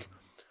feels like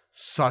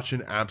such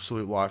an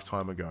absolute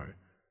lifetime ago.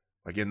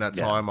 Like in that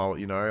time, I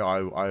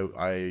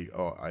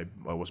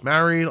was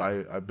married,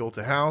 I built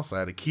a house, I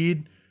had a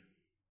kid,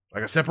 I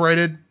got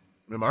separated,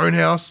 I'm in my own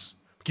house,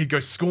 kid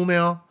goes to school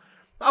now.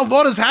 A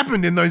lot has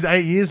happened in those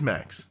 8 years,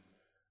 Max.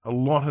 A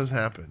lot has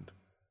happened.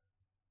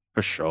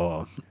 For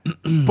sure.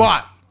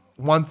 But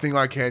one thing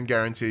I can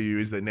guarantee you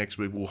is that next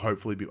week will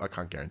hopefully be, I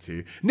can't guarantee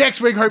you. Next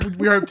week,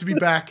 we hope to be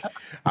back.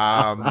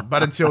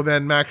 But until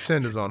then, Max,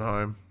 send us on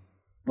home.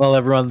 Well,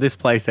 everyone, this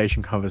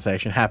PlayStation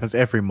conversation happens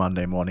every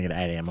Monday morning at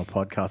 8 a.m. on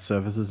podcast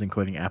services,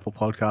 including Apple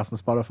Podcasts and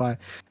Spotify,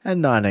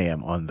 and 9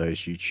 a.m. on those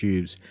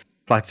YouTubes.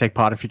 If you'd like to take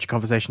part in future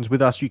conversations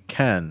with us, you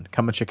can.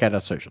 Come and check out our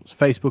socials.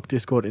 Facebook,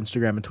 Discord,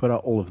 Instagram, and Twitter.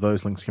 All of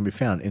those links can be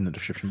found in the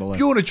description below. If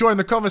you want to join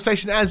the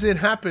conversation as it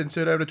happens,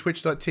 head over to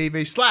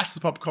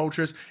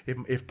twitch.tv/thepopcultures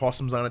if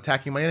possums aren't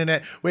attacking my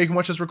internet, where you can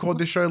watch us record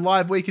this show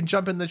live, where you can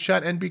jump in the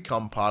chat and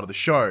become part of the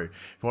show.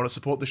 If you want to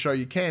support the show,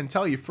 you can.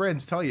 Tell your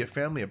friends, tell your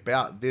family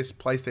about this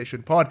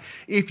PlayStation pod.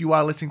 If you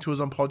are listening to us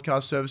on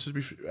podcast services,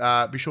 be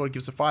sure to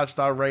give us a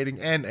 5-star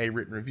rating and a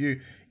written review.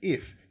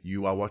 If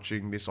you are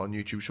watching this on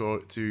YouTube, sure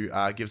to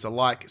give us a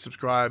like,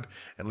 subscribe,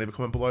 and leave a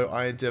comment below.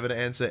 I endeavor to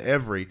answer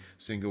every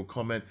single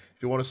comment.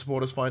 If you want to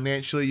support us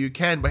financially, you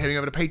can by heading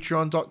over to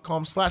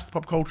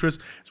patreon.com/thepopcultures,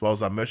 as well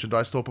as our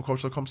merchandise store,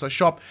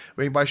 popculture.com/shop,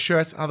 where you can buy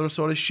shirts and other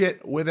sort of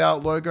shit with our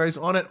logos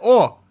on it.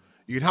 Or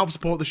you can help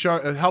support the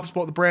show, help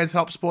support the brands,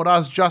 help support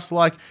us, just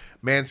like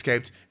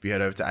Manscaped. If you head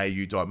over to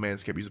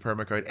au.manscaped, use the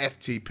promo code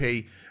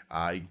FTP,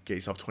 you get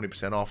yourself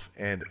 20% off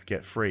and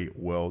get free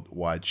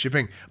worldwide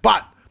shipping.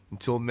 But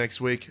until next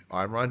week,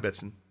 I'm Ryan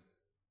Betson.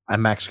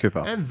 I'm Max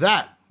Cooper. And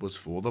that was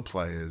For the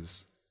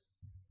Players.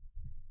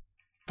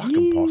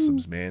 Fucking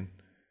possums, man.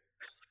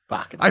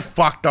 Fucking. I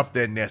fucked up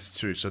their nest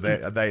too, so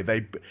they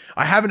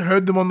I haven't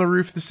heard them on the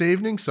roof this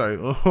evening,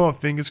 so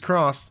fingers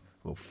crossed.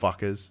 Little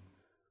fuckers.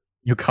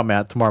 You'll come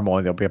out tomorrow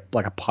morning, there'll be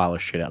like a pile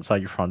of shit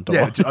outside your front door.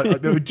 Yeah,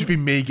 it would just be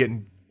me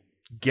getting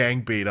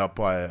gang beat up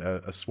by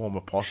a swarm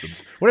of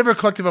possums. Whatever a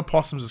collective of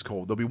possums is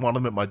called, there'll be one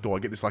of them at my door.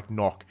 I get this like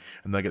knock,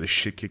 and they get the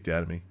shit kicked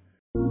out of me.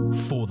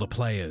 For the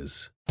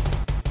Players.